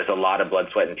Absolutely. There's a lot of blood,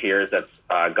 sweat, and tears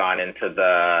that's gone into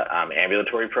the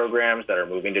ambulatory programs that are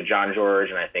moving to John George,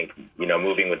 and I think,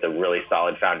 moving with a really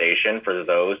solid foundation for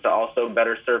those to also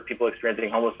better serve people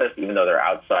experiencing homelessness, even though they're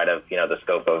outside of, the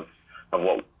scope of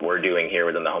what we're doing here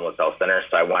within the Homeless Health Center.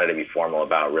 So I wanted to be formal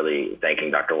about really thanking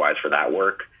Dr. Wise for that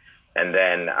work. And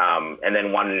then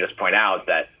wanted to just point out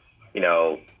that,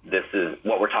 this is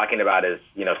what we're talking about is,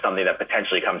 something that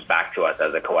potentially comes back to us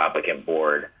as a co-applicant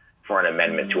board for an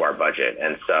amendment to our budget.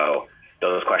 And so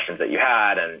those questions that you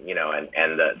had and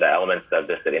the elements of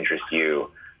this that interest you,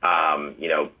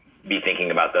 be thinking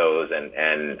about those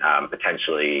and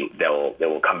potentially they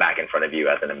will come back in front of you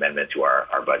as an amendment to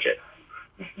our budget.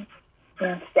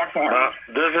 Yes, definitely.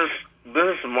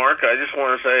 This is Mark. I just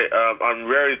want to say I'm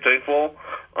very thankful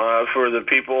for the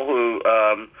people who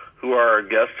are our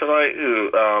guests tonight,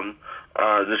 who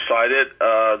decided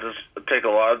to take a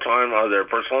lot of time out of their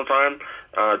personal time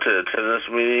to attend this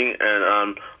meeting.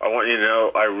 And I want you to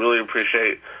know I really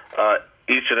appreciate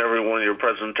each and every one of your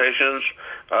presentations,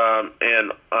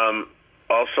 and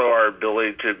also our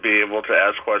ability to be able to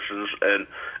ask questions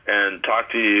and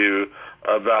talk to you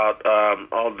about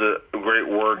all the great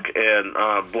work and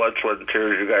blood, sweat, and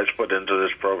tears you guys put into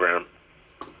this program.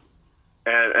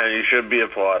 And you should be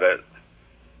applauded.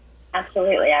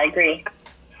 Absolutely, I agree.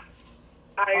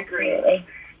 Absolutely.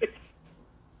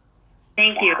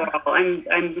 Thank you all.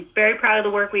 I'm very proud of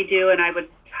the work we do, and I would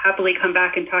happily come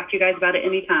back and talk to you guys about it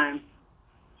anytime.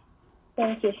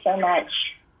 Thank you so much.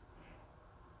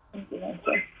 Thank you.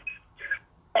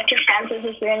 Dr. Francis,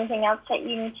 is there anything else that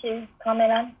you need to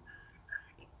comment on?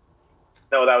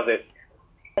 No, that was it.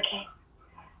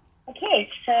 Okay,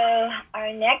 so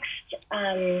our next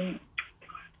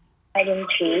item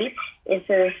 3 is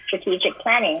the strategic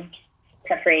planning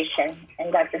preparation.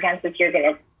 And Dr. Francis, you're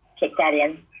going to take that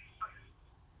in.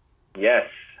 Yes.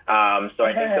 So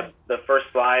I think the first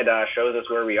slide shows us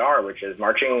where we are, which is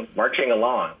marching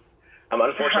along.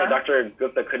 Unfortunately, Dr.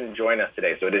 Gupta couldn't join us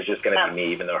today, so it is just going to be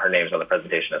me, even though her name's on the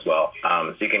presentation as well.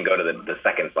 So you can go to the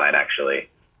second slide, actually.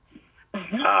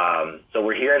 So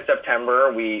we're here in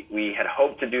September. We had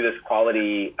hoped to do this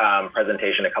quality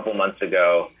presentation a couple months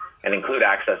ago and include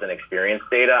access and experience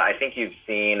data. I think you've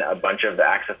seen a bunch of the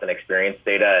access and experience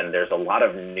data, and there's a lot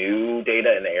of new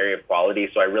data in the area of quality.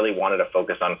 So I really wanted to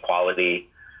focus on quality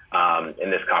in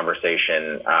this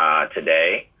conversation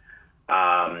today.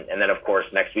 And then, of course,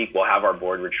 next week we'll have our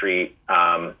board retreat.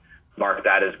 Mark,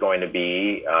 that is going to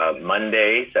be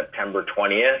Monday, September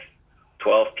 20th.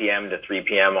 12 p.m. to 3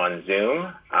 p.m. on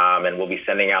Zoom, and we'll be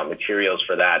sending out materials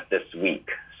for that this week.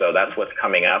 So that's what's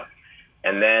coming up.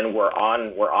 And then we're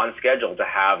on schedule to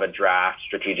have a draft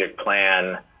strategic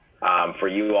plan for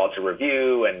you all to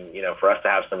review, and for us to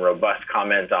have some robust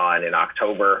comment on in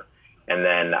October. And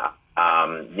then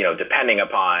depending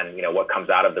upon what comes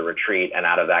out of the retreat and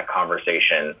out of that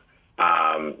conversation,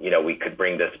 we could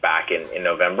bring this back in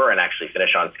November and actually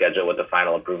finish on schedule with the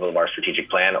final approval of our strategic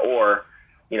plan. Or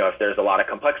if there's a lot of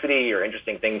complexity or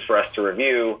interesting things for us to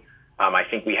review, I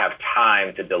think we have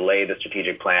time to delay the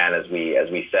strategic plan, as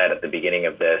we said at the beginning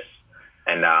of this,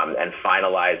 and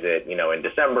finalize it, in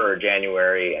December or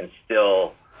January, and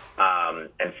still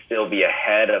be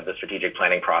ahead of the strategic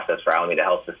planning process for Alameda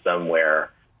Health System,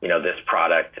 where this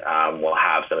product will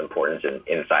have some importance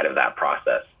inside of that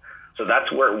process. So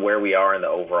that's where we are in the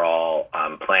overall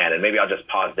plan. And maybe I'll just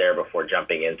pause there before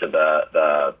jumping into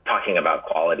the talking about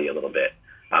quality a little bit.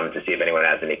 To see if anyone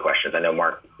has any questions. I know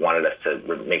Mark wanted us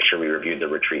to make sure we reviewed the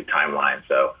retreat timeline,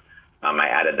 so I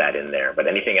added that in there. But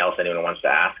anything else anyone wants to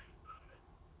ask?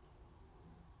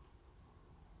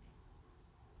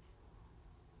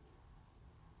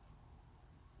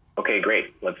 Okay,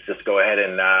 great. Let's just go ahead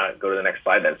and go to the next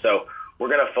slide then. So we're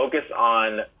going to focus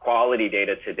on quality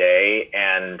data today,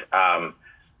 and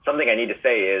something I need to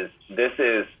say is this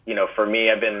is, for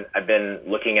me, I've been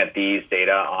looking at these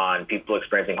data on people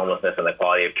experiencing homelessness and the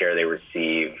quality of care they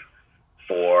receive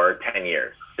for 10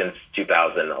 years, since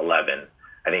 2011.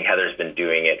 I think Heather's been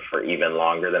doing it for even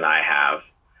longer than I have.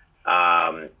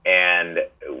 And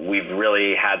we've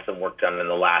really had some work done in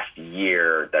the last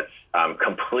year that's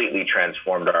completely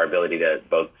transformed our ability to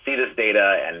both see this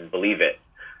data and believe it.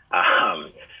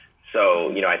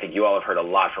 So, I think you all have heard a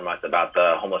lot from us about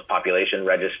the homeless population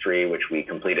registry, which we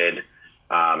completed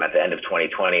at the end of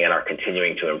 2020 and are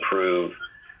continuing to improve.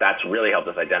 That's really helped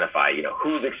us identify,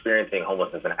 who's experiencing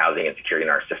homelessness and housing insecurity in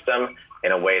our system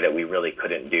in a way that we really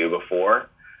couldn't do before.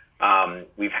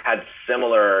 We've had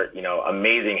similar,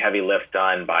 amazing heavy lift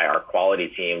done by our quality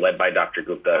team, led by Dr.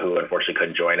 Gupta, who unfortunately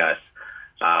couldn't join us,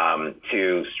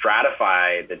 to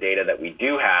stratify the data that we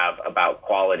do have about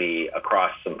quality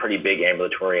across some pretty big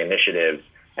ambulatory initiatives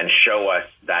and show us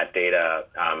that data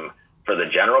for the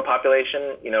general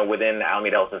population, within the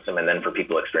Alameda Health System, and then for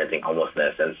people experiencing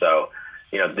homelessness. And so,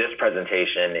 this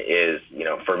presentation is,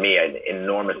 for me, an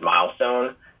enormous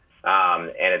milestone.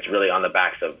 And it's really on the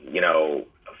backs of,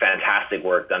 fantastic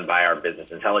work done by our business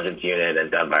intelligence unit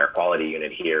and done by our quality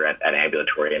unit here at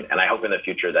Ambulatory. And I hope in the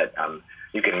future that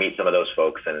you can meet some of those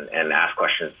folks and ask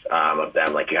questions of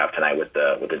them like you have tonight with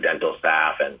the dental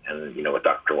staff and with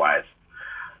Dr. Wise.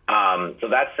 So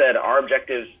that said, our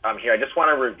objectives here, I just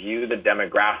want to review the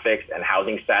demographics and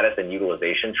housing status and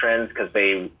utilization trends because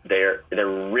they're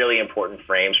really important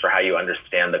frames for how you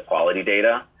understand the quality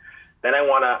data. Then I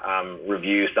want to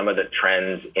review some of the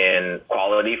trends in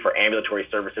quality for ambulatory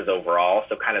services overall.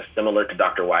 So kind of similar to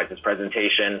Dr. Wise's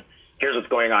presentation, here's what's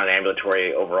going on in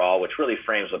ambulatory overall, which really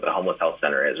frames what the homeless health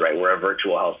center is, right? We're a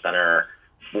virtual health center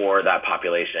for that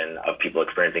population of people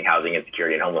experiencing housing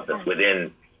insecurity and homelessness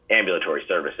within ambulatory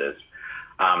services.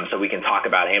 So we can talk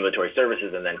about ambulatory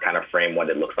services and then kind of frame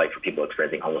what it looks like for people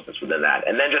experiencing homelessness within that.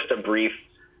 And then just a brief,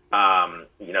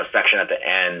 section at the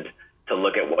end to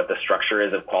look at what the structure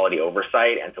is of quality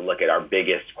oversight and to look at our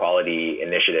biggest quality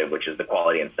initiative, which is the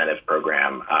quality incentive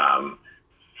program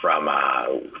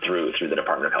through the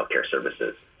Department of Healthcare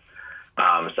Services.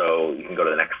 So you can go to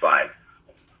the next slide.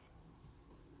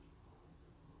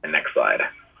 And next slide.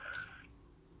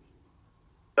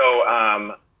 So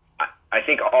I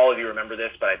think all of you remember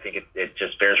this, but I think it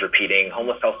just bears repeating.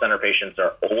 Homeless health center patients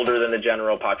are older than the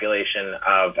general population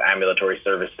of ambulatory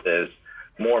services,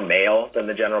 more male than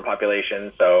the general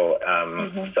population. So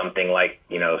something like,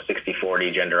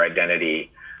 60-40 gender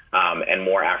identity, and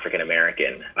more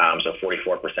African-American. So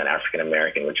 44%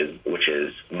 African-American, which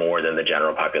is more than the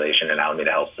general population in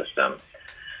Alameda Health System.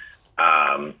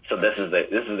 So this is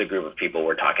the group of people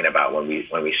we're talking about when we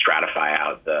stratify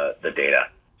out the data.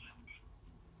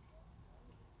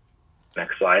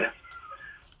 Next slide.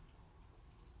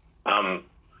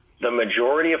 The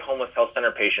majority of homeless health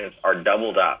center patients are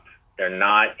doubled up. They're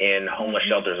not in homeless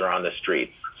shelters or on the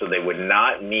streets. So they would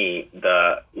not meet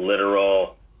the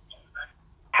literal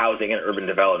Housing and Urban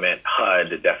Development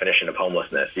HUD definition of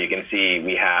homelessness. So you can see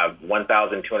we have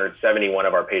 1,271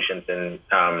 of our patients in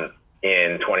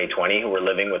 2020 who were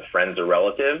living with friends or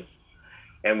relatives.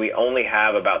 And we only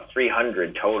have about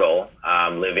 300 total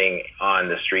living on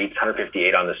the streets,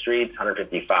 158 on the streets,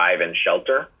 155 in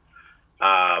shelter.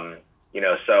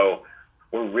 So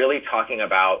we're really talking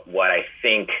about what I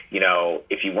think,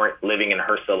 if you weren't living in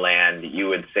HRSA land, you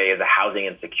would say is a housing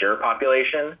insecure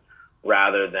population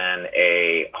rather than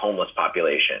a homeless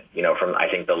population, from, I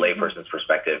think, the layperson's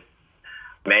perspective.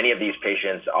 Many of these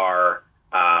patients are,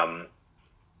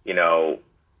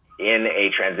 in a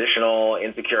transitional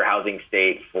insecure housing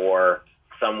state for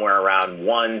somewhere around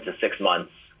 1 to 6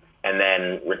 months and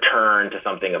then return to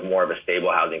something of more of a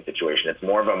stable housing situation. It's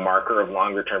more of a marker of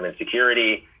longer term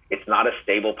insecurity. It's not a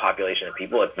stable population of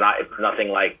people. It's nothing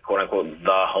like, quote unquote,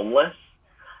 the homeless.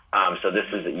 So this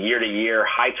is year to year,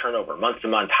 high turnover, month to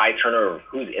month, high turnover of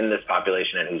who's in this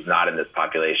population and who's not in this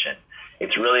population.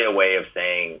 It's really a way of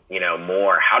saying,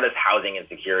 more, how does housing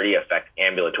insecurity affect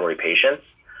ambulatory patients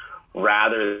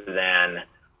rather than,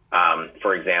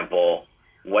 for example,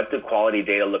 what do quality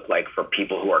data look like for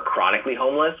people who are chronically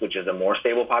homeless, which is a more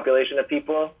stable population of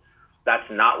people? That's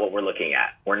not what we're looking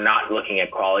at. We're not looking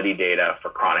at quality data for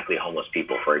chronically homeless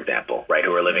people, for example, right,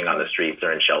 who are living on the streets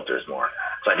or in shelters more.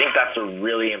 So I think that's a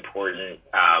really important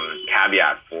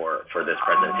caveat for this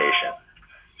presentation.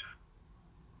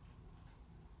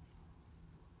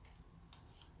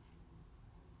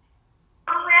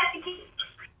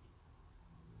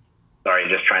 Sorry,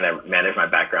 just trying to manage my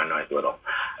background noise a little.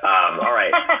 All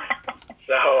right.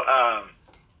 So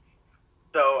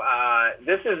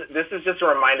this is just a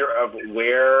reminder of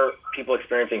where people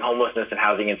experiencing homelessness and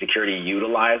housing insecurity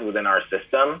utilize within our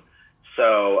system.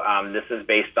 So this is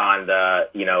based on the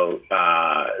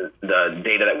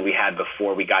data that we had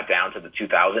before we got down to the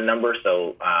 2000 number.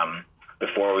 So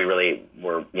before we really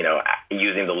were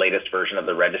using the latest version of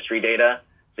the registry data.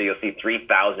 So you'll see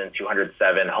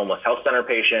 3,207 homeless health center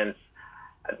patients.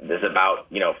 There's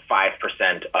about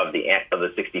 5% of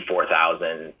the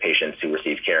 64,000 patients who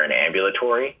receive care in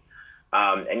ambulatory,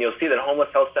 and you'll see that homeless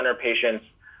health center patients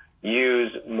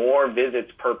use more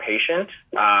visits per patient,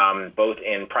 both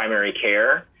in primary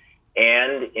care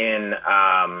and in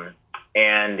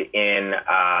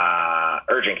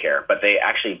urgent care, but they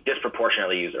actually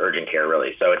disproportionately use urgent care,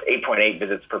 really. So it's 8.8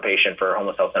 visits per patient for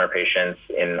homeless health center patients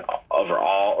in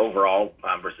overall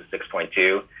versus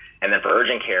 6.2, and then for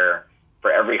urgent care,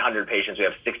 for every 100 patients, we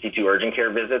have 62 urgent care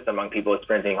visits among people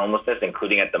experiencing homelessness,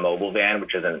 including at the mobile van,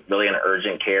 which is really an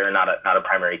urgent care, not a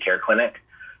primary care clinic,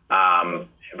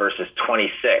 versus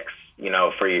 26,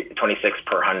 for 26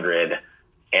 per 100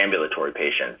 ambulatory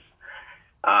patients.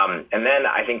 And then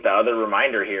I think the other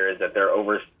reminder here is that there are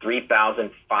over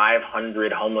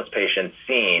 3,500 homeless patients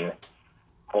seen.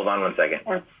 Hold on one second.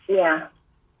 Yeah.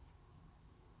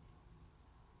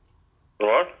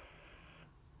 What?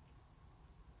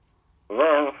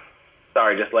 Hello?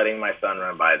 Sorry, just letting my son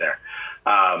run by there.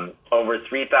 Over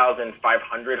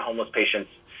 3,500 homeless patients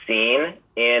seen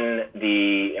in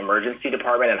the emergency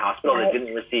department and hospital that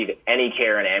didn't receive any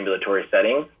care in ambulatory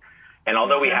settings. And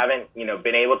although we haven't,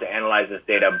 been able to analyze this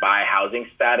data by housing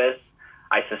status,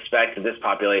 I suspect that this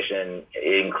population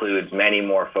includes many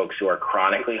more folks who are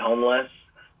chronically homeless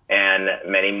and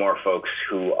many more folks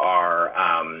who are,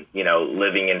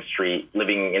 living in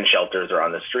shelters or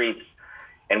on the streets.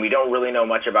 And we don't really know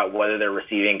much about whether they're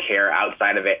receiving care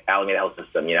outside of Alameda Health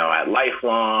System, at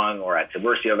Lifelong or at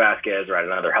Tiburcio Vasquez or at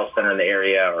another health center in the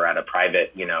area or at a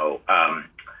private,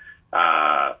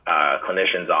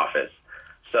 clinician's office.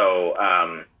 So,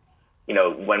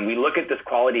 when we look at this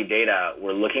quality data,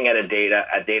 we're looking at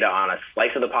data on a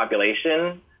slice of the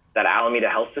population that Alameda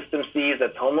Health System sees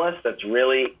that's homeless, that's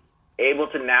really able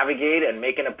to navigate and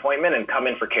make an appointment and come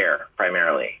in for care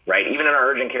primarily, right? Even in our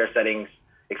urgent care settings,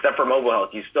 except for mobile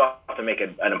health, you still have to make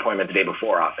an appointment the day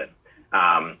before often.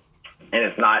 And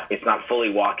it's not fully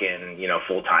walk-in,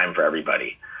 full time for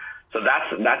everybody. So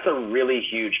that's a really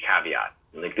huge caveat.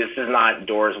 Like, this is not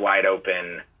doors wide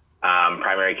open,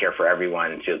 primary care for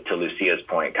everyone, to Lucia's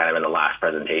point kind of in the last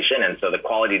presentation. And so the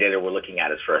quality data we're looking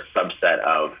at is for a subset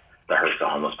of the HRSA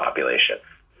homeless population.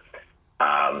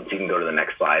 So you can go to the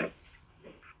next slide.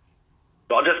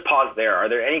 So I'll just pause there. Are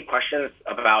there any questions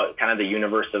about kind of the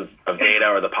universe of data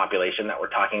or the population that we're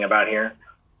talking about here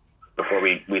before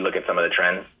we look at some of the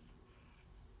trends?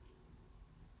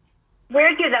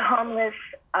 Where do the homeless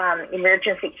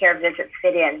emergency care visits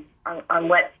fit in? On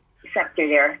what sector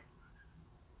there?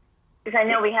 Because I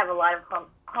know we have a lot of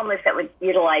homeless that would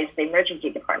utilize the emergency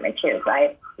department too,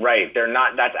 right? Right. They're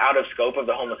not. That's out of scope of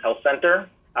the homeless health center.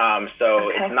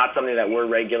 It's not something that we're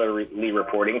regularly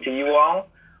reporting to you all.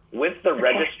 With the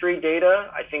registry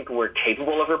data, I think we're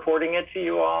capable of reporting it to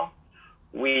you all.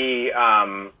 We're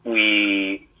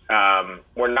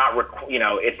not,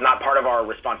 it's not part of our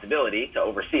responsibility to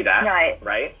oversee that,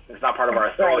 right? It's not part of our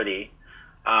authority.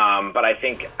 But I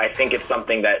think it's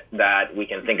something that we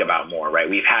can think about more, right?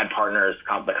 We've had partners,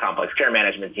 the complex care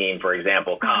management team, for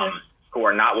example, come who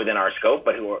are not within our scope,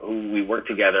 but who we work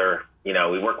together,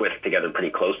 we work with together pretty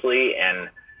closely, and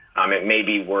it may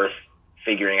be worth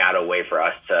figuring out a way for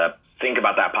us to think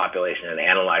about that population and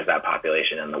analyze that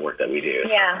population in the work that we do.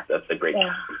 Yeah. So that's a great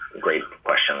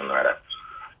question, Loretta.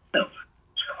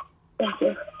 Thank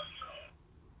you.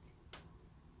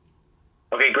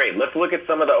 Okay, great. Let's look at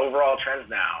some of the overall trends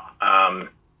now.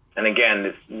 And again,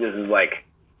 this is like,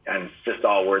 and it's just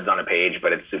all words on a page,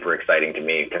 but it's super exciting to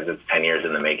me because it's 10 years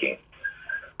in the making.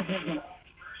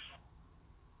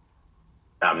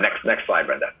 Next slide,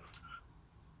 Brenda.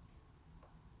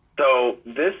 So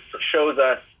this shows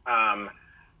us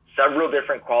several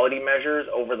different quality measures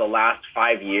over the last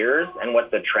 5 years and what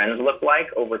the trends look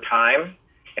like over time.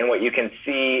 And what you can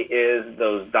see is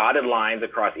those dotted lines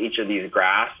across each of these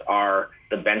graphs are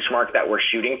the benchmark that we're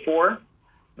shooting for.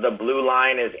 The blue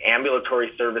line is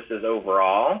ambulatory services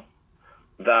overall.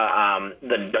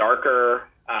 The darker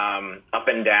up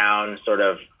and down sort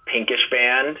of pinkish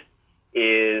band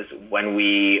is when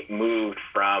we moved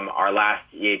from our last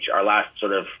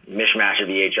sort of mishmash of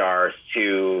EHRs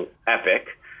to Epic.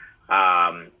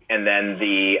 And then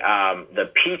the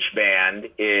peach band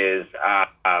is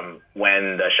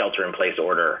when the shelter-in-place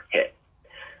order hit.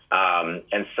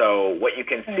 And so what you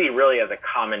can see really as a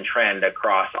common trend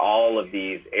across all of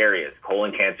these areas,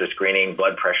 colon cancer screening,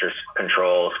 blood pressure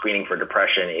control, screening for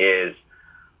depression, is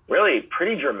really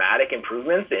pretty dramatic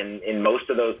improvements in most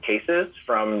of those cases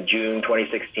from June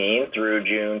 2016 through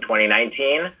June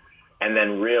 2019, and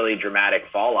then really dramatic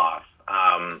fall off,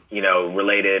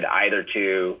 related either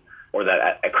to or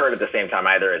that occurred at the same time,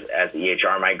 either as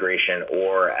EHR migration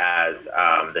or as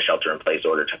the shelter-in-place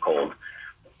order took hold.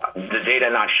 The data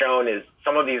not shown is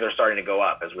some of these are starting to go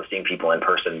up as we're seeing people in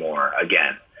person more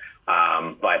again.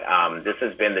 But this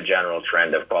has been the general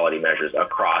trend of quality measures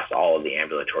across all of the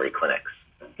ambulatory clinics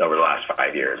over the last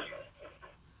 5 years.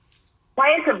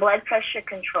 Why is the blood pressure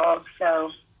controlled?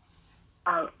 So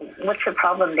what's the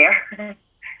problem there?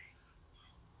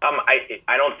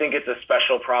 I don't think it's a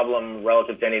special problem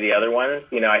relative to any of the other ones.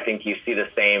 I think you see the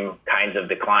same kinds of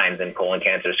declines in colon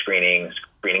cancer screening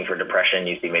for depression.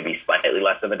 You see maybe slightly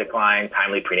less of a decline.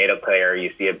 Timely prenatal care,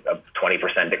 you see a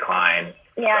 20% decline.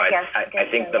 Yeah, so I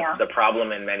think the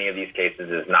problem in many of these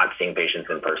cases is not seeing patients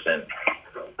in person,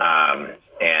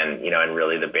 and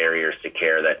really the barriers to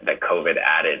care that COVID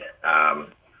added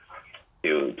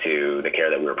to the care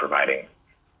that we were providing.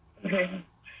 Mm-hmm.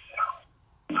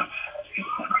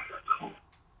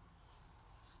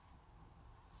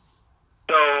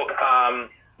 So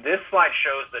this slide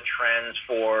shows the trends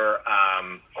for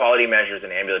quality measures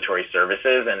in ambulatory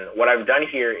services. And what I've done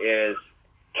here is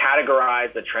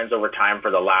categorize the trends over time for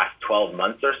the last 12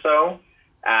 months or so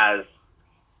as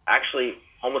actually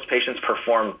homeless patients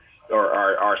perform, or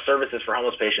our services for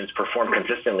homeless patients perform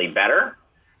consistently better.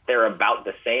 They're about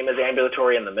the same as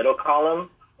ambulatory in the middle column,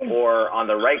 or on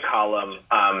the right column,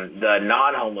 the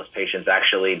non-homeless patients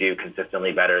actually do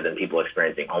consistently better than people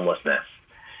experiencing homelessness.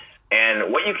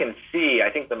 And what you can see,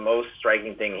 I think the most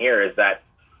striking thing here is that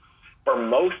for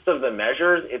most of the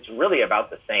measures, it's really about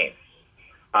the same.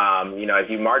 As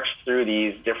you march through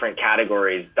these different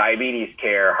categories, diabetes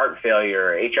care, heart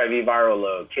failure, HIV viral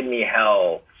load, kidney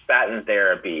health, statin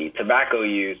therapy, tobacco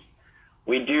use,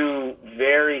 we do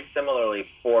very similarly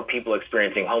for people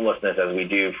experiencing homelessness as we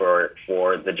do for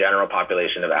the general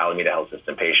population of Alameda Health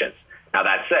System patients. Now,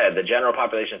 that said, the general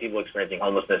population of people experiencing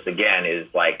homelessness, again, is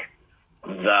like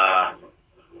the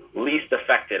least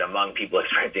affected among people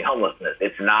experiencing homelessness.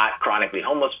 It's not chronically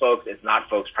homeless folks. It's not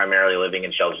folks primarily living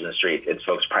in shelters in the streets. It's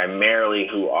folks primarily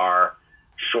who are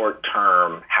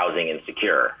short-term housing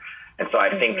insecure. And so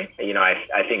I think,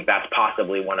 I think that's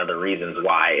possibly one of the reasons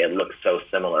why it looks so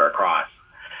similar across.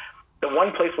 The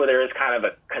one place where there is kind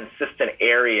of a consistent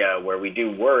area where we do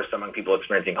worse among people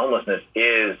experiencing homelessness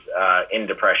is in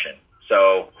depression.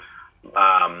 So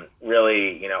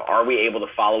really, are we able to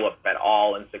follow up at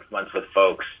all in 6 months with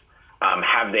folks?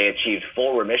 Have they achieved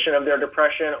full remission of their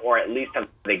depression, or at least have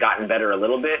they gotten better a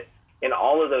little bit? In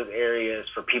all of those areas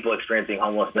for people experiencing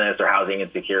homelessness or housing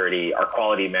insecurity, our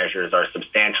quality measures are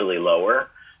substantially lower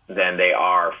than they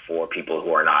are for people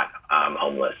who are not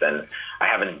homeless. And I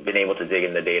haven't been able to dig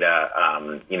in the data,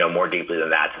 more deeply than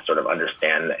that to sort of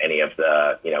understand any of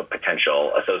the,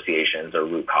 potential associations or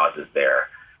root causes there.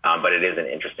 But it is an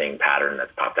interesting pattern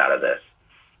that's popped out of this.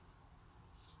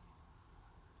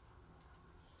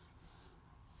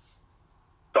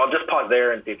 So I'll just pause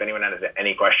there and see if anyone has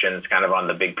any questions kind of on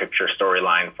the big picture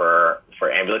storyline for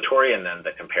ambulatory and then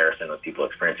the comparison with people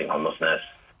experiencing homelessness.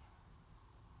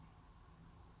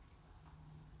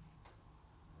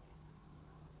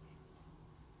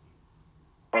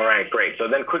 All right, great. So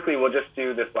then quickly, we'll just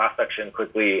do this last section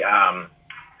quickly.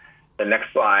 The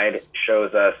next slide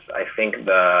shows us, I think, this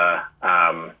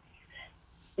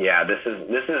is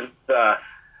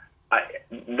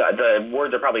the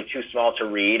words are probably too small to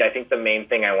read. I think the main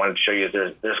thing I wanted to show you is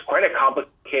there's quite a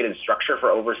complicated structure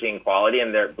for overseeing quality,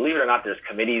 and believe it or not, there's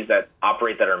committees that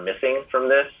operate that are missing from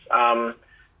this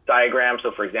diagram.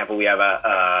 So, for example, we have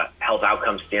a health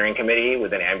outcomes steering committee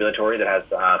within ambulatory that has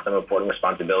some important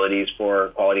responsibilities for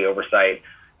quality oversight.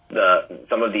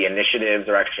 Some of the initiatives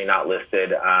are actually not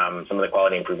listed. Some of the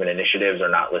quality improvement initiatives are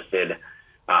not listed.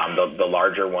 The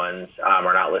larger ones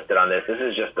are not listed on this. This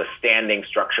is just the standing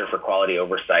structure for quality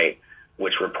oversight,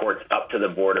 which reports up to the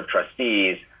board of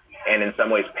trustees, and in some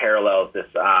ways parallels this,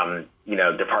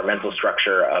 departmental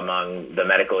structure among the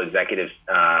medical executive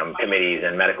committees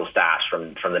and medical staffs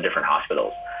from the different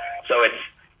hospitals. So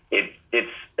it's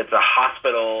a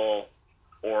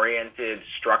hospital-oriented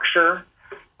structure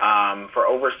for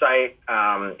oversight,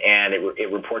 and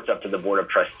it reports up to the board of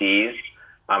trustees.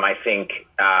 I think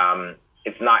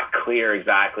it's not clear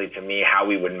exactly to me how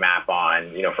we would map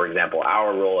on, for example,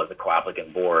 our role as a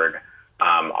co-applicant board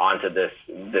onto this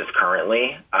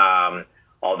currently.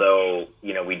 Although,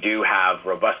 we do have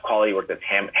robust quality work that's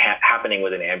happening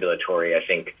within ambulatory, I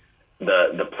think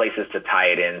the places to tie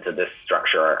it into this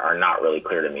structure are not really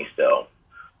clear to me still.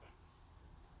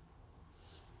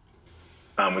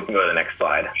 We can go to the next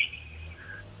slide.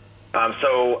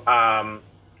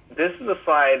 This is a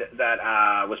slide that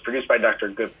was produced by Dr.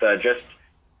 Gupta, just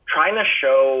trying to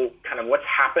show kind of what's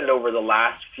happened over the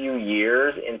last few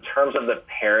years in terms of the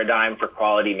paradigm for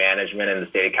quality management in the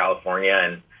state of California.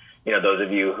 And, you know, those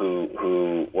of you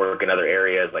who work in other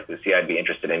areas like Lucia, I'd be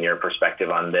interested in your perspective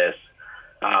on this.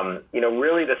 You know,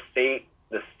 really the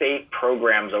state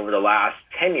programs over the last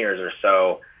 10 years or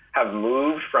so have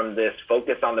moved from this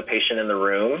focus on the patient in the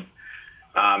room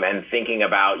and thinking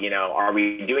about, you know, are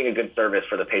we doing a good service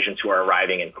for the patients who are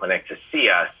arriving in clinic to see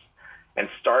us, and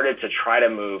started to try to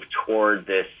move toward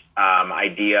this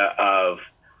idea of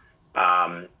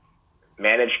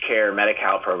managed care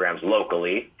Medi-Cal programs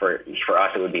locally. For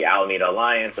us, it would be Alameda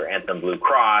Alliance or Anthem Blue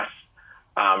Cross,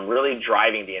 really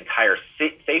driving the entire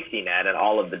safety net and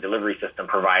all of the delivery system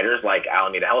providers like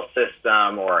Alameda Health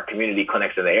System or community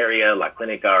clinics in the area, La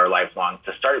Clinica or Lifelong,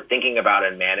 to start thinking about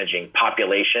and managing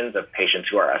populations of patients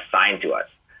who are assigned to us,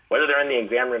 whether they're in the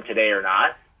exam room today or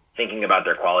not, thinking about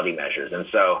their quality measures. And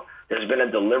so there's been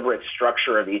a deliberate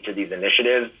structure of each of these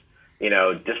initiatives, you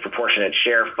know, disproportionate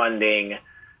share funding,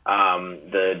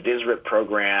 the DSRIP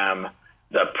program,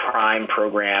 the PRIME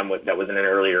program that was in an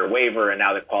earlier waiver, and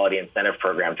now the quality incentive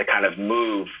program, to kind of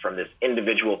move from this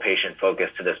individual patient focus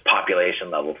to this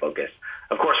population level focus.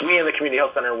 Of course, we in the community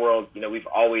health center world, you know, we've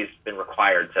always been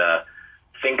required to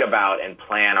think about and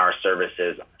plan our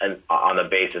services on the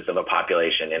basis of a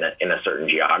population in a certain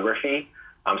geography.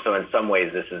 So in some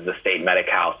ways, this is the state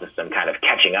Medi-Cal system kind of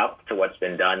catching up to what's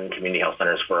been done in community health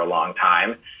centers for a long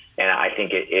time. And I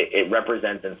think it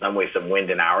represents in some ways some wind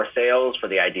in our sails for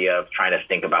the idea of trying to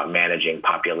think about managing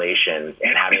populations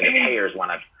and having the payers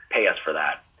want to pay us for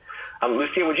that.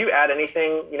 Lucia, would you add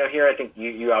anything, you know, here? I think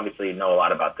you obviously know a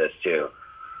lot about this too.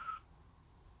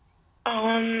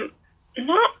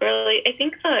 Not really. I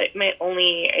think that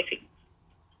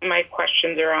my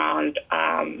questions around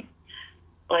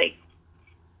like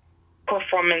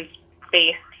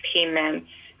performance-based payments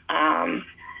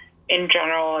in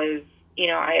general is, you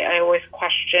know, I always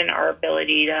question our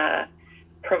ability to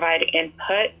provide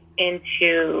input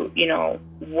into, you know,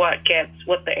 what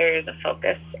the areas of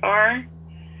focus are.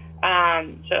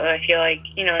 So I feel like,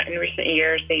 you know, in recent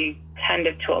years, they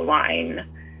tended to align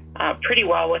pretty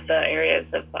well with the areas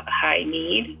of high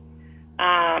need.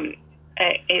 But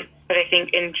I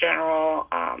think in general,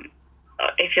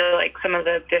 I feel like some of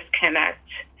the disconnect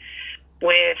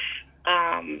with,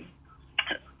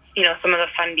 you know, some of the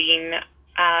funding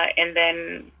and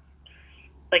then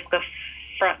like the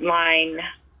frontline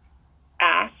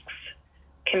asks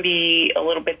can be a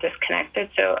little bit disconnected.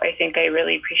 So I think I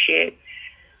really appreciate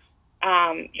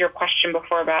your question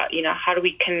before about, you know, how do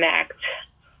we connect,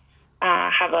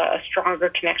 have a stronger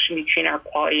connection between our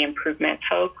quality improvement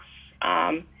folks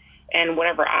and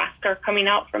whatever asks are coming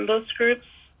out from those groups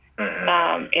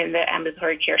in the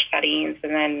ambulatory care settings,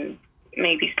 and then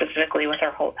maybe specifically with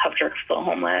our whole healthcare for the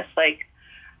homeless. Like,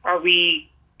 are we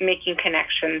making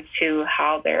connections to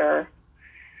how they're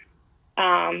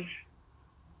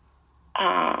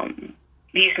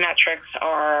these metrics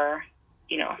are,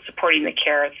 you know, supporting the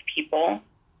care of people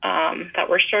that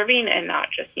we're serving, and not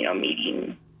just, you know,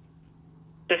 meeting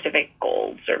specific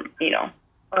goals or, you know,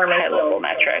 high level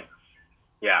metrics.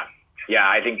 Yeah,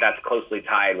 I think that's closely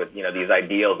tied with, you know, these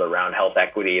ideals around health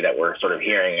equity that we're sort of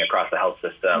hearing across the health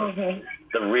system.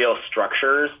 The real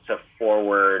structures to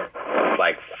forward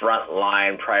like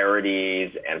frontline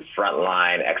priorities and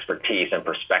frontline expertise and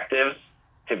perspectives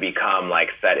to become like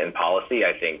set in policy.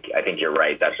 I think you're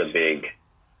right. That's a big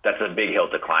hill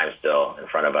to climb still in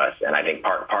front of us. And I think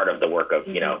part of the work of,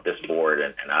 you know, this board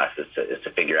and us is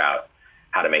to figure out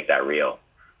how to make that real.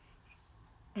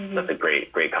 That's a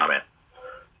great comment.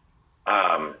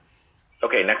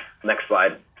 Okay, next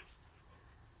slide.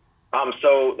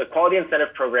 So the quality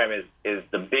incentive program is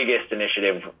the biggest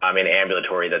initiative in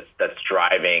ambulatory that's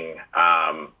driving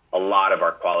a lot of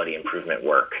our quality improvement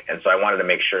work. And so I wanted to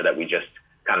make sure that we just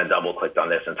kind of double clicked on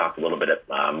this and talked a little bit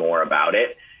more about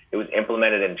it. It was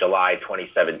implemented in July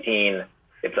 2017.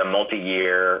 It's a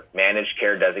multi-year managed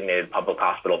care designated public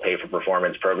hospital pay for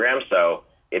performance program. So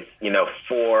it's, you know,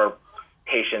 for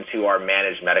patients who are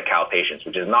managed Medi-Cal patients,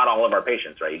 which is not all of our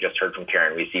patients, right? You just heard from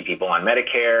Karen. We see people on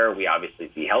Medicare. We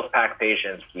obviously see health pack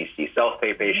patients. We see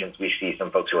self-pay patients. We see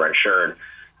some folks who are insured.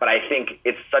 But I think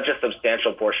it's such a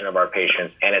substantial portion of our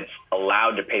patients, and it's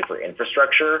allowed to pay for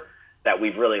infrastructure that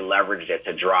we've really leveraged it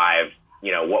to drive,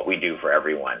 you know, what we do for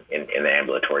everyone in the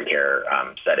ambulatory care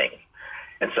setting.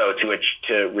 And so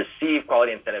to receive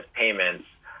quality incentive payments,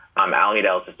 Alameda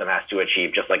Health System has to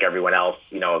achieve, just like everyone else,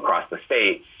 you know, across the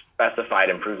state, specified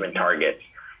improvement targets,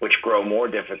 which grow more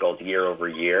difficult year over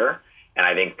year. And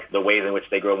I think the ways in which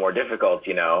they grow more difficult,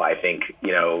 you know, I think,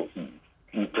 you know,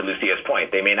 to Lucia's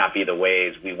point, they may not be the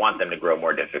ways we want them to grow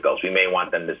more difficult. We may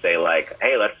want them to say like,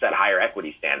 hey, let's set higher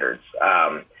equity standards.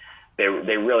 They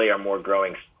really are more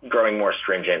growing more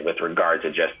stringent with regard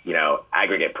to just,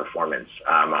 aggregate performance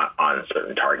on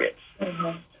certain targets.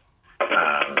 The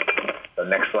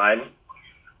next slide.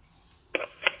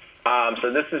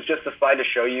 So this is just a slide to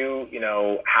show you,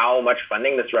 how much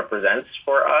funding this represents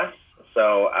for us.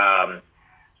 So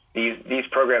these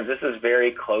programs, this is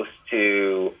very close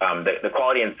to the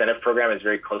quality incentive program is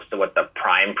very close to what the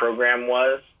PRIME program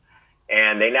was.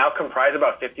 And they now comprise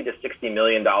about $50 to $60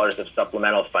 million of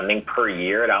supplemental funding per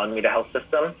year at Alameda Health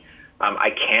System.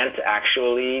 I can't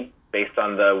actually, based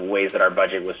on the ways that our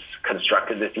budget was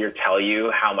constructed this year, tell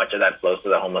you how much of that flows to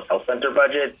the Homeless Health Center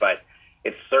budget, but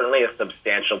it's certainly a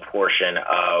substantial portion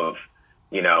of,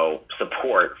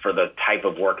 support for the type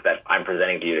of work that I'm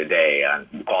presenting to you today on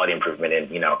quality improvement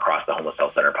in, across the Homeless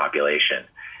Health Center population.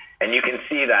 And you can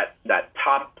see that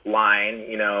top line,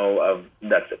 of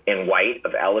that's in white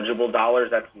of eligible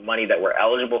dollars. That's money that we're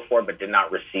eligible for but did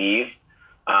not receive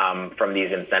from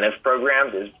these incentive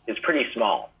programs is pretty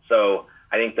small. So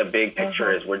I think the big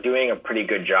picture is we're doing a pretty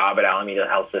good job at Alameda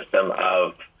Health System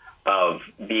of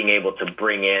being able to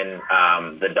bring in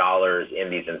the dollars in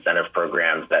these incentive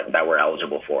programs that we're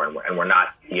eligible for, and we're not,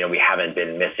 we haven't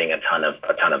been missing a ton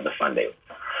of the funding.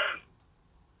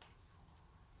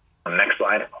 Next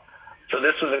slide. So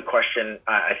this was a question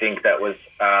I think that was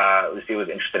Lucia was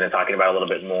interested in talking about a little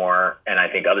bit more, and I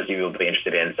think others of you will be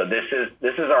interested in. So this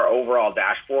is our overall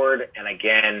dashboard, and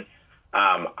again,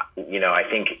 I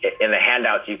think in the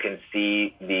handouts you can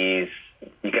see these.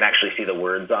 You can actually see the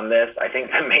words on this. I think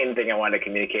the main thing I want to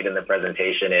communicate in the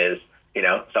presentation is,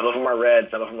 some of them are red,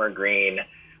 some of them are green.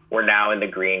 We're now in the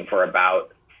green for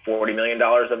about $40 million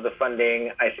of the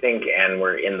funding, I think, and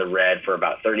we're in the red for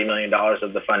about $30 million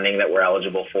of the funding that we're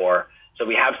eligible for. So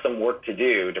we have some work to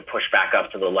do to push back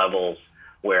up to the levels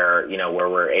where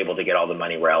we're able to get all the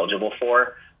money we're eligible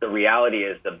for. The reality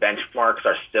is the benchmarks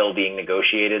are still being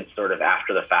negotiated sort of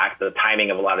after the fact. The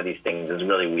timing of a lot of these things is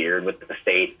really weird with the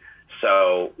state.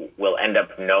 So we'll end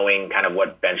up knowing kind of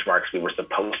what benchmarks we were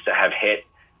supposed to have hit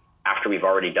after we've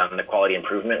already done the quality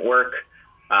improvement work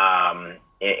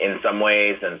in some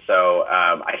ways. And so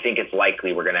I think it's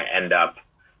likely we're going to end up,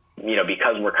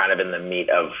 because we're kind of in the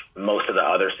meat of most of the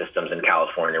other systems in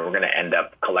California, we're going to end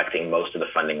up collecting most of the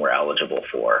funding we're eligible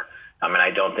for. And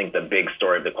I don't think the big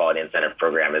story of the quality incentive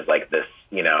program is like this,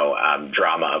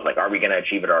 drama of like, are we going to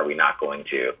achieve it or are we not going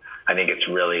to? I think it's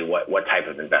really what type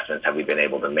of investments have we been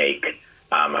able to make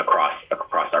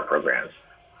across our programs.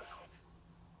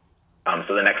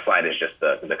 So the next slide is just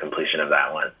the completion of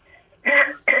that one.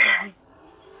 And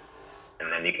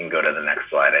then you can go to the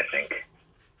next slide, I think.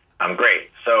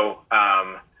 Great. So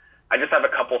I just have a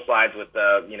couple slides with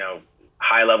the,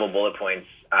 high level bullet points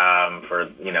for,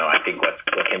 I think what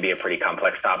can be a pretty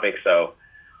complex topic. So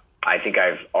I think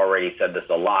I've already said this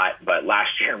a lot, but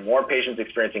last year, more patients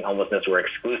experiencing homelessness were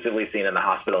exclusively seen in the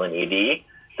hospital and ED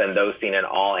than those seen in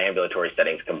all ambulatory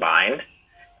settings combined.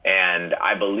 And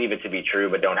I believe it to be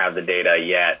true, but don't have the data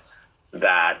yet,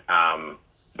 that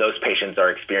those patients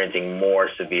are experiencing more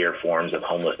severe forms of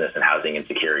homelessness and housing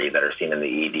insecurity that are seen in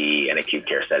the ED and acute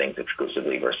care settings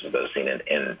exclusively versus those seen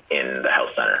in the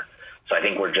health center. So I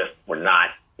think we're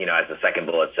not, as the second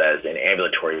bullet says, in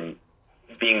ambulatory,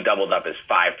 being doubled up is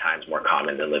 5 times more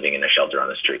common than living in a shelter on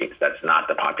the streets. That's not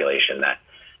the population that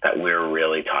we're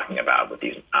really talking about with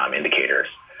these indicators.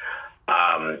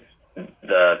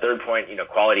 The third point,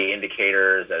 quality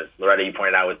indicators, as Loretta, you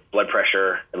pointed out with blood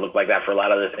pressure, it looked like that for a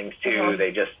lot of other things too.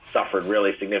 They just suffered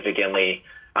really significantly.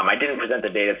 I didn't present the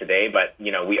data today, but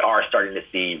we are starting to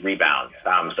see rebounds.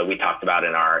 So we talked about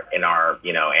in our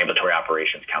ambulatory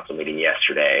operations council meeting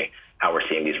yesterday how we're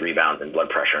seeing these rebounds in blood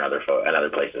pressure and other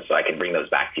places. So I can bring those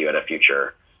back to you at a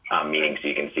future meeting so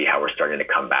you can see how we're starting to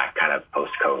come back kind of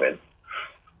post-COVID.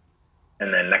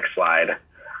 And then next slide.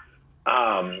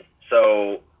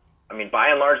 By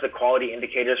and large, the quality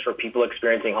indicators for people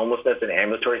experiencing homelessness in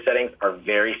ambulatory settings are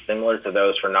very similar to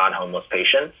those for non-homeless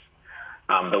patients.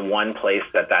 The one place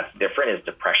that's different is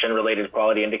depression-related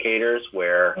quality indicators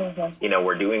where,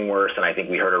 we're doing worse. And I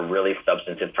think we heard a really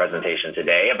substantive presentation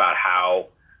today about how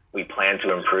we plan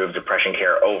to improve depression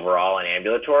care overall in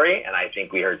ambulatory. And I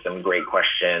think we heard some great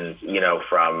questions,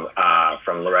 from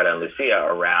Loretta and Lucia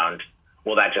around,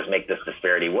 will that just make this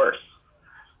disparity worse?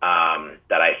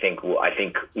 That I think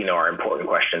are important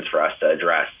questions for us to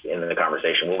address in the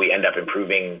conversation. Will we end up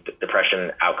improving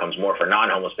depression outcomes more for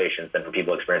non-homeless patients than for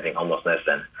people experiencing homelessness?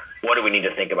 And what do we need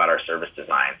to think about our service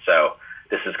design? So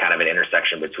this is kind of an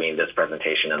intersection between this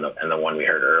presentation and the one we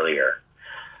heard earlier.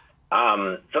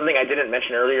 Something I didn't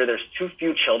mention earlier, there's too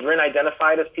few children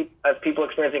identified as people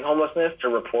experiencing homelessness to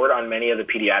report on many of the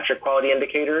pediatric quality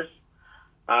indicators.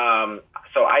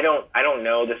 So I don't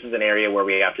know. This is an area where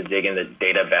we have to dig into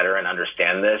data better and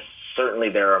understand this. Certainly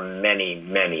there are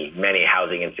many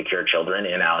housing insecure children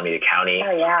in Alameda County.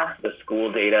 Oh, yeah. The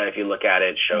school data, if you look at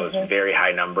it, shows very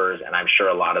high numbers, and I'm sure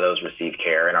a lot of those receive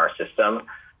care in our system.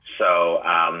 So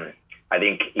I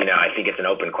think it's an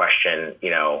open question,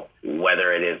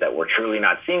 whether it is that we're truly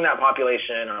not seeing that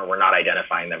population or we're not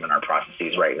identifying them in our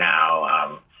processes right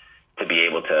now, to be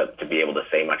able to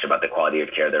say much about the quality of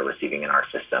care they're receiving in our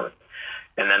system.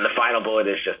 And then the final bullet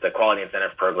is just the quality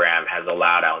incentive program has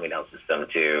allowed Alameda Health System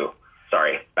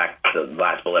back to the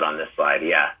last bullet on this slide,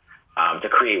 to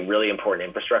create really important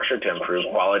infrastructure to improve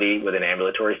quality within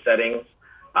ambulatory settings.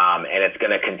 And it's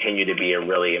going to continue to be a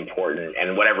really important,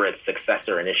 and whatever its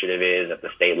successor initiative is at the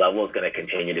state level is going to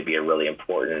continue to be a really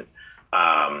important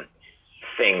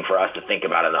thing for us to think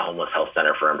about in the Homeless Health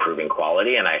Center for improving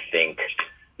quality. And I think,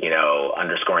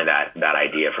 underscoring that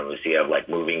idea from Lucia of like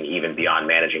moving even beyond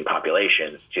managing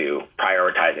populations to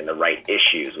prioritizing the right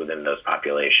issues within those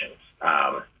populations.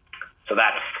 So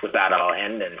with that, I'll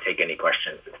end and take any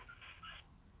questions.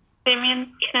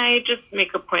 Damien, can I just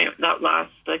make a point that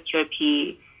last, the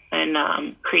QIP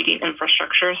and creating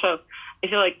infrastructure? So I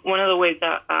feel like one of the ways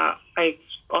that I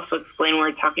also explained when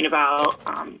we're talking about,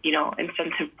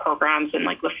 incentive programs and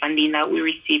like the funding that we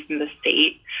receive from the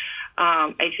state,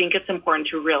 I think it's important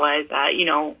to realize that,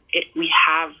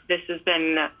 this has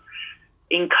been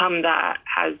income that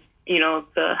has,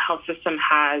 the health system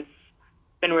has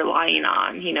been relying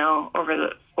on,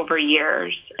 over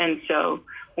years. And so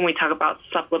when we talk about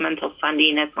supplemental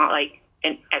funding, it's not like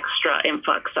an extra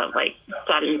influx of like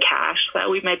sudden cash that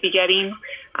we might be getting.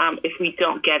 If we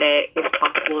don't get it, it's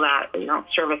possible that,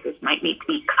 services might need to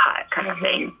be cut kind of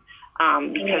thing.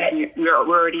 Because we're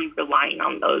already relying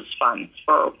on those funds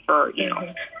for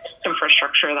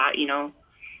infrastructure that,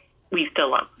 we've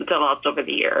developed over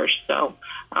the years. So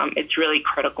it's really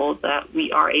critical that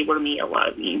we are able to meet a lot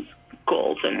of these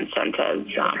goals and incentives,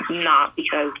 not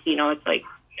because, it's like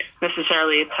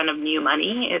necessarily a ton of new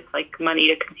money. It's like money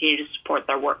to continue to support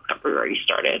the work that we already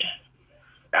started.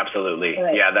 Absolutely.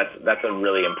 Yeah, that's a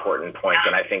really important point.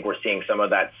 And I think we're seeing some of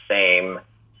that same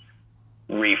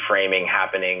reframing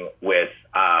happening with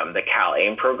the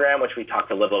CalAIM program, which we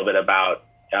talked a little bit about,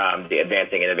 the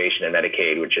Advancing Innovation in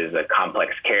Medicaid, which is a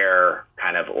complex care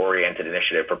kind of oriented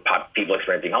initiative for people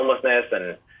experiencing homelessness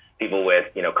and people with,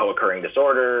 co-occurring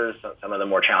disorders, some of the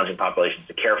more challenging populations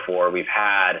to care for. We've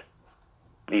had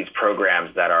these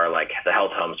programs that are like the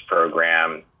Health Homes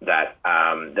program that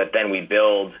then we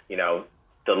build,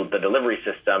 the delivery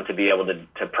system to be able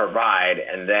to provide,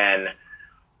 and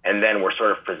then we're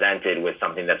sort of presented with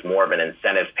something that's more of an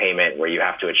incentive payment where you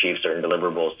have to achieve certain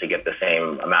deliverables to get the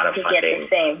same amount of funding.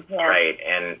 Right.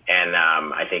 And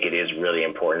I think it is really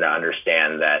important to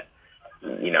understand that,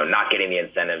 not getting the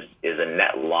incentives is a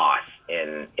net loss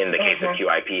in the case of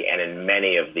QIP and in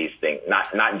many of these things,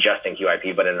 not just in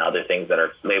QIP, but in other things that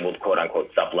are labeled quote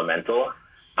unquote supplemental.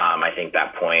 I think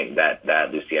that point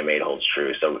that Lucia made holds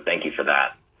true. So thank you for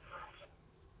that.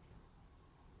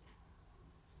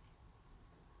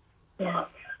 Yeah.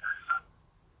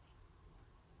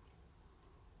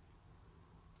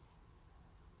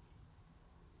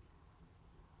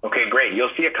 Okay, great.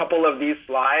 You'll see a couple of these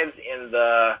slides in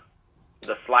the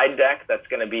slide deck that's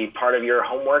going to be part of your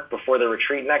homework before the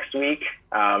retreat next week.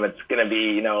 It's going to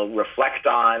be, reflect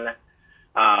on,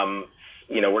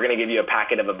 we're going to give you a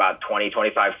packet of about 20,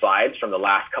 25 slides from the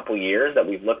last couple years that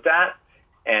we've looked at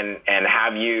and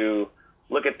have you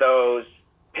look at those,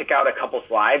 pick out a couple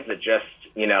slides that just,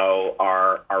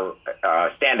 are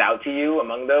stand out to you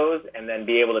among those, and then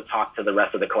be able to talk to the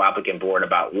rest of the co-applicant board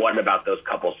about what about those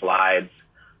couple slides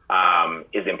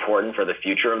is important for the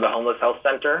future of the Homeless Health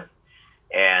Center.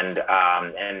 And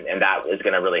that is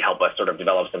going to really help us sort of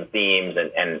develop some themes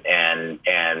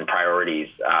and priorities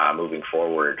moving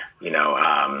forward,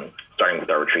 starting with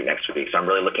our retreat next week. So I'm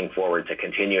really looking forward to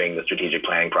continuing the strategic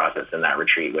planning process in that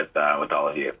retreat with all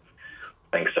of you.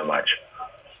 Thanks so much.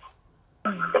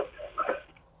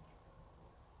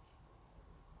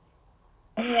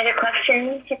 Any other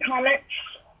questions or comments?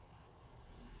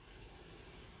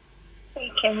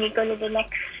 Okay, can we go to the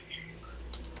next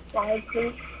slide,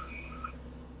 please?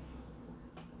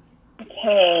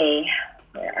 Okay,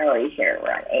 where are we here?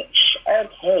 We're on H.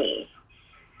 Okay,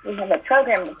 we have a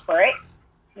program report.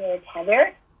 Here's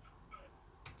Heather.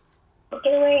 Take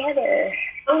it away, Heather.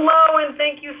 Hello, and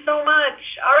thank you so much.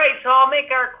 All right, so I'll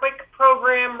make our quick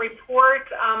program report,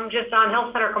 just on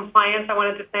health center compliance, I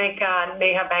wanted to thank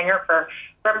Neha Banger for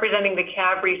representing the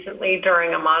CAB recently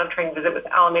during a monitoring visit with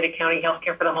Alameda County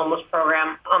Healthcare for the Homeless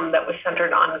program that was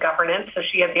centered on governance. So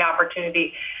she had the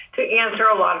opportunity to answer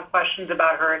a lot of questions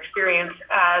about her experience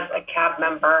as a CAB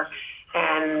member.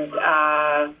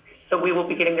 And so we will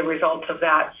be getting the results of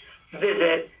that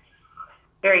visit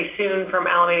very soon from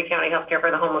Alameda County Healthcare for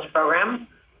the Homeless program.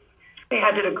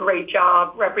 Neha did a great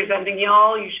job representing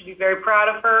y'all. You should be very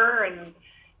proud of her. And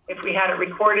if we had it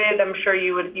recorded, I'm sure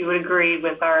you would agree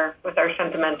with our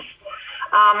sentiments.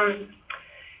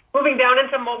 Moving down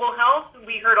into mobile health,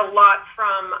 we heard a lot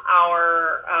from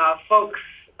our folks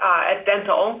at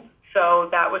dental, so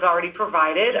that was already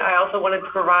provided. I also wanted to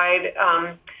provide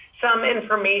some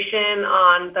information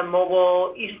on the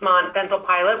mobile Eastmont dental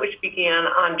pilot, which began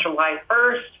on July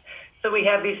 1st. So we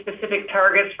have these specific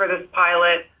targets for this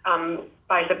pilot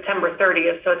by September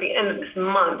 30th, so at the end of this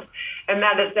month. And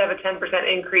that is to have a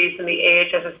 10% increase in the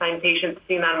AHS assigned patients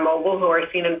seen on mobile who are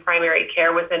seen in primary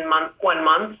care within 1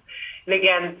 month. And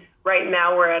again, right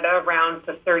now we're at around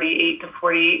the 38 to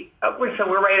 48, so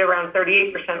we're right around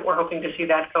 38%. We're hoping to see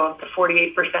that go up to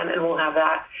 48%, and we'll have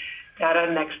that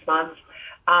data next month.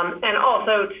 And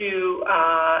also to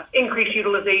increase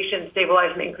utilization,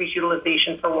 stabilize and increase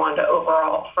utilization for Wanda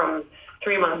overall from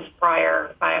 3 months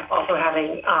prior by also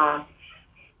having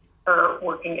her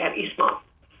working at Eastmont.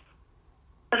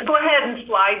 Let's go ahead and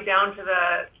slide down to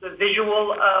the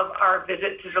visual of our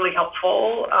visit. It's really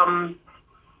helpful.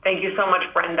 Thank you so much,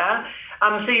 Brenda.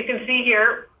 So you can see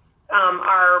here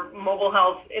our mobile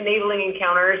health enabling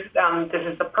encounters. This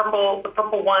is the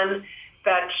purple one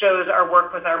that shows our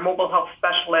work with our mobile health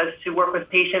specialists who work with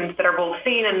patients that are both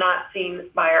seen and not seen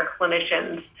by our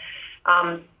clinicians.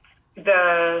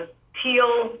 The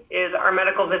teal is our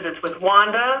medical visits with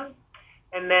Wanda,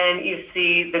 and then you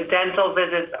see the dental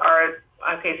visits are,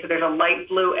 okay, so there's a light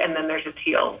blue and then there's a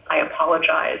teal. I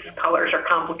apologize, colors are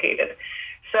complicated.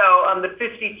 So the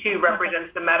 52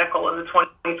 represents the medical and the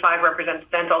 25 represents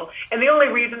dental. And the only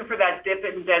reason for that dip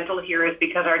in dental here is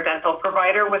because our dental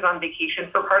provider was on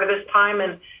vacation for part of this time.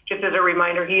 And just as a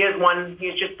reminder,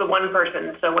 he's just the one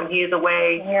person. So when he's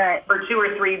away for 2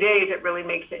 or 3 days, it really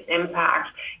makes an impact.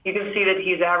 You can see that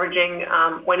he's averaging,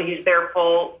 when he's there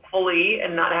fully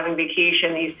and not having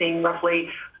vacation, he's seeing roughly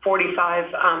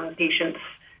 45 patients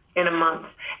in a month.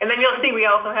 And then you'll see we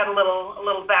also had a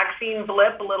little vaccine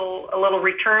blip, a little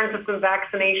return to some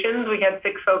vaccinations. We had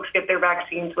 6 folks get their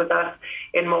vaccines with us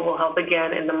in mobile health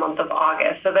again in the month of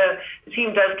August. So the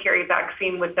team does carry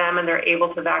vaccine with them and they're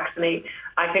able to vaccinate.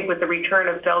 I think with the return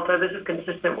of Delta, this is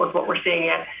consistent with what we're seeing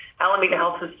at Alameda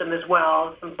Health System as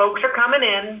well. Some folks are coming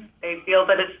in, they feel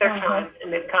that it's their time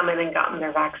and they've come in and gotten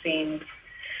their vaccines.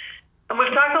 And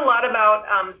we've talked a lot about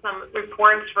some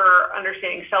reports for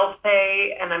understanding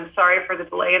self-pay, and I'm sorry for the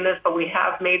delay in this, but we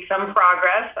have made some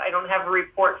progress. I don't have a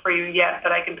report for you yet,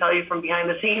 but I can tell you from behind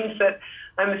the scenes that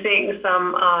I'm seeing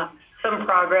some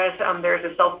progress. There's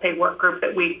a self-pay work group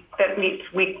that meets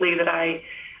weekly that I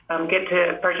get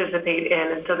to participate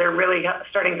in, and so they're really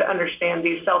starting to understand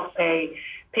these self-pay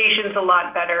patients a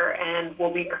lot better, and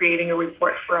we'll be creating a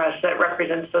report for us that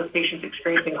represents those patients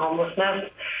experiencing homelessness.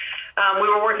 We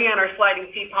were working on our sliding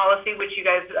fee policy, which you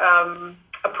guys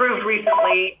approved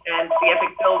recently, and the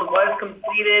EPIC build was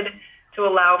completed to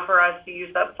allow for us to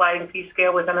use that sliding fee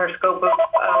scale within our scope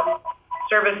of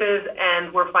services,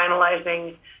 and we're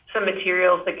finalizing some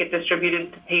materials that get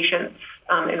distributed to patients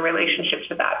in relationship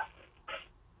to that.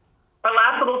 Our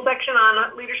last little section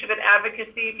on leadership and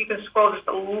advocacy, if you can scroll just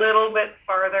a little bit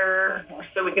farther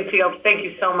so we can see. Oh, thank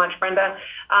you so much, Brenda.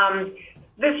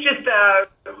 This just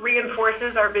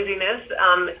reinforces our busyness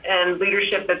and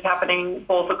leadership that's happening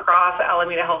both across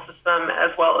Alameda Health System as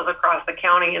well as across the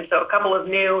county. And so a couple of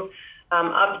new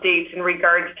updates in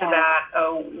regards to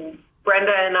that.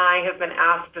 Brenda and I have been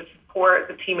asked to support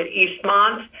the team at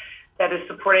Eastmont that is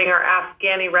supporting our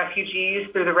Afghani refugees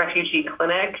through the refugee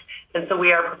clinic. And so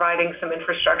we are providing some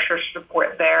infrastructure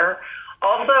support there.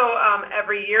 Also,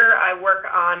 every year I work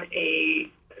on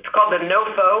it's called the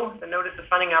NOFO, the Notice of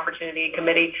Funding Opportunity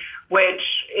Committee, which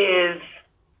is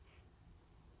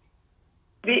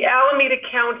the Alameda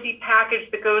County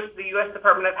package that goes to the U.S.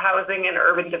 Department of Housing and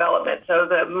Urban Development. So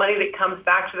the money that comes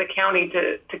back to the county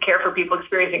to care for people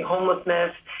experiencing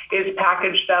homelessness is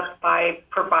packaged up by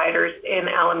providers in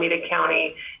Alameda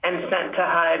County and sent to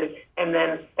HUD, and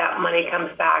then that money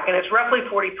comes back. And it's roughly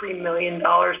 $43 million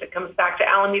that comes back to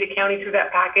Alameda County through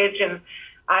that package. And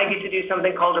I get to do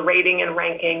something called a rating and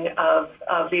ranking of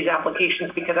these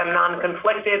applications because I'm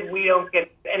non-conflicted. We don't get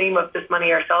any of this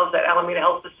money ourselves at Alameda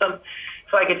Health System.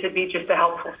 So I get to be just a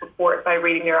helpful support by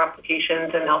reading their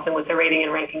applications and helping with the rating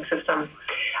and ranking system.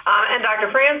 And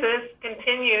Dr. Francis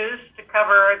continues to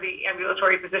cover the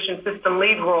ambulatory physician system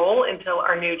lead role until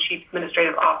our new chief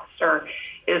administrative officer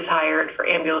is hired for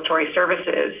ambulatory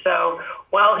services. So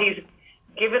while he's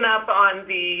given up on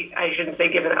I shouldn't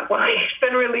say given up, well, he's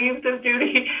been relieved of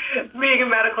duty being a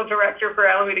medical director for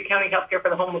Alameda County Healthcare for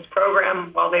the Homeless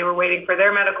Program while they were waiting for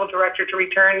their medical director to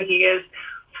return. He is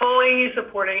fully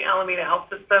supporting Alameda Health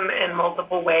System in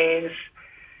multiple ways.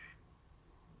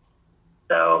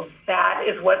 So that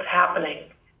is what's happening.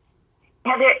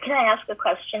 Heather, can I ask a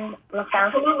question?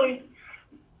 Absolutely.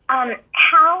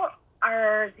 How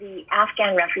are the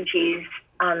Afghan refugees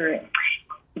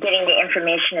getting the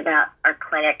information about our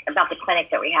clinic, about the clinic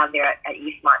that we have there at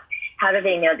Eastmont? How do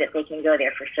they know that they can go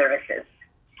there for services?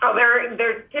 Oh,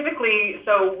 they're typically,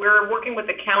 so we're working with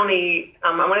the county.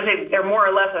 I want to say they're more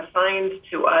or less assigned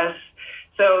to us.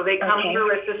 So they come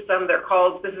through a system.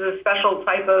 This is a special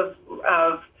type of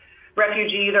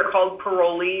refugee. They're called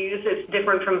parolees. It's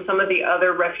different from some of the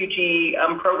other refugee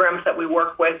programs that we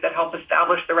work with that help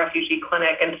establish the refugee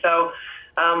clinic. And so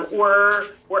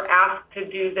we're asked to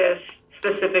do this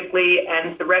specifically,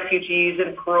 and the refugees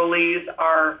and parolees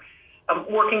are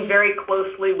working very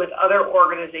closely with other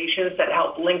organizations that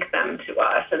help link them to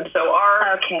us. And so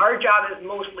our job is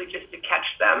mostly just to catch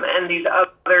them, and these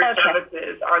other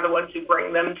services are the ones who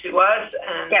bring them to us.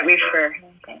 And refer.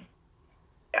 Okay.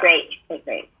 Yeah. Great.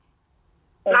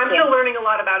 And I'm still learning a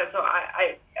lot about it, so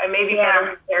I may be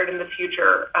better prepared in the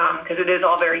future because it is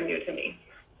all very new to me.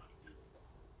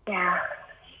 Yeah.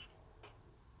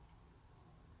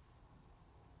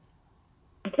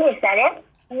 Okay, is that it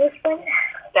on this one?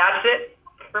 That's it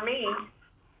for me.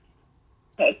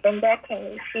 Okay, Brenda,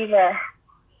 can you see the...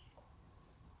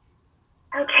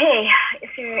 Okay, is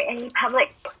there any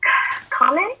public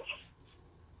comment?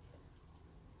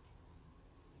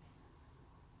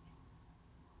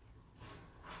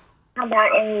 How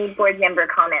about any board member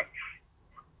comments?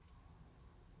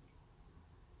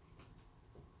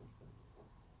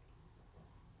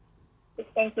 Just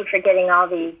thank you for getting all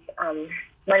these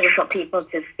wonderful people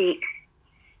to speak.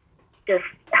 Just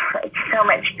it's so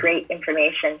much great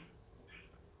information.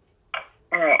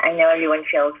 And I know everyone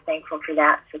feels thankful for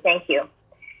that. So thank you,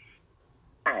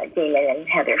 Damon and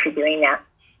Heather, for doing that.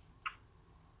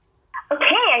 Okay,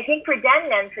 I think we're done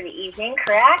then for the evening,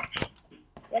 correct?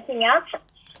 Nothing else?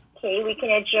 Okay, we can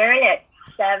adjourn at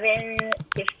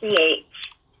 7:58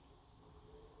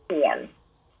 p.m.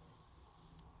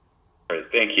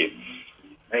 Great, thank you.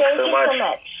 Thank you so much.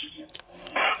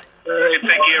 All right,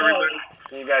 thank you, everybody.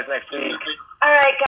 See you guys next week. All right, guys.